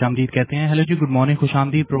प्रोग्राम में खुशामदीद कहते हैं। हेलो जी, गुड मॉर्निंग,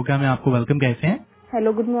 खुशामदीद प्रोग्राम में आपको वेलकम, कैसे हैं?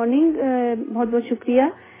 हेलो, गुड मॉर्निंग, बहुत बहुत शुक्रिया।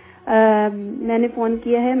 मैंने फोन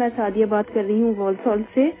किया है, मैं सादिया बात कर रही हूँ वॉलसॉल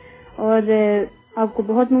से, और आपको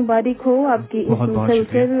बहुत मुबारक हो आपकी इस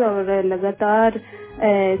मुसलसल और लगातार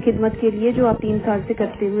खिदमत के लिए जो आप 3 साल से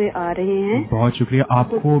करते हुए आ रहे हैं। बहुत शुक्रिया,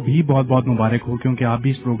 आपको भी बहुत बहुत मुबारक हो, क्योंकि आप भी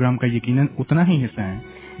इस प्रोग्राम का यकीनन उतना ही हिस्सा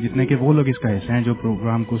हैं जितने के वो लोग इसका हिस्सा हैं जो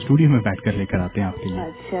प्रोग्राम को स्टूडियो में बैठकर लेकर आते हैं आपके लिए।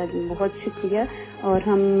 अच्छा, बहुत शुक्रिया। और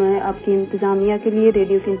हम आपकी इंतजामिया के लिए,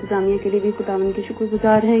 रेडियो की इंतजामिया के लिए भी खुदावंद के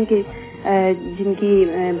शुक्रगुजार हैं कि जिनकी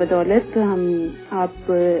बदौलत हम आप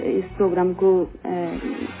इस प्रोग्राम को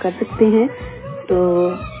कर सकते हैं। तो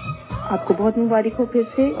आपको बहुत मुबारक हो फिर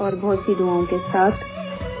से, और बहुत सी दुआओं के साथ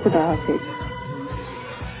खुदा हाफिज।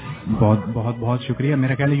 बहुत बहुत बहुत शुक्रिया।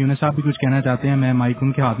 मेरा ख्याल है यूनुस साहब भी कुछ कहना चाहते हैं, मैं माइक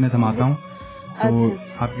उनके हाथ में थमाता हूँ। तो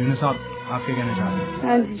आप यूनुस साहब आप क्या कहना चाह रहे हैं?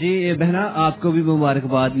 हाँ जी बहना, आपको भी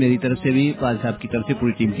मुबारकबाद मेरी तरफ से भी, पाल साहब की तरफ से,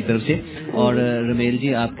 पूरी टीम की तरफ से। और रमेल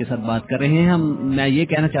जी आपके साथ बात कर रहे हैं मैं ये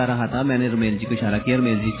कहना चाह रहा था, मैंने रमेल जी को इशारा किया,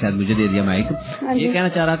 रमेल जी शायद मुझे दे दिया माइक। ये कहना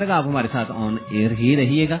चाह रहा था कि आप हमारे साथ ऑन एयर ही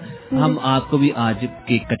रहिएगा। हम आपको भी आज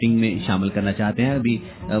केक कटिंग में शामिल करना चाहते हैं। अभी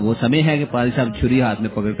वो समय है कि पाल साहब छुरी हाथ में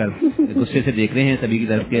पकड़ कर गुस्से से देख रहे हैं सभी की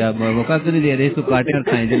तरफ के, आप मौका क्यों नहीं दे रहे, इसको काटें और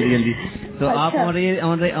खाएं जल्दी जल्दी। तो आप ऑन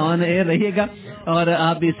एयर रहिएगा और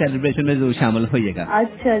आप भी सेलिब्रेशन में जरूर शामिल होइएगा।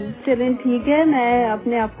 अच्छा चलें ठीक है। मैं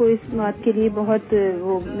अपने आप को इस बात के लिए बहुत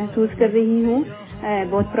वो महसूस कर रही हूँ,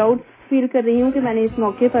 बहुत प्राउड फील कर रही हूँ कि मैंने इस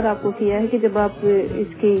मौके पर आपको किया है कि जब आप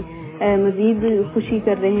इसकी मजीद खुशी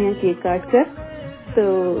कर रहे हैं केक काट कर। तो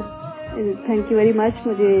थैंक यू वेरी मच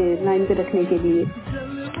मुझे लाइन पे रखने के लिए।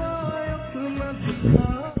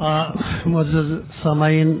 मुअज़्ज़ज़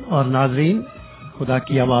सामाईन और नाज़रीन, खुदा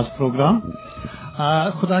की आवाज़ प्रोग्राम,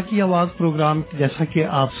 खुदा की आवाज़ प्रोग्राम जैसा कि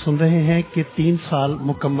आप सुन रहे हैं कि 3 साल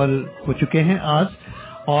मुकम्मल हो चुके हैं आज,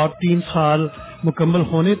 और 3 साल मुकम्मल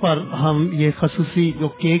होने पर हम ये खसूसी जो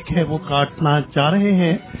केक है वो काटना चाह रहे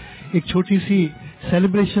हैं। एक छोटी सी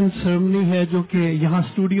सेलिब्रेशन सेरेमनी है जो कि यहाँ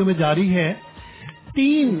स्टूडियो में जारी है।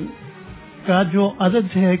 3 का जो अदद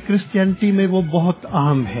है क्रिश्चियनिटी में वो बहुत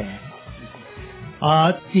अहम है।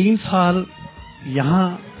 आज 3 साल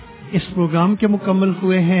यहाँ इस प्रोग्राम के मुकम्मल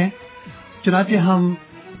हुए हैं, चुनाचे हम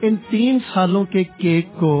इन 3 सालों के केक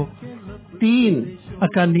को 3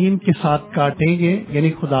 अकानीम के साथ काटेंगे, यानी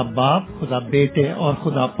खुदा बाप, खुदा बेटे और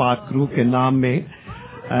खुदा पाक रूह के नाम में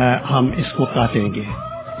हम इसको काटेंगे।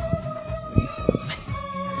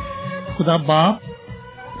 खुदा बाप,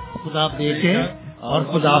 खुदा बेटे और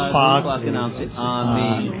खुदा पाक के नाम से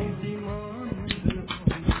आमीन।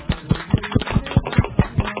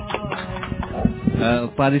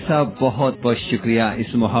 पादी साहब बहुत बहुत शुक्रिया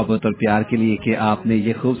इस मोहब्बत और प्यार के लिए कि आपने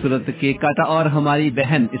ये खूबसूरत केक काटा। और हमारी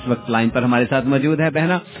बहन इस वक्त लाइन पर हमारे साथ मौजूद है।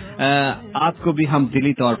 बहना, आपको भी हम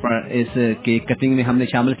दिली तौर पर इस केक कटिंग में हमने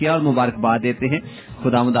शामिल किया और मुबारकबाद देते हैं।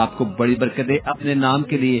 खुदावंद आपको बड़ी बरकत दे, अपने नाम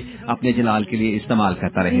के लिए, अपने जलाल के लिए इस्तेमाल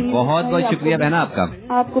करता रहे। बहुत बहुत शुक्रिया बहना आपका।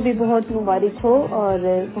 आपको भी बहुत मुबारक हो और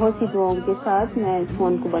बहुत सी दुआओं के साथ मैं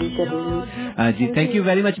फोन को बंद कर रही हूँ। जी थैंक यू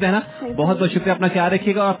वेरी मच बहना, बहुत बहुत शुक्रिया। अपना ख्याल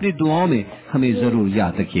रखिएगा और अपनी दुआओं में हमें जरूर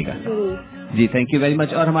याद रखिएगा। जी थैंक यू वेरी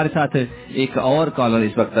मच। और हमारे साथ एक और कॉलर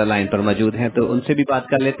इस वक्त लाइन पर मौजूद हैं, तो उनसे भी बात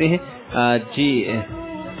कर लेते हैं। जी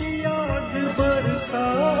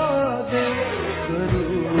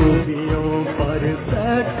पर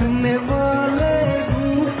बैठने वाले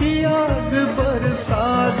रूह की आग बरसा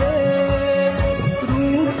दे,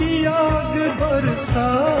 रूह की आग बरसा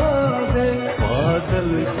दे, बादल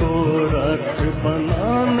को रथ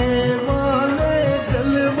बनाने वाले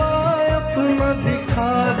जलवा अपना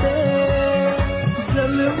दिखा दे,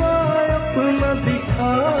 जलवा अपना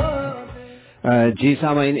दिखा। जी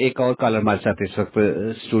सामाइन, एक और कॉलर हमारे साथ इस वक्त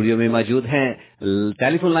स्टूडियो में मौजूद हैं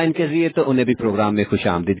टेलीफोन लाइन के जरिए, तो उन्हें भी प्रोग्राम में खुश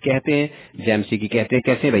आमदीद कहते हैं, जेएमसी की कहते हैं।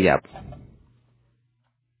 कैसे हैं भैया आप?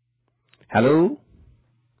 हेलो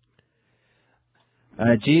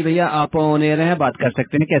जी भैया, आप ऑन एयर हैं, बात कर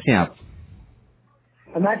सकते हैं। कैसे हैं आप?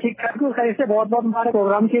 मैं ठीक ठाक हूँ, खैर से बहुत बहुत हमारे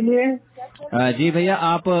प्रोग्राम के लिए। जी भैया,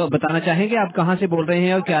 आप बताना चाहेंगे आप कहाँ से बोल रहे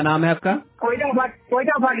हैं और क्या नाम है आपका?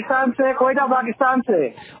 कोयटा पाकिस्तान से, कोयटा पाकिस्तान से।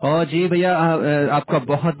 और जी भैया, आपका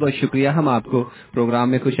बहुत बहुत शुक्रिया। हम आपको प्रोग्राम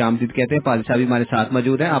में खुश आमदीद कहते हैं। पाल साहब भी हमारे साथ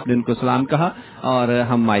मौजूद हैं, आपने उनको सलाम कहा और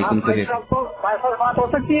हम माइक उनको देते हैं। बात हो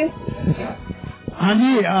सकती है? हाँ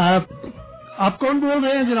जी, आप कौन बोल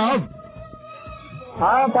रहे हैं जनाब?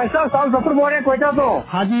 हाँ पैसा साहब जफर बोल रहे हैं कोयटा तो।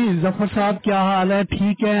 हाँ जी जफर साहब, क्या हाल है?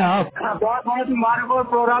 ठीक है आप? बहुत बहुत मुबारक हो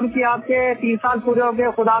प्रोग्राम की, आपके 3 साल पूरे हो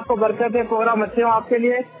गए, खुदा आपको बरकत है, प्रोग्राम अच्छे हो आपके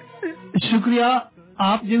लिए। शुक्रिया।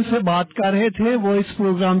 आप जिनसे बात कर रहे थे वो इस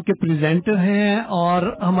प्रोग्राम के प्रेजेंटर हैं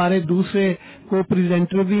और हमारे दूसरे को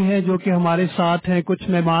प्रेजेंटर भी हैं जो कि हमारे साथ हैं, कुछ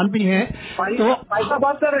मेहमान भी हैं। तो पैसा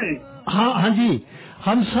बात कर रहे हैं? हाँ जी,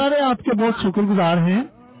 हम सारे आपके बहुत शुक्रगुजार हैं।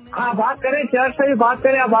 हाँ बात करें, चर्च से भी बात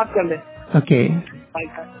करें, आप बात कर लें। ओके।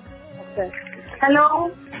 हेलो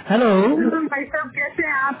हेलो भाई साहब, कैसे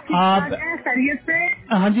हैं आप? खैरियत से?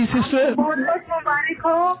 हाँ जी सिस्टर, बहुत बहुत मुबारक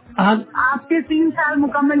हो। आपके 3 साल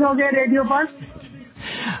मुकम्मल हो गए रेडियो पर।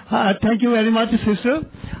 Thank you very much sister.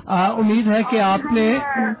 उम्मीद है कि आपने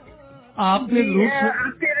आपके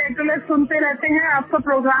रेगुलर सुनते रहते हैं आपका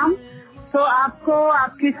प्रोग्राम, तो आपको,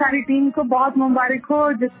 आपकी सारी टीम को बहुत मुबारक हो,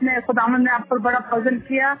 जिसने खुदावंद ने आप पर बड़ा फजल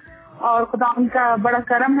किया और खुदावंद का बड़ा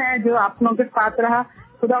करम है जो आप लोगों के साथ रहा।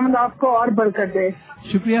 खुदावंद आपको और बरकत दे।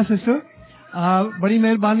 शुक्रिया सिस्टर, बड़ी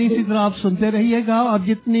मेहरबानी। इसी तरह आप सुनते रहिएगा और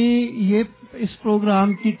जितनी ये इस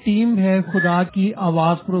प्रोग्राम की टीम है, खुदा की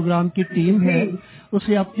आवाज प्रोग्राम की टीम है,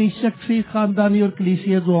 उसे अपनी शख्सी, खानदानी और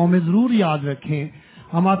कलीसिया दुआओं में जरूर याद रखें।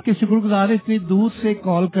 हम आपके शुक्रगुजार हैं इतनी दूर से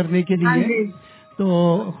कॉल करने के लिए। तो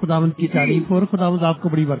खुदावंद की तारीफ और खुदावंद आपको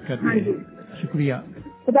बड़ी बरकत दे। शुक्रिया।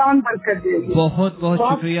 बहुत बहुत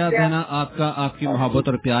शुक्रिया बहना आपका, आपकी मोहब्बत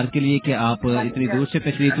और प्यार के लिए कि आप इतनी दूर से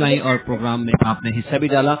तशरीफ लाई और प्रोग्राम में आपने हिस्सा भी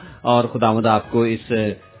डाला। और खुदावंद आपको इस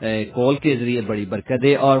कॉल के जरिए बड़ी बरकत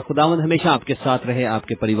दे और खुदावंद हमेशा आपके साथ रहे,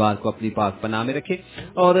 आपके परिवार को अपनी पाक पनाह में रखे।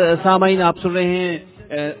 और सामाईन, आप सुन रहे हैं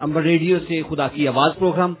अंबर रेडियो से खुदा की आवाज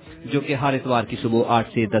प्रोग्राम, जो कि हर इतवार की सुबह 8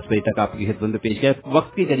 से 10 बजे तक आपकी खिदमत में पेश किया।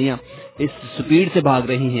 वक्त की घड़ियां इस स्पीड से भाग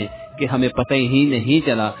रही हैं कि हमें पता ही नहीं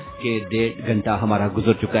चला कि 1.5 घंटा हमारा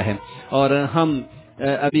गुजर चुका है। और हम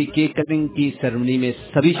अभी केक कटिंग की सेरेमनी में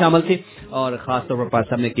सभी शामिल थे और खासतौर पर पास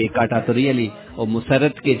साहब ने केक काटा तो रियली और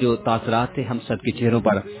मुसरत के जो तासरात थे हम सब के चेहरों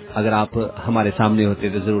पर अगर आप हमारे सामने होते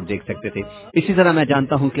तो जरूर देख सकते थे। इसी तरह मैं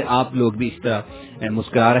जानता हूं कि आप लोग भी इस तरह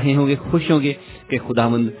मुस्कुरा रहे होंगे, खुश होंगे कि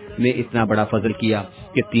खुदावंद ने इतना बड़ा फजल किया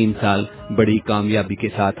कि 3 साल बड़ी कामयाबी के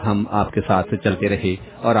साथ हम आपके साथ चलते रहे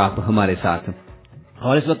और आप हमारे साथ।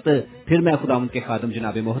 और इस वक्त फिर मैं खुदावंद के खादम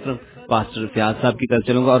जनाब मोहतरम पास्टर फयाज साहब की तरफ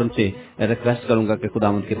चलूंगा और उनसे रिक्वेस्ट करूंगा कि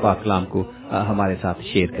खुदावंद के पाक कलाम को हमारे साथ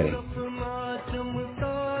शेयर करें।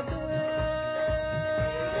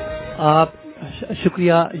 आप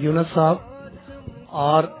शुक्रिया यूनुस साहब,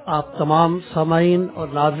 और आप तमाम सामाईन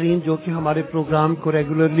और नाज़रीन जो कि हमारे प्रोग्राम को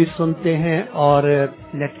रेगुलरली सुनते हैं और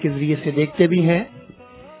नेट के जरिए से देखते भी हैं,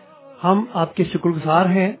 हम आपके शुक्रगुजार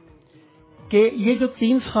हैं कि ये जो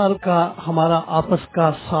 3 साल का हमारा आपस का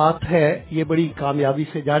साथ है ये बड़ी कामयाबी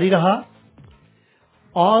से जारी रहा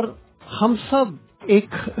और हम सब एक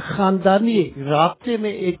खानदानी राब्ते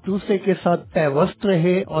में एक दूसरे के साथ पैवस्त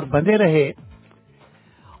रहे और बंधे रहे।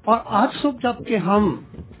 और आज सुबह जबकि हम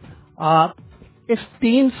इस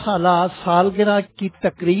 3 साला सालगिरह की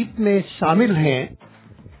तकरीब में शामिल हैं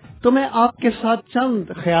तो मैं आपके साथ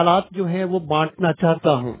चंद ख्यालात जो हैं वो बांटना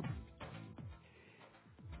चाहता हूं।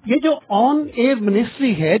 ये जो ऑन एयर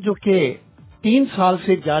मिनिस्ट्री है जो कि 3 साल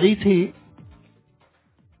से जारी थी,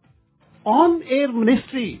 ऑन एयर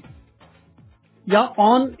मिनिस्ट्री या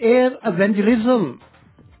ऑन एयर एवेंजलिज्म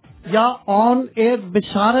या ऑन एयर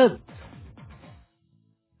बिशारत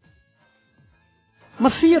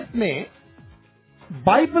मसीहत में,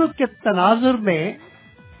 बाइबल के तनाजुर में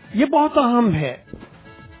ये बहुत अहम है।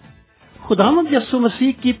 खुदावंद यीशु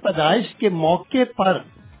मसीह की पैदाइश के मौके पर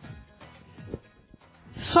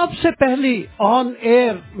सबसे पहली ऑन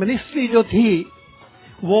एयर मिनिस्ट्री जो थी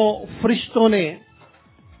वो फरिश्तों ने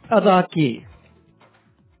अदा की।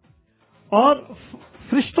 और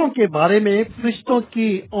फरिश्तों के बारे में, फरिश्तों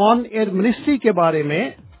की ऑन एयर मिनिस्ट्री के बारे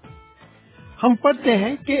में हम पढ़ते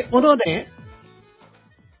हैं कि उन्होंने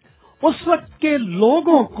उस वक्त के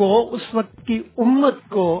लोगों को, उस वक्त की उम्मत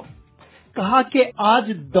को कहा कि आज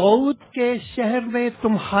दाऊद के शहर में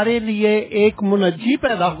तुम्हारे लिए एक मुनज्जी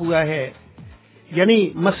पैदा हुआ है,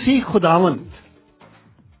 यानी मसीह खुदावंद।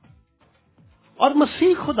 और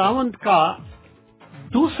मसीह खुदावंद का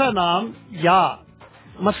दूसरा नाम या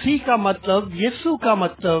मसीह का मतलब, यीशु का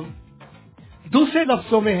मतलब दूसरे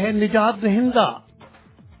लफ्जों में है निजात दहिंदा।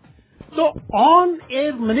 तो ऑन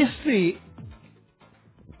एयर मिनिस्ट्री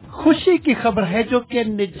खुशी की खबर है जो कि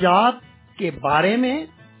निजात के बारे में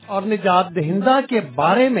और निजात दहिंदा के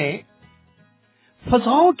बारे में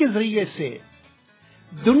फजाओं के जरिए से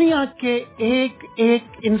दुनिया के एक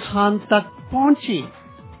एक इंसान तक पहुंची।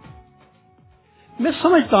 मैं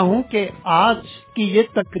समझता हूं कि आज की ये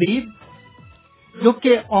तकरीब जो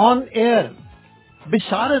कि ऑन एयर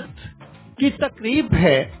बिशारत की तकरीब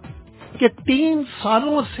है कि 3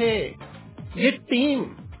 सालों से ये टीम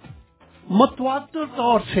मुतवातिर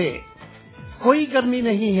तौर से, कोई गर्मी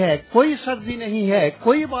नहीं है, कोई सर्दी नहीं है,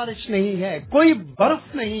 कोई बारिश नहीं है, कोई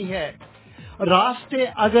बर्फ नहीं है, रास्ते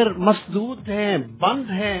अगर मसदूद हैं,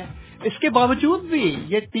 बंद हैं, इसके बावजूद भी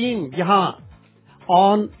ये टीम यहाँ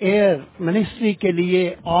ऑन एयर मिनिस्ट्री के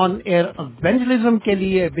लिए, ऑन एयर एवेंजलिज्म के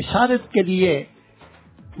लिए, बिशारत के लिए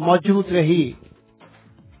मौजूद रही।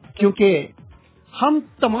 क्योंकि हम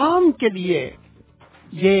तमाम के लिए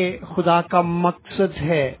ये खुदा का मकसद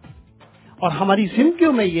है और हमारी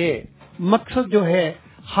जिंदगियों में ये मकसद जो है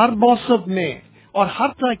हर मौसम में और हर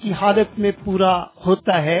तरह की हालत में पूरा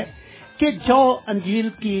होता है कि जाओ अंजील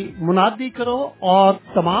की मुनादी करो और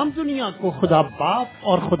तमाम दुनिया को खुदा बाप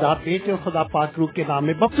और खुदा बेटे और खुदा पाक रूह के नाम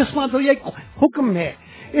में बपतिस्मा दो। ये एक हुक्म है,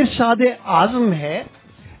 इरशाद आज़म है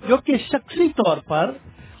जो कि शख्सी तौर पर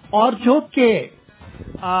और जो कि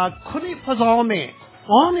खुली फजाओं में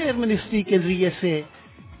ऑन एयर मिनिस्ट्री के जरिए से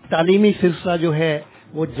तालीमी सिलसिला जो है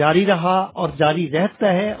वो जारी रहा और जारी रहता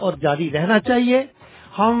है और जारी रहना चाहिए।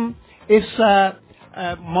 हम इस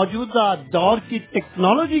मौजूदा दौर की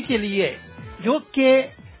टेक्नोलॉजी के लिए जो कि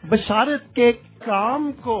बशारत के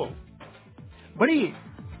काम को बड़ी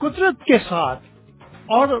कुदरत के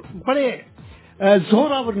साथ और बड़े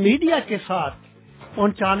जोर और मीडिया के साथ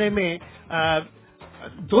पहुंचाने में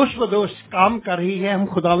दोष बदोश काम कर रही है। हम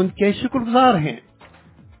खुदावंद के शुक्रगुजार हैं।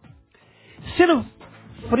 सिर्फ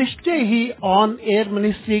फरिश्ते ही ऑन एयर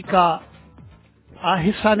मिनिस्ट्री का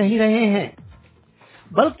हिस्सा नहीं रहे हैं,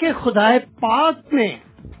 बल्कि खुदाए पाक ने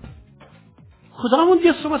खुदावंद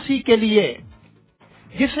यीशु मसीह के लिए,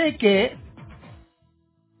 जिसे के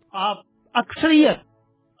आप अक्सरियत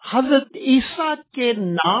हजरत ईसा के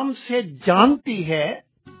नाम से जानती है,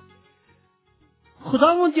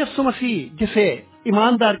 खुदावंद यीशु मसीह जिसे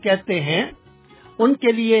ईमानदार कहते हैं,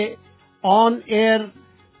 उनके लिए ऑन एयर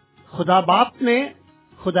खुदा बाप ने,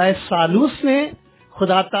 खुदा सालूस ने,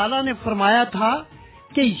 खुदा ताला ने फरमाया था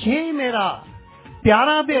कि ये मेरा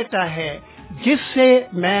प्यारा बेटा है जिससे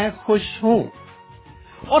मैं खुश हूँ।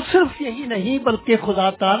 और सिर्फ यही नहीं, बल्कि खुदा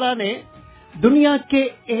ताला ने दुनिया के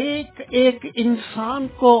एक एक इंसान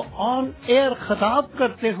को ऑन एयर खिताब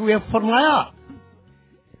करते हुए फरमाया,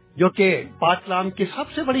 जो कि पाक कलाम की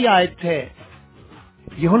सबसे बड़ी आयत है,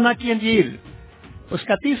 यूहन्ना की अंजील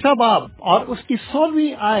उसका 3 बाब और उसकी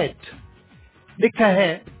 16वीं आयत। लिखा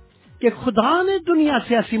है कि खुदा ने दुनिया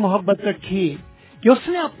से ऐसी मोहब्बत रखी कि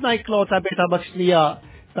उसने अपना इकलौता बेटा बख्श लिया,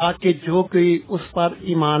 ताकि जो कोई उस पर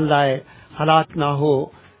ईमान लाए हलाक ना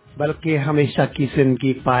हो, बल्कि हमेशा की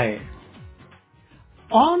जिंदगी पाए।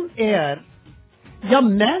 ऑन एयर या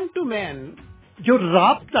मैन टू मैन जो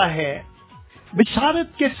राब्ता है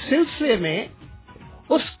बिशारत के सिलसिले में,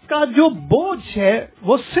 उसका जो बोझ है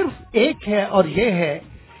वो सिर्फ एक है, और ये है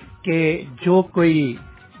कि जो कोई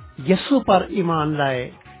यीशु पर ईमान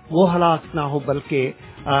लाए वो हलाक ना हो, बल्कि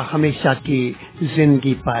हमेशा की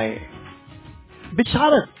जिंदगी पाए।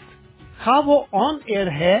 बिशारत खा वो ऑन एयर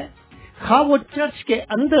है, खा वो चर्च के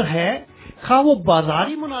अंदर है, खा वो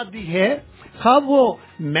बाजारी मुनादी है, खा वो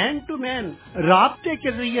मैन टू मैन राब्ते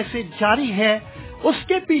के जरिए से जारी है,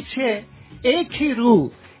 उसके पीछे एक ही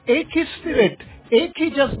रूह, एक ही स्पिरिट, एक ही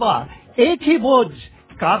जज्बा, एक ही बोझ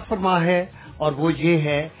कार फरमा है, और वो ये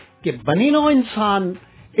है कि बनी नौ इंसान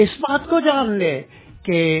इस बात को जान ले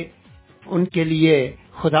कि उनके लिए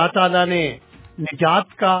खुदा ताला ने निजात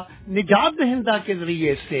दहिंदा के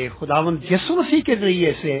जरिए से, खुदावंद यीशु मसीह के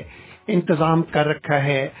जरिए से इंतजाम कर रखा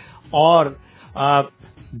है, और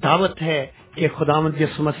दावत है कि खुदावंद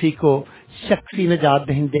यीशु मसीह को शख्सी निजात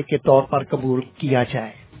दहिंदे के तौर पर कबूल किया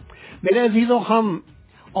जाए। मेरे अजीजों, हम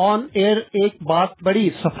ऑन एयर एक बात बड़ी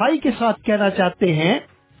सफाई के साथ कहना चाहते हैं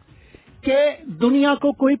कि दुनिया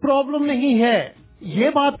को कोई प्रॉब्लम नहीं है ये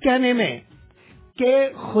बात कहने में कि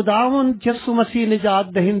खुदावंद यीशु मसीह निजात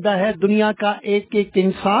दहिंदा है। दुनिया का एक एक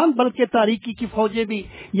इंसान, बल्कि तारीकी की फौजें भी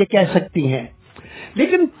ये कह सकती हैं।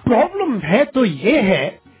 लेकिन प्रॉब्लम है तो ये है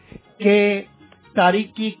कि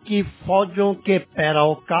तारीकी की फौजों के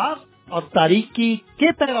पैरोकार और तारीकी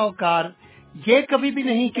के पैरोकार ये कभी भी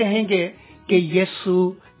नहीं कहेंगे कि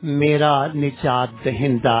यीशु मेरा निजात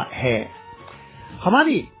दहिंदा है।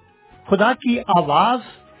 हमारी खुदा की आवाज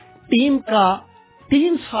टीम का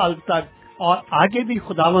 3 साल तक और आगे भी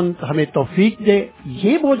खुदावंद हमें तौफीक दे,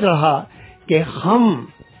 ये बोझ रहा कि हम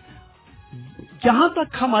जहां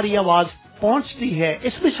तक हमारी आवाज पहुंचती है,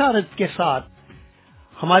 इस बिशारत के साथ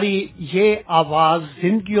हमारी ये आवाज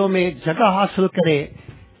जिंदगियों में जगह हासिल करे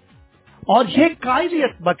और ये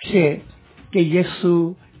कायलियत बख्शे कि यीशु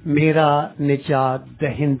मेरा निजात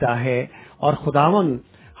दहिंदा है। और खुदावंद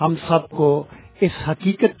हम सबको इस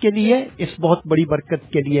हकीकत के लिए, इस बहुत बड़ी बरकत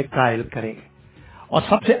के लिए कायल करे। और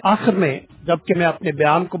सबसे आखिर में, जबकि मैं अपने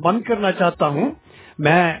बयान को बंद करना चाहता हूँ,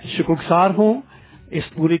 मैं शुक्रगुजार हूँ इस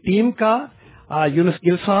पूरी टीम का, यूनुस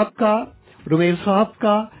गिल साहब का, रुमेल साहब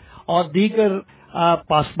का और दीगर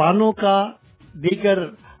पासबानों का, दीगर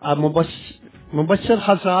मुबश्शिर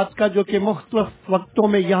हज़रात का, जो कि मुख्तलिफ वक्तों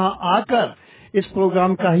में यहाँ आकर इस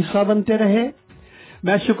प्रोग्राम का हिस्सा बनते रहे।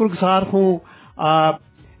 मैं शुक्रगुजार हूँ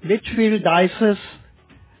लिचफील्ड डायसिस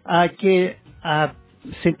के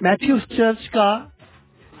सेंट मैथ्यूज चर्च का,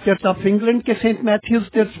 चर्च ऑफ इंग्लैंड के सेंट मैथ्यूज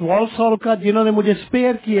चर्च वॉल्सॉल का, जिन्होंने मुझे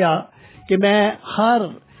स्पेयर किया कि मैं हर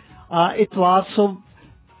इतवार सुबह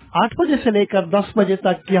 8 बजे से लेकर 10 बजे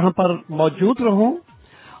तक यहाँ पर मौजूद रहूं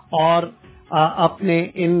और अपने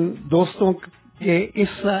इन दोस्तों के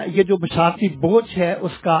ये जो बशारती बोझ है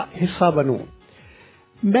उसका हिस्सा बनूं।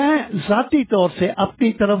 मैं जाती तौर से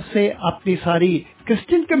अपनी तरफ से, अपनी सारी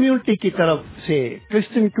क्रिश्चियन कम्युनिटी की तरफ से,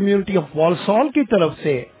 क्रिश्चियन कम्युनिटी ऑफ वॉल्सॉल की तरफ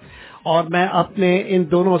से, और मैं अपने इन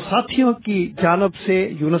दोनों साथियों की जानब से,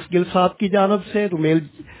 यूनुस गिल साहब की जानब से, रुमेल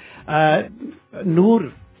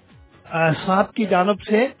नूर साहब की जानब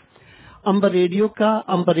से, अंबर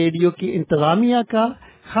रेडियो की इंतजामिया का,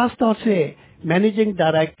 खास तौर से मैनेजिंग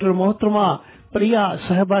डायरेक्टर मोहतरमा प्रिया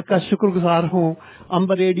साहबा का शुक्रगुजार हूँ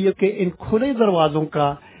अंबर रेडियो के इन खुले दरवाजों का,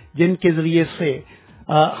 जिनके जरिए से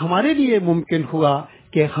हमारे लिए मुमकिन हुआ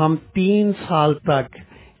कि हम 3 साल तक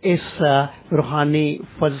इस रूहानी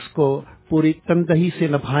फर्ज को पूरी तनदही से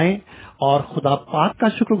निभाएं। और खुदा पाक का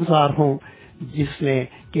शुक्रगुजार हूँ जिसने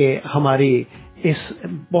कि हमारी इस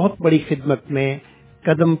बहुत बड़ी खिदमत में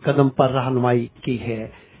कदम कदम पर रहनुमाई की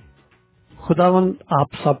है। खुदावंद आप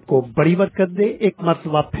सबको बड़ी बरकत दे। एक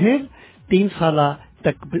मरतबा फिर 3 साल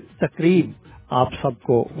तकरीब आप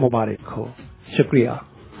सबको मुबारक हो। शुक्रिया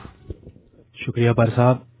पर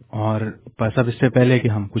साहब। और पर साहब, इससे पहले कि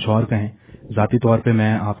हम कुछ और कहें, ذاتی طور पे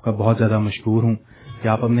मैं आपका बहुत ज़्यादा मशकूर हूँ कि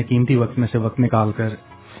आप अपने कीमती वक्त में से वक्त निकाल कर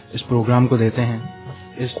इस प्रोग्राम को देते हैं।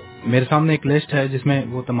 मेरे सामने एक लिस्ट है जिसमें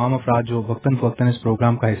वो तमाम अफराद जो वक्तन फ़वक्तन इस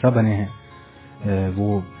प्रोग्राम का हिस्सा बने हैं,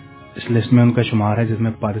 वो इस लिस्ट में उनका शुमार है,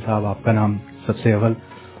 जिसमें पारी साहब आपका नाम सबसे अव्वल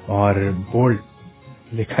और बोल्ड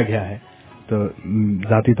लिखा गया है। तो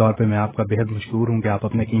ذاتی तौर पे मैं आपका बेहद मशकूर हूँ कि आप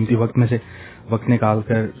अपने कीमती वक्त में से वक्त निकाल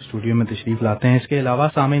कर स्टूडियो में तशरीफ़ लाते हैं। इसके अलावा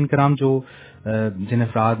सामीन कराम जो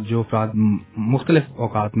अफराद मुख्तलिफ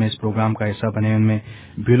औकात में इस प्रोग्राम का हिस्सा बने, उनमें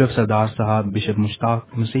ब्यूलफ सरदार साहब, बिशप मुश्ताक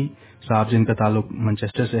मसीह साहब जिनका ताल्लुक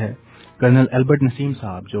मैनचेस्टर से है, कर्नल एल्बर्ट नसीम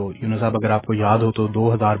साहब जो यूनुस साहब अगर आपको याद हो तो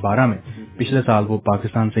 2012 में पिछले साल वो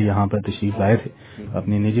पाकिस्तान से यहाँ पर तशरीफ लाए थे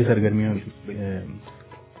अपनी निजी सरगर्मियों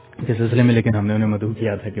के सिलसिले में, लेकिन हमने उन्हें मदऊ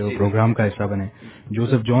किया था कि वो प्रोग्राम का हिस्सा बने।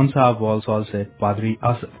 जोसेफ जॉन साहब वॉलसॉल से, पादरी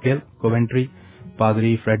गिल कोवेंट्री,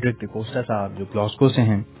 पादरी फ्रेडरिक डिकोस्टा साहब जो ग्लास्को से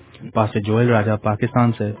हैं, पास्टर जोएल राजा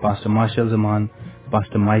पाकिस्तान से, pastor martial Zaman,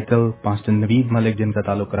 pastor Michael, pastor Naveed Malik जिनका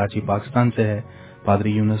ताल्लुक कराची पाकिस्तान से है,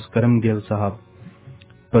 पादरी यूनुस करम गिल साहब,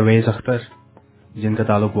 परवेज अख्तर जिनका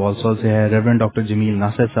ताल्लुक वॉलसॉल से है, रेवरेंड डॉक्टर जमील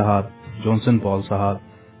नासिर साहब, जॉनसन पॉल साहब,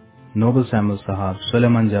 नोबल सैमुअल साहब,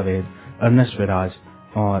 सुलेमान जावेद, अर्नेस्ट विराज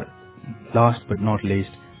और लास्ट बट नॉट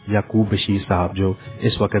लीस्ट याकूब बशीर साहब जो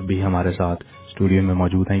इस वक्त भी हमारे साथ स्टूडियो में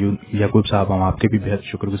मौजूद हैं। याकूब साहब, हम आपके भी बेहद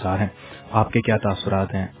शुक्रगुजार हैं। आपके क्या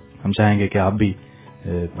तासुरात हैं? हम चाहेंगे कि आप भी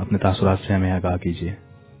अपने तासुरात से हमें आगाह कीजिए।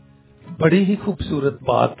 बड़ी ही खूबसूरत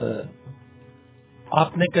बात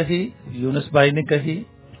आपने कही, यूनुस भाई ने कही,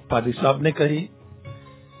 पादी साहब ने कही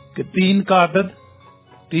कि 3 का अदद।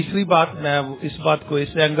 तीसरी बात मैं इस बात को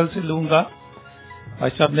इस एंगल से लूंगा, भाई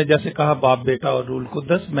साहब ने जैसे कहा बाप बेटा और रूल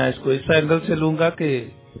कुद्दस, मैं इसको इस एंगल से लूंगा कि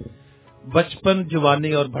बचपन,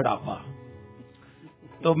 जवानी और बुढ़ापा।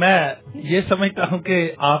 तो मैं ये समझता हूँ कि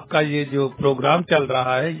आपका ये जो प्रोग्राम चल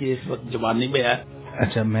रहा है ये इस वक्त जवानी में है।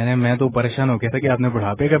 अच्छा, मैं तो परेशान हो गया था कि आपने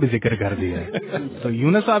बुढ़ापे का भी जिक्र कर दिया है। तो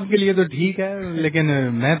यूनुस साहब के लिए तो ठीक है, लेकिन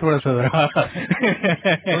मैं थोड़ा सा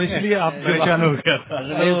तो इसलिए आप परेशान हो गया था।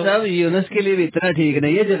 साहब, यूनुस के लिए भी इतना ठीक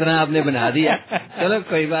नहीं है जितना आपने बना दिया। चलो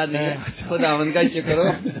कोई बात नहीं, खुदावंद का शुक्र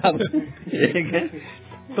हो। ठीक है,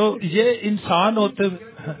 तो ये इंसान होते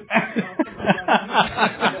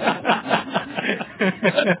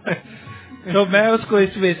तो मैं उसको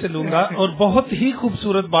इस वे से लूंगा। और बहुत ही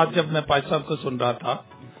खूबसूरत बात जब मैं पाज साहब को सुन रहा था,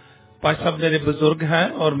 पाज साहब मेरे बुजुर्ग हैं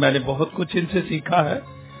और मैंने बहुत कुछ इनसे सीखा है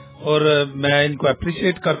और मैं इनको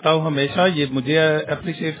अप्रिशिएट करता हूँ हमेशा, ये मुझे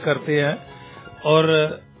अप्रिशिएट करते हैं। और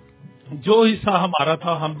जो हिस्सा हमारा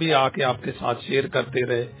था हम भी आके आपके साथ शेयर करते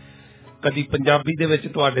रहे। कदी पंजाबी दे विच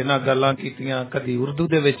तुहाडे नाल गल्लां कीतियां, कदी उर्दू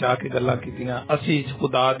दे विच आके गल्लां कीतियां। असीं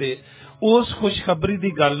खुदा दे उस खुशखबरी दी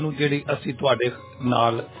गल नूं जिहड़ी असीं तुहाडे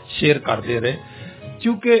नाल शेयर करदे रहे,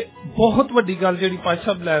 क्योंकि बहुत वड्डी गल जिहड़ी पाज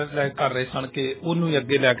साहब लै कर रहे सन कि उहनूं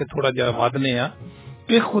अगे लैके थोड़ा जिहा वधने आ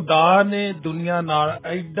कि खुदा ने दुनिया नाल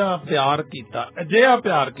एडा प्यार कीता, अजिहा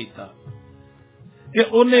प्यार कीता कि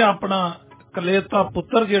उहने अपना कलेता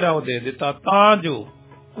पुत्र जिहड़ा ओह दे दिता तां जो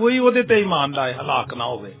कोई ओहदे ते ईमान लाए हलाक ना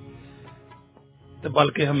होवे ते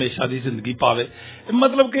बल्कि हमेशा दी जिंदगी पावे।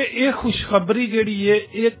 मतलब कि ये खुशखबरी जिहड़ी है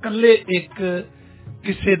ये कल्ले एक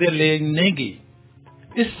किसे दे लिए नहीं गी,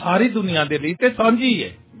 इस सारी दुनिया दे लिए ते सांझी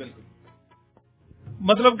है।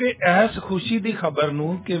 मतलब कि ऐस खुशी दी खबर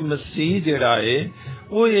नूं कि मसीह जिहड़ा है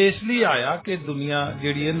वो इसलिए आया कि दुनिया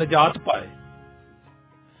जिहड़ी है निजात पाए।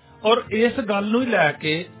 और इस गल नूं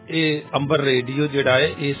लैके अंबर रेडियो जिहड़ा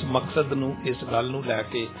है इस मकसद नूं, इस गल नूं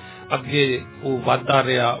लैके अगे वो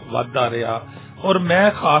वधदा रहा। और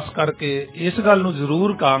मैं खास करके इस गल नूं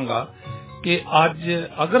जरूर कहांगा कि अज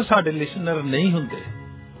अगर साडे लिसनर नहीं हुंदे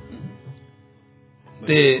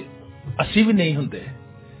ते असीं भी नहीं हुंदे,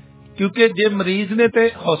 क्योंकि जे मरीज ने ते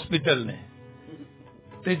हॉस्पिटल ने,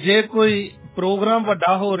 ते जे कोई प्रोग्राम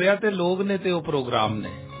वड्डा हो रहा ते लोग ने ते वो प्रोग्राम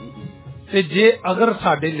ने, ते जे अगर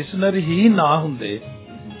साडे लिसनर ही ना हुंदे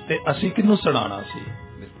ते असीं किहनूं सुणाना सी।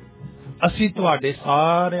 असीं तुहाडे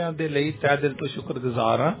सारिਆਂ ਦੇ ਲਈ तहे दिल तो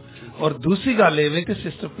शुक्रगुजार हां। और दूसरी गल ਇਹ कि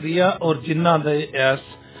सिस्टर प्रिया और जिन्हां दे इस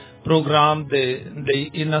ਪ੍ਰੋਗਰਾਮ ਦੇ ਲਈ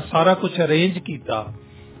ਇਹਨਾਂ ਸਾਰਾ ਕੁਝ ਅਰੇਂਜ ਕੀਤਾ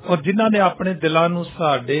ਔਰ ਜਿਨ੍ਹਾਂ ਨੇ ਆਪਣੇ ਦਿਲਾਂ ਨੂੰ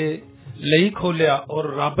ਸਾਡੇ ਲਈ ਖੋਲਿਆ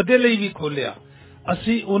ਔਰ ਰੱਬ ਦੇ ਲਈ ਵੀ ਖੋਲਿਆ,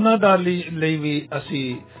 ਅਸੀਂ ਉਹਨਾਂ ਦਾ ਲਈ ਵੀ ਅਸੀਂ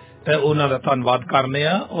ਉਹਨਾਂ ਦਾ ਧੰਨਵਾਦ ਕਰਨੇ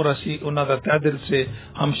ਆ ਔਰ ਅਸੀਂ ਉਹਨਾਂ ਦਾ ਤਹਿ ਦਿਲ से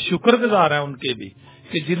हम शुक्रगुजार हैं उनके भी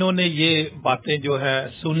कि जिन्होंने ये बातें जो है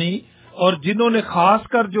सुनी और जिन्होंने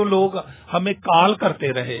खासकर जो लोग हमें कॉल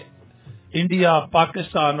करते रहे इंडिया,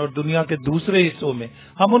 पाकिस्तान और दुनिया के दूसरे हिस्सों में,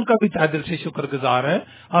 हम उनका भी तहे दिल से शुक्रगुजार हैं।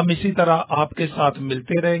 हम इसी तरह आपके साथ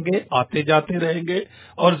मिलते रहेंगे, आते जाते रहेंगे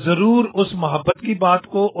और जरूर उस मोहब्बत की बात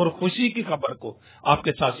को और खुशी की खबर को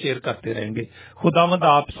आपके साथ शेयर करते रहेंगे। खुदावंद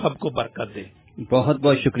आप सबको बरकत दे। बहुत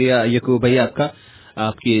बहुत शुक्रिया यकूब भाई आपका,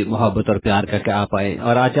 आपकी मोहब्बत और प्यार करके आप आए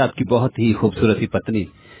और आज आपकी बहुत ही खूबसूरत पत्नी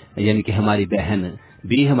यानी कि हमारी बहन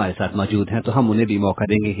भी हमारे साथ मौजूद हैं, तो हम उन्हें भी मौका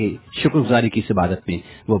देंगे कि शुक्रगुजारी की इस इबादत में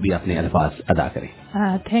वो भी अपने अल्फाज अदा करें।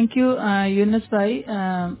 थैंक यू यूनुस भाई।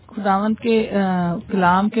 खुदावंद के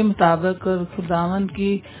कलाम के मुताबिक और खुदावंद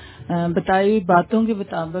की बताई बातों के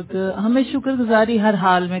मुताबिक हमें शुक्रगुजारी हर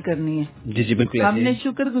हाल में करनी है। जी जी बिल्कुल। हमने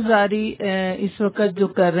शुक्रगुजारी इस वक्त जो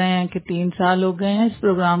कर रहे हैं कि 3 साल हो गए हैं इस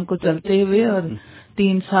प्रोग्राम को चलते हुए और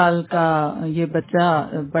 3 साल का ये बच्चा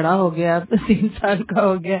बड़ा हो गया, 3 साल का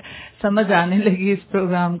हो गया, समझ आने लगी इस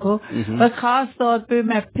प्रोग्राम को। और खास तौर पे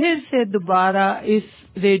मैं फिर से दोबारा इस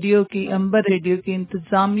रेडियो की, अंबर रेडियो की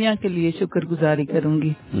इंतजामिया के लिए शुक्रगुजारी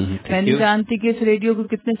करूंगी। मैं नहीं जानती कि इस रेडियो को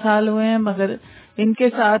कितने साल हुए हैं, मगर इनके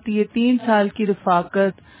साथ ये 3 साल की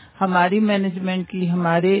रफाकत हमारी मैनेजमेंट की,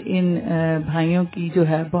 हमारे इन भाइयों की जो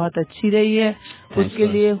है बहुत अच्छी रही है। उसके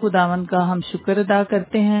लिए खुदावन का हम शुक्र अदा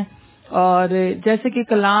करते हैं। और जैसे कि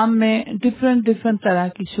कलाम में डिफरेंट तरह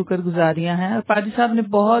की शुक्रगुजारियां हैं और पादी साहब ने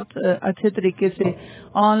बहुत अच्छे तरीके से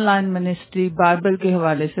ऑनलाइन मिनिस्ट्री बाइबल के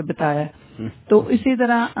हवाले से बताया। तो इसी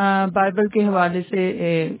तरह बाइबल के हवाले से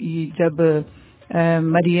जब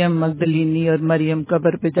मरियम मगदलीनी और मरियम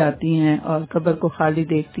कब्र पे जाती हैं और कब्र को खाली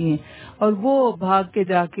देखती हैं और वो भाग के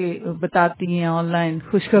जाके बताती हैं, ऑनलाइन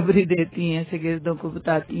खुशखबरी देती हैं, शागिर्दों को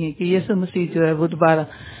बताती हैं कि यीशु मसीह जो है वो दोबारा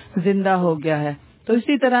जिंदा हो गया है। तो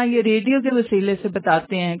इसी तरह ये रेडियो के वसीले से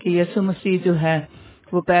बताते हैं कि यीशु मसीह जो है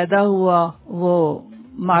वो पैदा हुआ, वो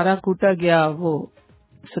मारा कूटा गया, वो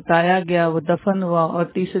सताया गया, वो दफन हुआ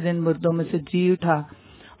और तीसरे दिन मुर्दों में से जी उठा।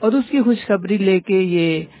 और उसकी खुशखबरी लेके ये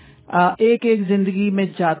एक एक जिंदगी में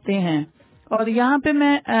जाते हैं। और यहाँ पे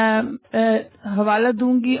मैं हवाला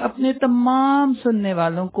दूंगी अपने तमाम सुनने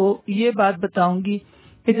वालों को, ये बात बताऊंगी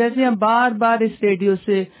कि जैसे हम बार बार इस रेडियो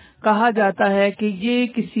से कहा जाता है कि ये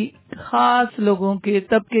किसी खास लोगों के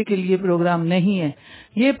तबके के लिए प्रोग्राम नहीं है,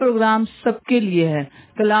 ये प्रोग्राम सबके लिए है।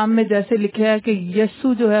 कलाम में जैसे लिखा है कि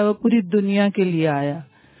यीशु जो है वो पूरी दुनिया के लिए आया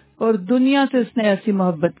और दुनिया से उसने ऐसी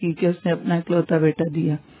मोहब्बत की कि उसने अपना इकलौता बेटा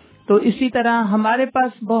दिया। तो इसी तरह हमारे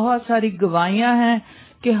पास बहुत सारी गवाहियां हैं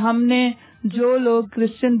कि हमने जो लोग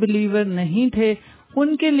क्रिश्चियन बिलीवर नहीं थे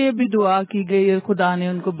उनके लिए भी दुआ की गई और खुदा ने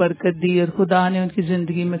उनको बरकत दी और खुदा ने उनकी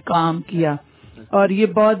जिंदगी में काम किया और ये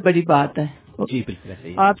बहुत बड़ी बात है। जी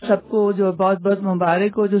बिल्कुल। आप सबको जो बहुत बहुत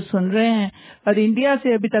मुबारक हो जो सुन रहे हैं। और इंडिया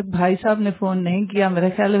से अभी तक भाई साहब ने फोन नहीं किया, मेरा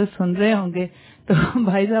ख्याल है वो सुन रहे होंगे, तो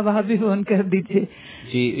भाई साहब आप भी फोन कर दीजिए।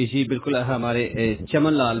 जी जी बिल्कुल। हमारे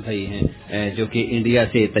चमन लाल भाई हैं जो कि इंडिया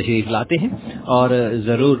से तशरीफ लाते हैं और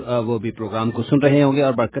जरूर वो भी प्रोग्राम को सुन रहे होंगे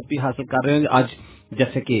और बरकत भी हासिल कर रहे होंगे। आज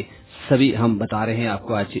जैसे कि सभी हम बता रहे हैं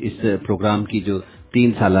आपको, आज इस प्रोग्राम की जो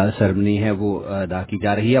 3 साला सेरेमनी है वो अदा की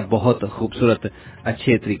जा रही है। बहुत खूबसूरत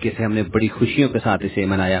अच्छे तरीके से हमने बड़ी खुशियों के साथ इसे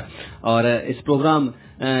मनाया और इस प्रोग्राम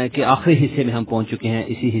के आखिरी हिस्से में हम पहुंच चुके हैं।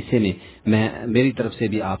 इसी हिस्से में मैं मेरी तरफ से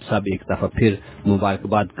भी आप सब एक दफा फिर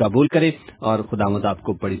मुबारकबाद कबूल करें और खुदावंद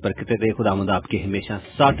आपको बड़ी बरकतें दे, खुदावंद आपके हमेशा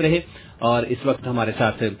साथ रहे। और इस वक्त हमारे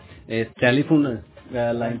साथ टेलीफोन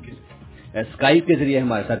लाइन स्काइप के जरिए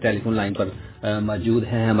हमारे साथ टेलीफोन लाइन पर मौजूद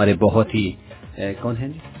हैं हमारे बहुत ही कौन है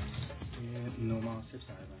जी,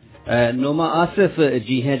 नोमा आसिफ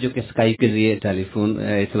जी हैं जो कि स्काइप के जरिए टेलीफोन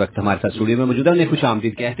इस वक्त हमारे साथ स्टूडियो में मौजूद है। उन्हें खुश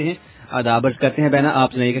आमदीद कहते हैं, आदाब अर्ज करते हैं। बहना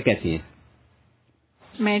आप सुनाइएगा कैसी हैं?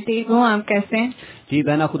 मैं ठीक हूँ, आप कैसे हैं? जी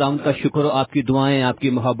बहना खुदावंद का शुक्र हो, आपकी दुआएं, आपकी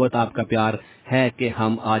मोहब्बत, आपका प्यार है कि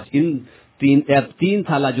हम आज इन 3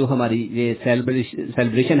 साल जो हमारी ये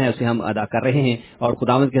सेलिब्रेशन है उसे हम अदा कर रहे हैं और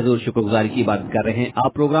खुदावंद के हजूर शुक्रगुजारी की बात कर रहे हैं।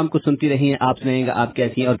 आप प्रोग्राम को सुनती रही हैं, आप सुनाइएगा आप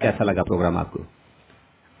कैसी हैं और कैसा लगा प्रोग्राम आपको?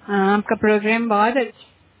 आपका प्रोग्राम बहुत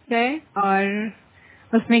अच्छा है और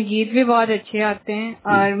उसमें गीत भी बहुत अच्छे आते हैं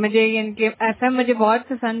और मुझे इनके एफएम मुझे बहुत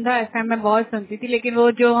पसंद था। एफएम मैं बहुत सुनती थी, लेकिन वो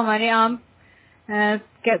जो हमारे आम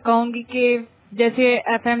कहूंगी कि जैसे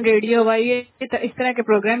एफएम रेडियो हुआ ये इस तरह के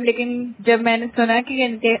प्रोग्राम, लेकिन जब मैंने सुना कि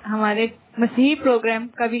इनके हमारे मसीही प्रोग्राम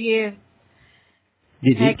का भी ये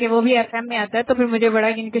है कि वो भी एफएम में आता है, तो फिर मुझे बड़ा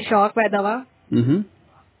इनके शौक पैदा हुआ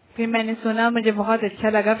پھر میں نے سنا, مجھے بہت اچھا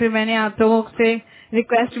لگا. پھر میں نے آپ لوگوں سے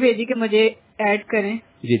ریکویسٹ بھیجی کہ مجھے ایڈ کریں.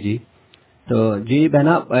 جی تو جی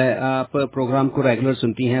بہنا, آپ پروگرام کو ریگولر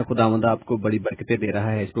سنتی ہیں, خداوند آپ کو بڑی برکتیں دے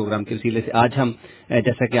رہا ہے اس پروگرام کے وسیلے سے. آج ہم,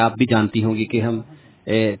 جیسا کہ آپ بھی جانتی ہوں گی کہ ہم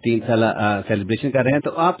 3 سال سیلیبریشن کر رہے ہیں,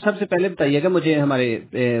 تو آپ سب سے پہلے بتائیے گا, مجھے ہمارے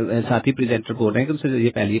ساتھی پریزنٹر بول رہے ہیں کہ ان سے یہ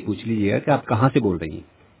پہلے یہ پوچھ لیجیے گا کہ آپ کہاں سے بول رہی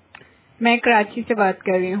ہیں؟ میں کراچی سے بات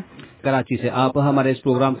کر رہی ہوں. کراچی سے. آپ ہمارے اس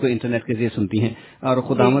پروگرام کو انٹرنیٹ کے ذریعے سنتی ہیں, اور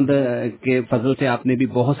خداوند کے فضل سے آپ نے بھی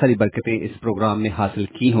بہت ساری برکتیں اس پروگرام میں حاصل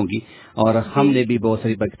کی ہوں گی, اور ہم نے بھی بہت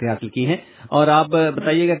ساری برکتیں حاصل کی ہیں. اور آپ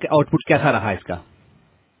بتائیے گا کہ آؤٹ پٹ کیسا رہا اس کا؟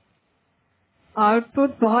 آؤٹ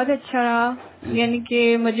پٹ بہت اچھا رہا, یعنی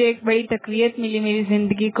کہ مجھے ایک بڑی تقویت ملی میری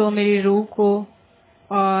زندگی کو, میری روح کو.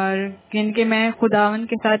 اور یعنی کہ میں خداوند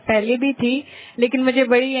کے ساتھ پہلے بھی تھی, لیکن مجھے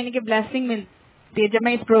بڑی یعنی کہ بلیسنگ ملتی ہے جب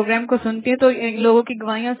میں اس پروگرام کو سنتی ہوں, تو لوگوں کی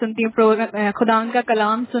گواہیاں سنتی ہوں, خداوند کا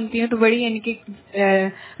کلام سنتی ہوں, تو بڑی یعنی کہ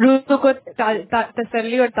روح کو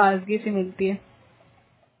تسلی اور تازگی سے ملتی ہے.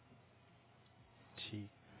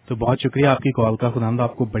 تو بہت شکریہ آپ کی کال کا. خداوند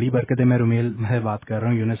آپ کو بڑی برکت ہے. میں رومیل میں بات کر رہا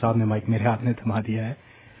ہوں, یونس صاحب نے مائک میرے ہاتھ میں تھما دیا ہے.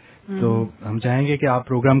 تو ہم چاہیں گے کہ آپ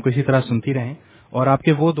پروگرام کو اسی طرح سنتی رہیں, اور آپ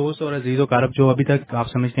کے وہ دوست اور عزیز و اقارب جو ابھی تک آپ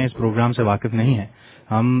سمجھتے ہیں اس پروگرام سے واقف نہیں ہیں,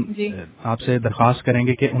 ہم آپ سے درخواست کریں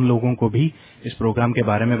گے کہ ان لوگوں کو بھی اس پروگرام کے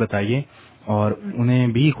بارے میں بتائیے اور انہیں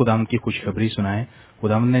بھی خداوند کی خوشخبری سنائیں.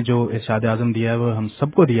 خداوند نے جو ارشاد اعظم دیا ہے وہ ہم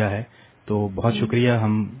سب کو دیا ہے. تو بہت شکریہ.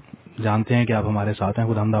 ہم جانتے ہیں کہ آپ ہمارے ساتھ ہیں.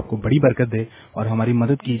 خداوند آپ کو بڑی برکت دے اور ہماری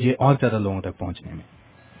مدد کیجیے اور زیادہ لوگوں تک پہنچنے میں.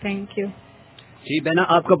 Thank you. جی بہنا,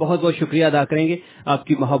 آپ کا بہت بہت شکریہ ادا کریں گے آپ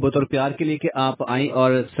کی محبت اور پیار کے لیے کہ آپ آئیں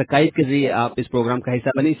اور سکائپ کے ذریعے آپ اس پروگرام کا حصہ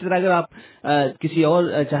بنیں. اسی طرح اگر آپ کسی اور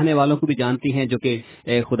چاہنے والوں کو بھی جانتی ہیں جو کہ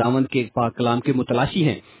خداوند کے پاک کلام کے متلاشی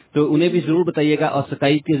ہیں, تو انہیں بھی ضرور بتائیے گا, اور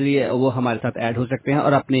سکائپ کے ذریعے وہ ہمارے ساتھ ایڈ ہو سکتے ہیں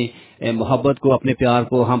اور اپنے محبت کو, اپنے پیار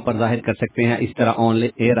کو ہم پر ظاہر کر سکتے ہیں اس طرح آن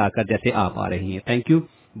ایئر آ کر جیسے آپ آ رہی ہیں. تھینک یو,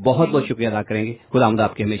 بہت بہت شکریہ ادا کریں گے. خداوند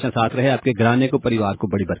آپ کے ہمیشہ ساتھ رہے, آپ کے گھرانے کو, پریوار کو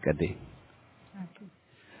بڑی برکت دے.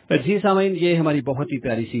 جی سامعین, یہ ہماری بہت ہی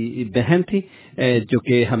پیاری سی بہن تھی جو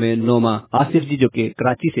کہ ہمیں نوما آصف جی, جو کہ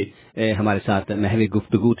کراچی سے ہمارے ساتھ محو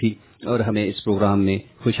گفتگو تھی اور ہمیں اس پروگرام میں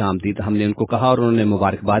خوش آمدید ہم نے ان کو کہا اور انہوں نے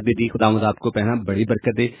مبارکباد بھی دی. خداوند آپ کو پہنا بڑی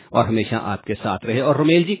برکت دے اور ہمیشہ آپ کے ساتھ رہے. اور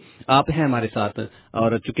رومیل جی, آپ ہیں ہمارے ساتھ,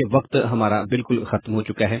 اور چونکہ وقت ہمارا بالکل ختم ہو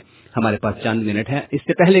چکا ہے, ہمارے پاس چند منٹ ہے. اس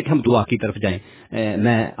سے پہلے کہ ہم دعا کی طرف جائیں,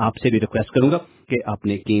 میں آپ سے بھی ریکویسٹ کروں گا کہ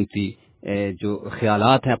اپنے قیمتی جو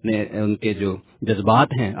خیالات ہیں, اپنے ان کے جو جذبات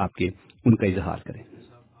ہیں آپ کے, ان کا اظہار کریں.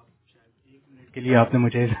 کے لیے آپ نے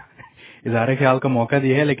مجھے اظہار خیال کا موقع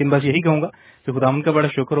دیا ہے, لیکن بس یہی کہوں گا کہ خداوند کا بڑا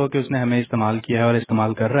شکر ہو کہ اس نے ہمیں استعمال کیا ہے اور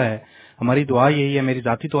استعمال کر رہا ہے. ہماری دعا یہی ہے, میری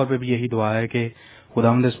ذاتی طور پہ بھی یہی دعا ہے کہ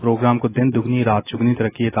خداوند اس پروگرام کو دن دگنی رات چگنی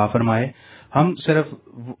ترقی عطا فرمائے. ہم صرف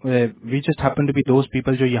we just happen to be those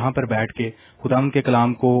people جو یہاں پر بیٹھ کے خداوند کے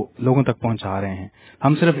کلام کو لوگوں تک پہنچا رہے ہیں.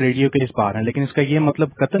 ہم صرف ریڈیو کے اس پار ہیں, لیکن اس کا یہ مطلب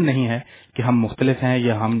قطعاً نہیں ہے کہ ہم مختلف ہیں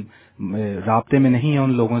یا ہم رابطے میں نہیں ہیں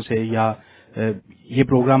ان لوگوں سے, یا یہ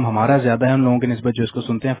پروگرام ہمارا زیادہ ہے ان لوگوں کی نسبت جو اس کو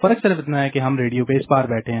سنتے ہیں. فرق صرف اتنا ہے کہ ہم ریڈیو کے اس پار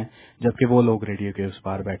بیٹھے ہیں جبکہ وہ لوگ ریڈیو کے اس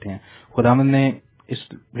پار بیٹھے ہیں. خداوند نے اس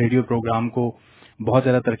ریڈیو پروگرام کو بہت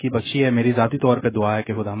زیادہ ترقی بخشی ہے. میری ذاتی طور پہ دعا ہے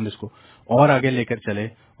کہ خداوند اس کو اور آگے لے کر چلے,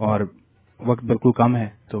 اور وقت بالکل کم ہے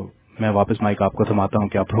تو میں واپس مائک آپ کو تھماتا ہوں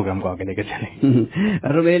کہ آپ پروگرام کو آگے لے کر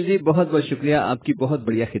چلیں. رومیل جی, بہت بہت شکریہ. آپ کی بہت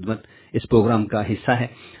بڑھیا خدمت اس پروگرام کا حصہ ہے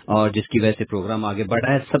اور جس کی وجہ سے پروگرام آگے بڑھ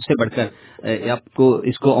رہا ہے. سب سے بڑھ کر آپ کو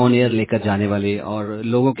اس کو آن ایئر لے کر جانے والے اور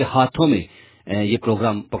لوگوں کے ہاتھوں میں یہ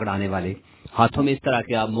پروگرام پکڑانے والے, ہاتھوں میں اس طرح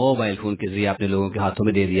کے آپ موبائل فون کے ذریعے اپنے لوگوں کے ہاتھوں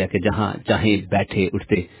میں دے دیا کہ جہاں چاہیں بیٹھے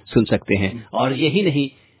اٹھتے سن سکتے ہیں. اور یہی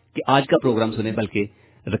نہیں کہ آج کا پروگرام سنیں بلکہ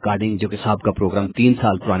ریکارڈنگ جو کہ صاحب کا پروگرام 3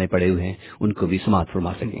 سال پرانے پڑے ہوئے ہیں ان کو بھی سماعت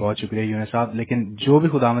فرما سکیں. بہت شکریہ یونس صاحب. لیکن جو بھی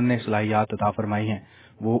خداوند نے صلاحیات عطا فرمائی ہیں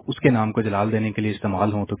وہ اس کے نام کو جلال دینے کے لیے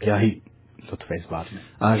استعمال ہوں تو کیا ہی لطف ہے اس بات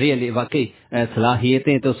میں. ریئلی واقعی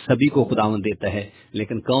صلاحیتیں تو سبھی کو خداوند دیتا ہے,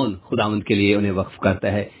 لیکن کون خداوند کے لیے انہیں وقف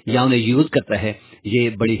کرتا ہے یا انہیں یوز کرتا ہے, یہ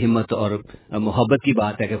بڑی ہمت اور محبت کی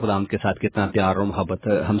بات ہے کہ خداوند کے ساتھ کتنا پیار اور محبت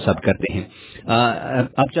ہم سب کرتے ہیں.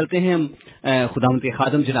 اب چلتے ہیں ہم خداوند کے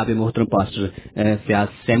خادم جناب محترم پاسٹر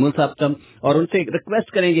فیاض سیمون صاحب تک, اور ان سے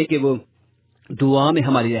ریکویسٹ کریں گے کہ وہ دعا میں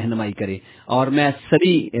ہماری رہنمائی کرے. اور میں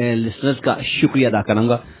سبھی لسنرز کا شکریہ ادا کروں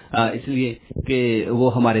گا اس لیے کہ وہ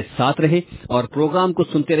ہمارے ساتھ رہے اور پروگرام کو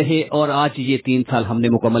سنتے رہے, اور آج یہ 3 سال ہم نے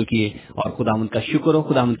مکمل کیے, اور خداوند کا شکر ہو,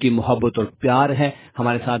 خداوند کی محبت اور پیار ہے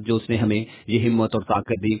ہمارے ساتھ جو اس نے ہمیں یہ ہمت اور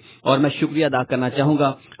طاقت دی. اور میں شکریہ ادا کرنا چاہوں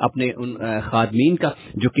گا اپنے ان خادمین کا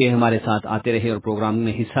جو کہ ہمارے ساتھ آتے رہے اور پروگرام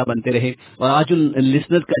میں حصہ بنتے رہے, اور آج ان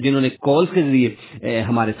لسنرز کا جنہوں نے کال کے ذریعے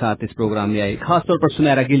ہمارے ساتھ اس پروگرام میں آئے, خاص طور پر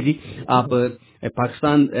سمیرا گل جی, آپ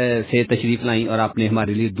पाकिस्तान से तशरीफ लाई और आपने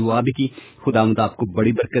हमारे लिए दुआ भी की। खुदावंद आपको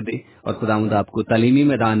बड़ी बरकत दे और खुदावंद आपको तालीमी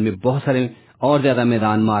मैदान में बहुत सारे और ज्यादा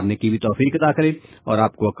मैदान मारने की भी तौफीक अता करे और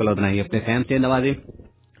आपको अक्ल और दानिश अपने फहम से नवाजे।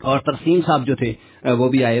 और तरसीम साहब जो थे वो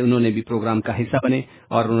भी आए, उन्होंने भी प्रोग्राम का हिस्सा बने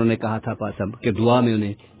और उन्होंने कहा था पास साहब कि दुआ में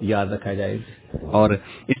उन्हें याद रखा जाए। और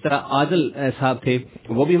इस तरह आदिल साहब थे,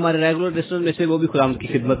 वो भी हमारे रेगुलर लिस्टर्स में से, वो भी खुदा की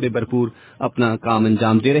खिदमत में भरपूर अपना काम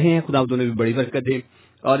अंजाम दे रहे हैं। खुदा उन्हें भी बड़ी बरकत दे।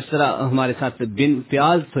 और इस तरह हमारे साथ बिन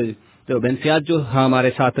फयाज थे, तो बिन फयाज जो हमारे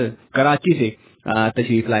साथ कराची से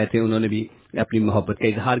तशरीफ लाए थे, उन्होंने भी अपनी मोहब्बत का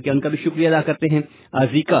इजहार किया, उनका भी शुक्रिया अदा करते हैं।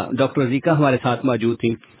 डॉक्टर जीका हमारे साथ मौजूद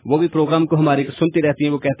थी, वो भी प्रोग्राम को हमारे को सुनती रहती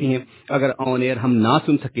हैं। वो कहती हैं अगर ऑन एयर हम ना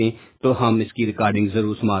सुन सकें तो हम इसकी रिकॉर्डिंग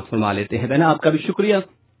जरूर समाअत फरमा लेते हैं। बहना आपका भी शुक्रिया,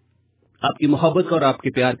 आपकी मोहब्बत का और आपके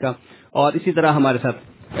प्यार का। और इसी तरह हमारे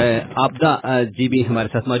साथ आपदा जी भी हमारे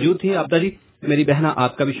साथ मौजूद थी। आपदा जी मेरी बहना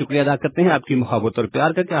आपका भी शुक्रिया अदा करते हैं आपकी मोहब्बत और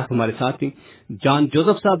प्यार का कि आप हमारे साथ थी। जान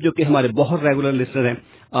जोसेफ साहब जो कि हमारे बहुत रेगुलर लिस्टर हैं,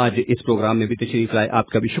 आज इस प्रोग्राम में भी तशरीफ लाए,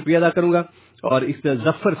 आपका भी शुक्रिया अदा करूंगा। और इस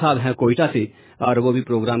जफर साहब हैं कोयटा से और वो भी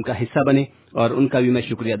प्रोग्राम का हिस्सा बने और उनका भी मैं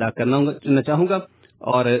शुक्रिया अदा करना चाहूंगा।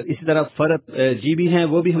 और इसी तरह फरत जी भी हैं,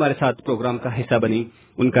 वो भी हमारे साथ प्रोग्राम का हिस्सा बनी,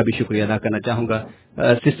 उनका भी शुक्रिया अदा करना चाहूंगा।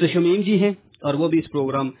 सिस्टर शमीम जी हैं और वो भी इस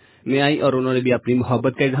प्रोग्राम में आई और उन्होंने भी अपनी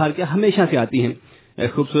मोहब्बत का इजहार किया, हमेशा से आती हैं।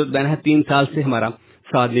 खूबसूरत बहन है, 3 साल से हमारा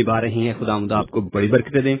साथ निभा रही हैं, खुदावंद आपको बड़ी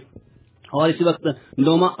बरकत दें। और इसी वक्त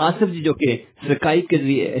नोमा आसिफ जी जो कि स्काइप के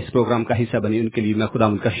जरिए इस प्रोग्राम का हिस्सा बनी, उनके लिए मैं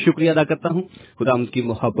खुदावंद का शुक्रिया अदा करता हूँ, खुदावंद की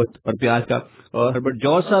मोहब्बत और प्यार का। और हर्बर्ट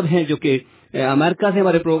जॉर्ज साहब हैं जो कि अमेरिका से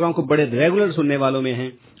हमारे प्रोग्राम को बड़े रेगुलर सुनने वालों में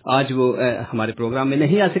हैं। आज वो हमारे प्रोग्राम में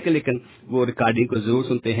नहीं आ सके, लेकिन वो रिकॉर्डिंग को जरूर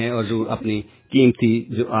सुनते हैं और जरूर अपनी कीमती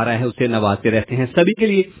जो आ रहा है उससे नवाजते रहते हैं। सभी के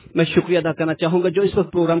लिए मैं शुक्रिया अदा करना चाहूंगा जो इस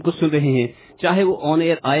वक्त प्रोग्राम को सुन रहे हैं, चाहे वो ऑन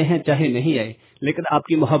एयर आए हैं चाहे नहीं आए, लेकिन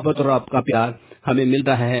आपकी मोहब्बत और आपका प्यार हमें मिल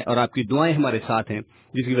रहा है और आपकी दुआएं हमारे साथ हैं,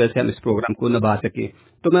 जिसकी वजह से हम इस प्रोग्राम को निभा सके।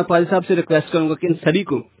 तो मैं पाजी साहब से रिक्वेस्ट करूंगा कि इन सभी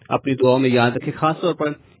को अपनी दुआओं में याद रखें, खासतौर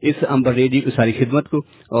पर इस अंबर रेडियो की सारी खिदमत को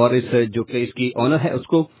और इस जो कि इसकी ऑनर है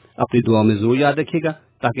उसको अपनी दुआओं में जरूर याद रखिएगा,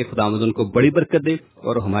 ताकि खुदावंद उनको बड़ी बरकत दे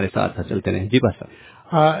और हमारे साथ चलते रहें। जी बस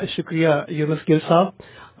साहब। शुक्रिया यूनुस गिल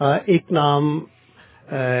साहब। एक नाम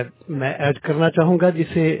मैं ऐड करना चाहूंगा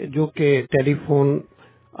जिसे जो कि टेलीफोन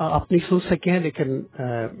आप नहीं सुन सके हैं, लेकिन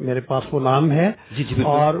मेरे पास वो नाम है। जी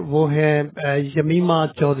और वो है Jemimah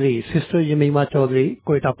Chaudhary, sister Jemimah Chaudhary,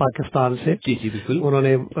 Quetta Pakistan से। जी बिल्कुल,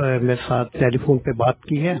 उन्होंने मेरे साथ टेलीफोन पे बात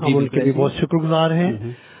की है, हम उनके भी बहुत शुक्रगुजार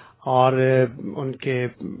हैं और उनके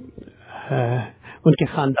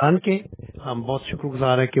खानदान के हम बहुत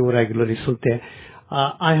शुक्रगुजार हैं कि वो रेगुलरली सुनते हैं।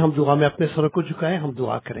 आए हम दुआ में अपने सर को झुकाएं, हम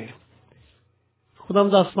दुआ करें।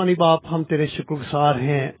 खुदावंद आसमानी बाप, हम तेरे शुक्रगुजार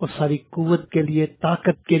हैं उस सारी कुव्वत के लिए,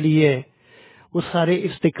 ताकत के लिए, उस सारे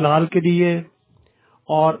इस्तिकलाल के लिए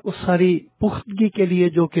और उस सारी पुख्तगी के लिए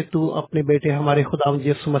जो कि तू अपने बेटे हमारे खुदावंद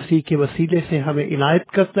यीशु मसीह के वसीले से हमें इनायत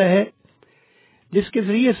करता है, जिसके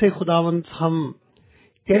जरिए से खुदावंद हम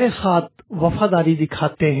तेरे साथ वफादारी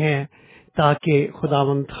दिखाते हैं, ताकि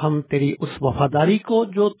खुदावंद हम तेरी उस वफादारी को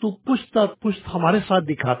जो तू पुश्त पुश्त हमारे साथ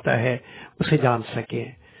दिखाता है उसे जान सके।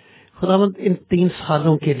 खुदावंद इन 3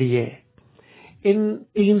 सालों के लिए, इन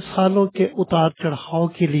 3 सालों के उतार चढ़ाव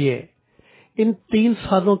के लिए, इन 3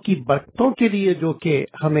 सालों की बरकतों के लिए जो कि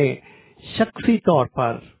हमें शख्सी तौर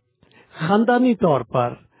पर, खानदानी तौर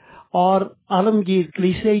पर और आलमगीर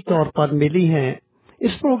कलीसियाई तौर पर मिली हैं,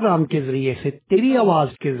 इस प्रोग्राम के जरिए से, तेरी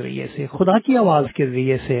आवाज के जरिए से, खुदा की आवाज के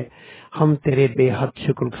जरिए से हम तेरे बेहद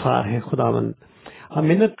शुक्रगुजार हैं। खुदावंद हम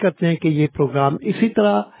मिन्नत करते हैं कि ये प्रोग्राम इसी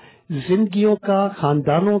तरह जिंदगियों का,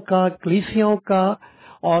 खानदानों का, कलीसियाओं का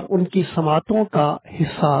और उनकी समातों का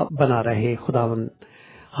हिस्सा बना रहे। खुदावंद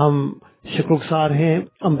हम शुक्रगुजार हैं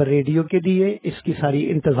अंबर रेडियो के लिए, इसकी सारी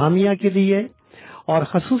इंतजामिया के लिए और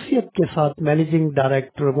खसूसियत के साथ मैनेजिंग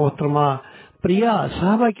डायरेक्टर मोहतरमा प्रिया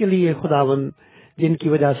साहबा के लिए खुदावंद, जिनकी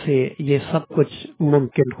वजह से ये सब कुछ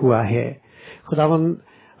मुमकिन हुआ है। खुदावंद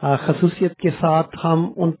खसूसियत के साथ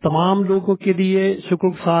हम उन तमाम लोगों के लिए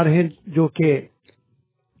शुक्रगुजार हैं जो कि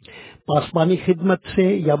पासबानी खिदमत से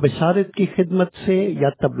या बशारत की खिदमत से या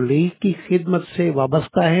तबलीग की खिदमत से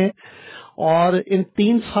वाबस्ता है और इन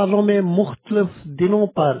 3 सालों में मुख्तलिफ दिनों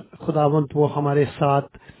पर खुदावंद वो हमारे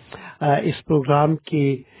साथ इस प्रोग्राम की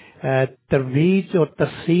तरवीज और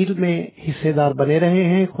तफसील में हिस्सेदार बने रहे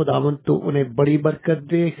हैं। खुदावंद तो उन्हें बड़ी बरकत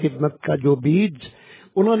दे, खिदमत का जो बीज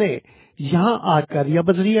उन्होंने यहाँ आकर या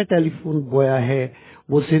बजरिया टेलीफोन बोया है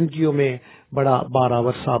वो जिंदगियों में बड़ा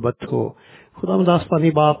बारावर साबित हो। खुदावंद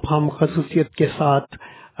आसमानी बाप, हम खसूसियत के साथ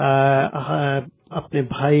अपने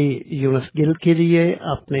भाई यूनुस गिल के लिए,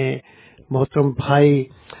 अपने मोहतरम भाई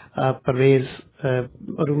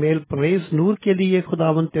रुमेल परवेज नूर के लिए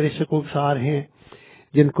खुदावंद तेरे शुक्रगुजार हैं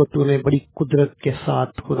जिनको तूने बड़ी कुदरत के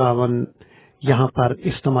साथ खुदावन यहाँ पर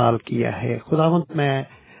इस्तेमाल किया है। खुदावन मैं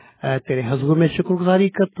तेरे हजूर में शुक्रगुजारी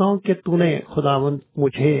करता हूँ कि तूने खुदावन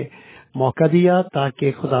मुझे मौका दिया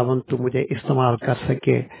ताकि खुदावन तू मुझे इस्तेमाल कर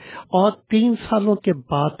सके, और 3 सालों के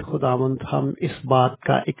बाद खुदावन हम इस बात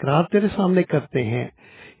का इकरार तेरे सामने करते हैं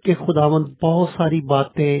कि खुदावन बहुत सारी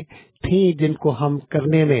बातें थी जिनको हम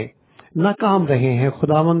करने में नाकाम रहे हैं।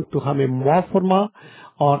 खुदावन तू हमें माफ फरमा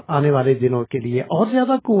और आने वाले दिनों के लिए और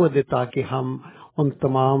ज्यादा कुव्वत दे ताकि हम उन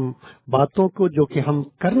तमाम बातों को जो कि हम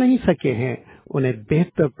कर नहीं सके हैं उन्हें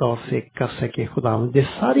बेहतर तौर से कर सके। खुदावन जिस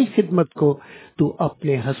सारी खिदमत को तू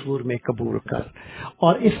अपने हजूर में कबूल कर,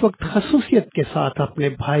 और इस वक्त खसूसियत के साथ अपने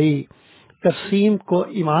भाई तस्सीम को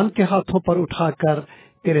ईमान के हाथों पर उठाकर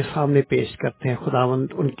तेरे सामने पेश करते हैं। खुदावन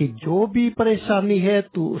उनकी जो भी परेशानी है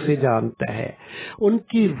तू उसे जानता है,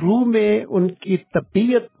 उनकी रूह में उनकी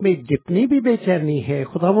तबीयत में जितनी भी बेचैनी है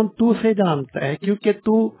खुदावन तू उसे जानता है, क्योंकि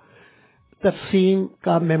तू तस्सीम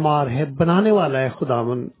का मेमार है, बनाने वाला है।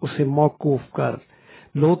 खुदावन उसे मौकूफ कर।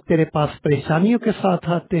 लोग तेरे पास परेशानियों के साथ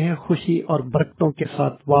आते हैं, खुशी और बरकतों के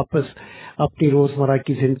साथ वापस अपनी रोजमर्रा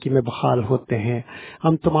की जिंदगी में बहाल होते हैं।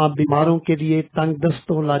 हम तमाम बीमारों के लिए, तंग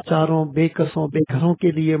दस्तों, लाचारों, बेकसों, बेघरों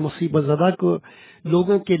के लिए, मुसीबत ज़दा को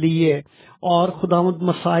लोगों के लिए और खुदावंद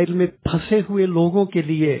मसाइल में फंसे हुए लोगों के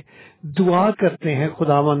लिए दुआ करते हैं।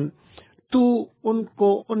 खुदावन तू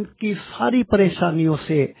उनको उनकी सारी परेशानियों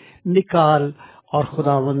से निकाल, और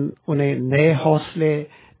खुदावन उन्हें नए हौसले,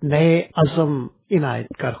 नए अज़म इनायत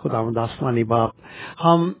कर। खुदावंद आसमानी बाप,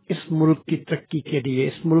 हम इस मुल्क की तरक्की के लिए,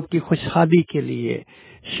 इस मुल्क की खुशहाली के लिए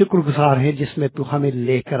शुक्रगुजार हैं जिसमें तू हमें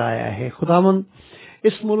लेकर आया है। खुदावंद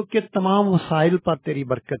इस मुल्क के तमाम वसाइल पर तेरी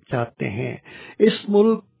बरकत चाहते हैं, इस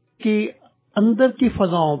मुल्क की अंदर की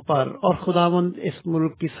फजाओं पर और खुदावंद इस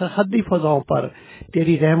मुल्क की सरहदी फजाओं पर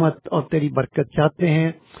तेरी रहमत और तेरी बरकत चाहते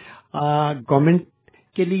हैं। गवर्नमेंट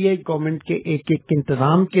के लिए, गवर्नमेंट के एक एक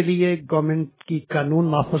इंतजाम के लिए, गवर्नमेंट की कानून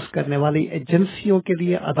नाफिज करने वाली एजेंसियों के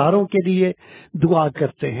लिए, अदारों के लिए दुआ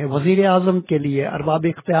करते हैं, वजीर आजम के लिए, अरबाब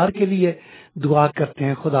इख्तियार के लिए दुआ करते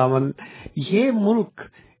हैं। खुदावन ये मुल्क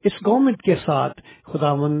इस गवर्नमेंट के साथ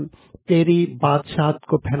खुदावन तेरी बादशाहत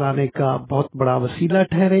को फैलाने का बहुत बड़ा वसीला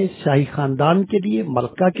ठहरे। शाही खानदान के लिए,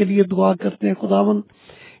 मलका के लिए दुआ करते हैं। खुदावन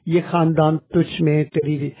ये खानदान तुझ में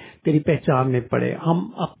तेरी पहचान में पड़े।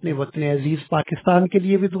 हम अपने वतन अजीज पाकिस्तान के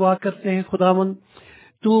लिए भी दुआ करते हैं। खुदावन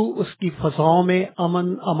तू उसकी फजाओं में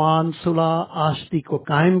अमन, अमान, सुलह, आशती को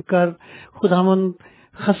कायम कर। खुदावन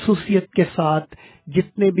खसूसियत के साथ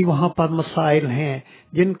जितने भी वहाँ पर मसाइल हैं,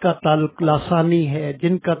 जिनका ताल्लुक लासानी है,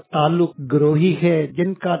 जिनका ताल्लुक ग्रोही है,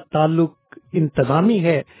 जिनका ताल्लुक इंतजामी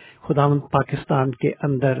है, खुदावन पाकिस्तान के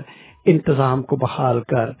अंदर इंतजाम को बहाल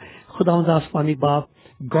कर। खुदावन आसमानी बाप,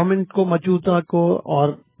 गवर्नमेंट को, मौजूदा को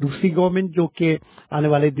और दूसरी गवर्नमेंट जो कि आने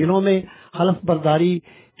वाले दिनों में हलफ बर्दारी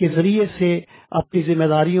के जरिए से अपनी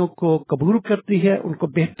जिम्मेदारियों को कबूल करती है, उनको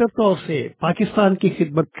बेहतर तौर से पाकिस्तान की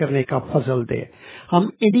खिदमत करने का फजल दे।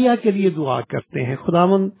 हम इंडिया के लिए दुआ करते हैं।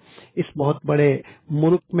 खुदावन इस बहुत बड़े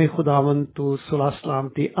मुल्क में खुदावन तू सुलह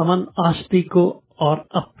सलामती, अमन, आशती को और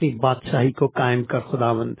अपनी बादशाही को कायम कर।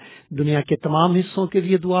 खुदावन दुनिया के तमाम हिस्सों के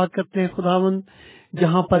लिए दुआ करते हैं। खुदावन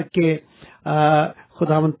जहाँ पर के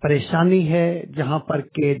खुदावन परेशानी है, जहाँ पर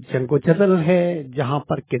के जंगो जदल है, जहाँ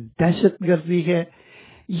पर के दहशत गर्दी है,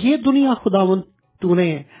 ये दुनिया खुदावन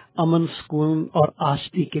तूने अमन, सुकून और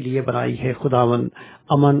आशती के लिए बनाई है। खुदावन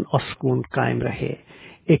अमन और सुकून कायम रहे।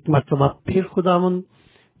 एक मरतबा फिर खुदावन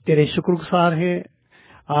तेरे शुक्रगुजार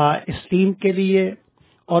हैं इस टीम के लिए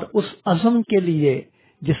और उस अज़म के लिए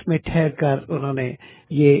जिसमें ठहर कर उन्होंने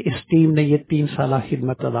इस टीम ने ये 3 साल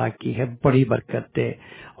खिदमत अदा की है। बड़ी बरकत दे।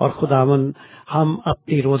 और खुदावन हम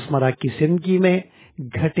अपनी रोजमर्रा की जिंदगी में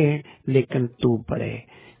घटें लेकिन तू बढ़े।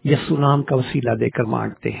 यसु नाम का वसीला देकर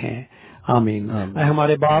मांगते हैं, आमीन।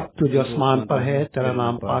 हमारे बाप तू जो आसमान पर है, तेरा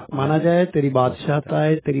नाम पाक माना जाए, तेरी बादशाहत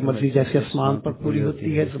आए, तेरी मर्जी जैसे आसमान पर पूरी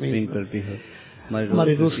होती है जमीन पर भी है।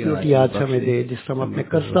 हमारी रोज की रोटी आज हमें दे, जिस हम अपने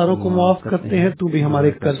कर्जदारों को माफ करते हैं, तू भी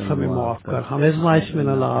हमारे कर्ज हमें माफ कर। हमें आज़माइश में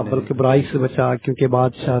न ला बल्कि बुराई से बचा, क्योंकि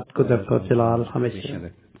बादशाहत कुदरत और जलाल हमेशा।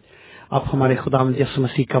 अब हमारे खुदा यसु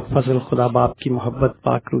मसीह का फजल, खुदा बाप की मोहब्बत,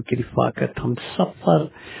 पाक रूह की रिफाकत हम सब पर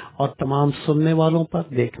और तमाम सुनने वालों पर,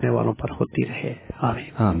 देखने वालों पर होती रहे।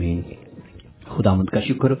 आमीन। आमीन। खुदावंद का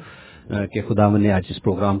शुक्र कि खुदावंद ने आज इस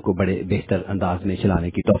प्रोग्राम को बड़े बेहतर अंदाज में चलाने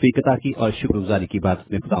की तौफीक अता की और शुक्रगुजारी की बात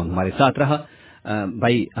में खुदावंद हमारे साथ रहा।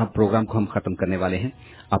 भाई अब प्रोग्राम को हम खत्म करने वाले हैं।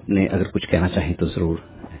 आपने अगर कुछ कहना चाहें तो जरूर।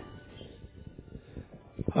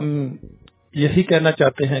 हम यही कहना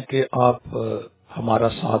चाहते हैं कि आप हमारा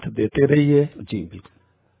साथ देते रहिए जी, बिल्कुल,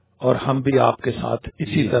 और हम भी आपके साथ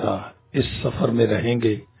इसी तरह इस सफर में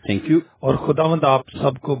रहेंगे। Thank you. और खुदावंद आप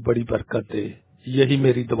सबको बड़ी बरकत दे। یہی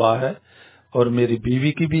میری دعا ہے اور میری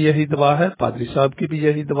بیوی کی بھی یہی دعا ہے, پادری صاحب کی بھی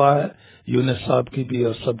یہی دعا ہے, یونس صاحب کی بھی,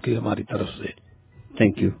 اور سب کی ہماری طرف سے.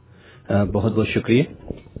 تھینک یو, بہت بہت شکریہ.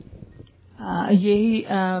 یہی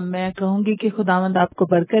میں کہوں گی کہ خداوند آپ کو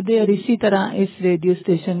برکت دے اور اسی طرح اس ریڈیو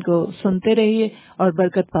اسٹیشن کو سنتے رہیے اور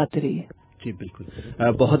برکت پاتے رہیے. جی بالکل,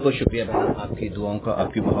 بہت بہت شکریہ بہن آپ کی دعاؤں کا,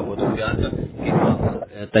 آپ کی محبت و پیار کا کہ آپ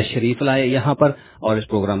تشریف لائے یہاں پر اور اس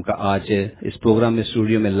پروگرام کا آج اس پروگرام میں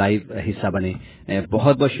اسٹوڈیو میں لائیو حصہ بنے.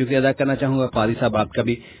 بہت بہت شکریہ ادا کرنا چاہوں گا قاری صاحب آپ کا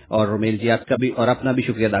بھی اور رومیل جی آپ کا بھی, اور اپنا بھی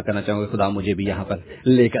شکریہ ادا کرنا چاہوں گا. خدا مجھے بھی یہاں پر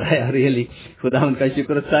لے کر آیا, ریئلی خدا ان کا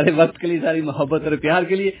شکر, سارے وقت کے لیے, ساری محبت اور پیار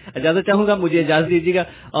کے لیے. اجازت چاہوں گا, مجھے اجازت دیجیے گا,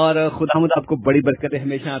 اور خدا آپ کو بڑی برکتیں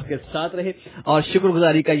ہمیشہ آپ کے ساتھ رہے. اور شکر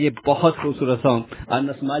گزاری کا یہ بہت خوبصورت سانگ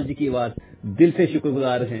انسمال جی کی آواز, دل سے شکر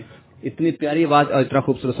گزار ہیں, اتنی پیاری آواز اور اتنا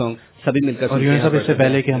خوبصورت سانگ سبھی مل کر. اور یونس صاحب اس سے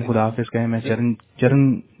پہلے کہ ہم خدا حافظ کہیں, میں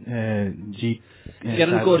چرن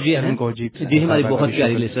کور جی ہماری بہت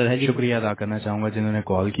پیاری لسنر ہے, شکریہ ادا کرنا چاہوں گا جنہوں نے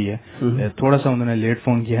کال کی ہے. تھوڑا سا انہوں نے لیٹ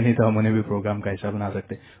فون کیا, نہیں تو ہم انہیں بھی پروگرام کا حصہ بنا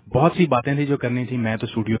سکتے. بہت سی باتیں تھی جو کرنی تھی, میں تو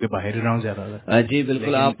اسٹوڈیو کے باہر رہا ہوں زیادہ. جی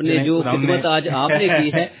بالکل, آپ نے جو خدمت آج آپ نے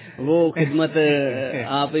کی ہے وہ خدمت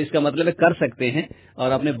آپ اس کا مطلب ہے کر سکتے ہیں,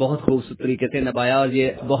 اور آپ نے بہت خوبصورت طریقے سے نبھایا. اور یہ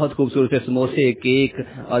بہت خوبصورت سموسے, کیک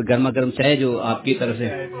اور گرما گرم چائے جو آپ کی طرف سے.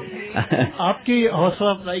 آپ کی حوصلہ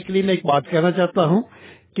افزائی کے لیے میں ایک بات کہنا چاہتا ہوں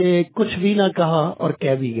کہ کچھ بھی نہ کہا اور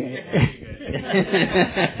کہہ بھی گئے.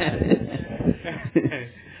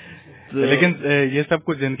 لیکن یہ سب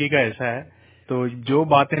کچھ زندگی کا ایسا ہے, تو جو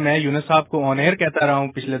باتیں میں یونس صاحب کو آن ایئر کہتا رہا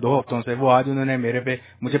ہوں پچھلے 2 ہفتوں سے, وہ آج انہوں نے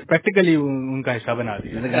مجھے پریکٹیکلی ان کا حصہ بنا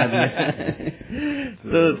دیا.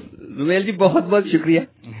 تو رومیل جی بہت بہت شکریہ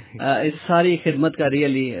اس ساری خدمت کا.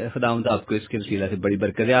 ریئلی خداوند آپ کو اس کے وسیلہ سے بڑی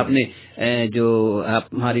برکت ہے. آپ نے جو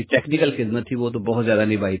ہماری ٹیکنیکل خدمت تھی وہ تو بہت زیادہ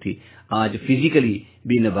نبھائی تھی, آج فزیکلی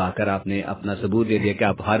بھی نبھا کر آپ نے اپنا ثبوت دے دیا کہ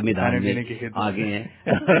آپ ہر میدان میں آگے ہیں,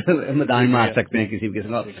 میدان مار سکتے ہیں کسی بھی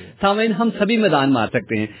قسم کا. سامعین ہم سبھی میدان مار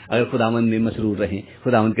سکتے ہیں اگر خداوند میں مسرور رہیں,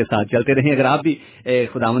 خداوند کے ساتھ چلتے رہیں. اگر آپ بھی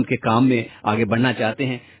خداوند کے کام میں آگے بڑھنا چاہتے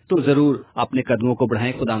ہیں تو ضرور اپنے قدموں کو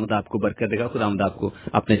بڑھائیں. خداوند آپ کو برکت دے گا, خداوند آپ کو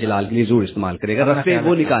اپنے جلال کے لیے ضرور استعمال کرے گا, راستے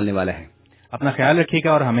وہ نکالنے والا ہے. اپنا خیال رکھیے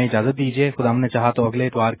گا اور ہمیں اجازت دیجیے. خداوند نے چاہا تو اگلے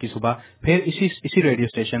اتوار کی صبح پھر اسی ریڈیو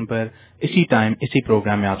اسٹیشن پر اسی ٹائم اسی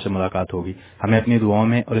پروگرام میں آپ سے ملاقات ہوگی. ہمیں اپنی دعاؤں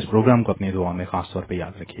میں اور اس پروگرام کو اپنی دعاؤں میں خاص طور پہ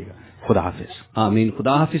یاد رکھیے گا. خدا حافظ. آمین.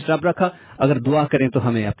 خدا حافظ. رب رکھا. اگر دعا کریں تو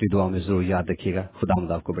ہمیں اپنی دعاؤں میں ضرور یاد رکھیے گا.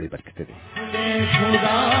 خداوند آپ کو بڑی برکت دے.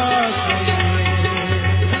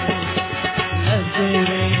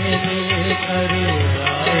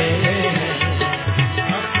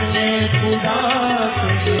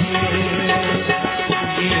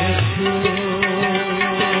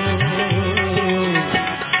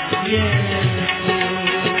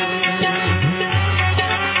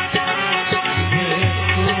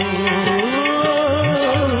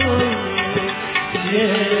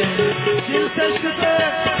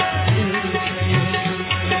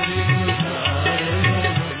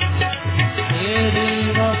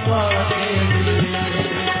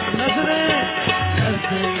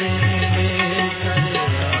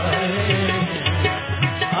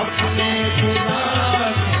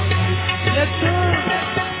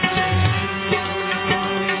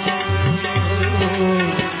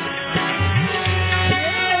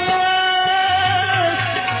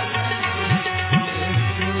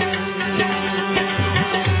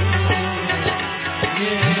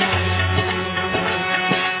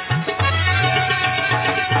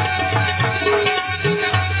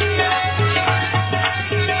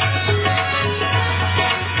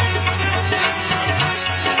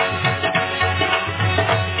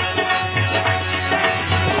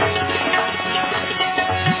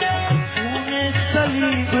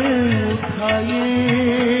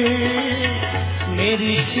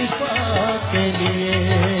 میری شفا کے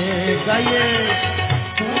لیے گائیے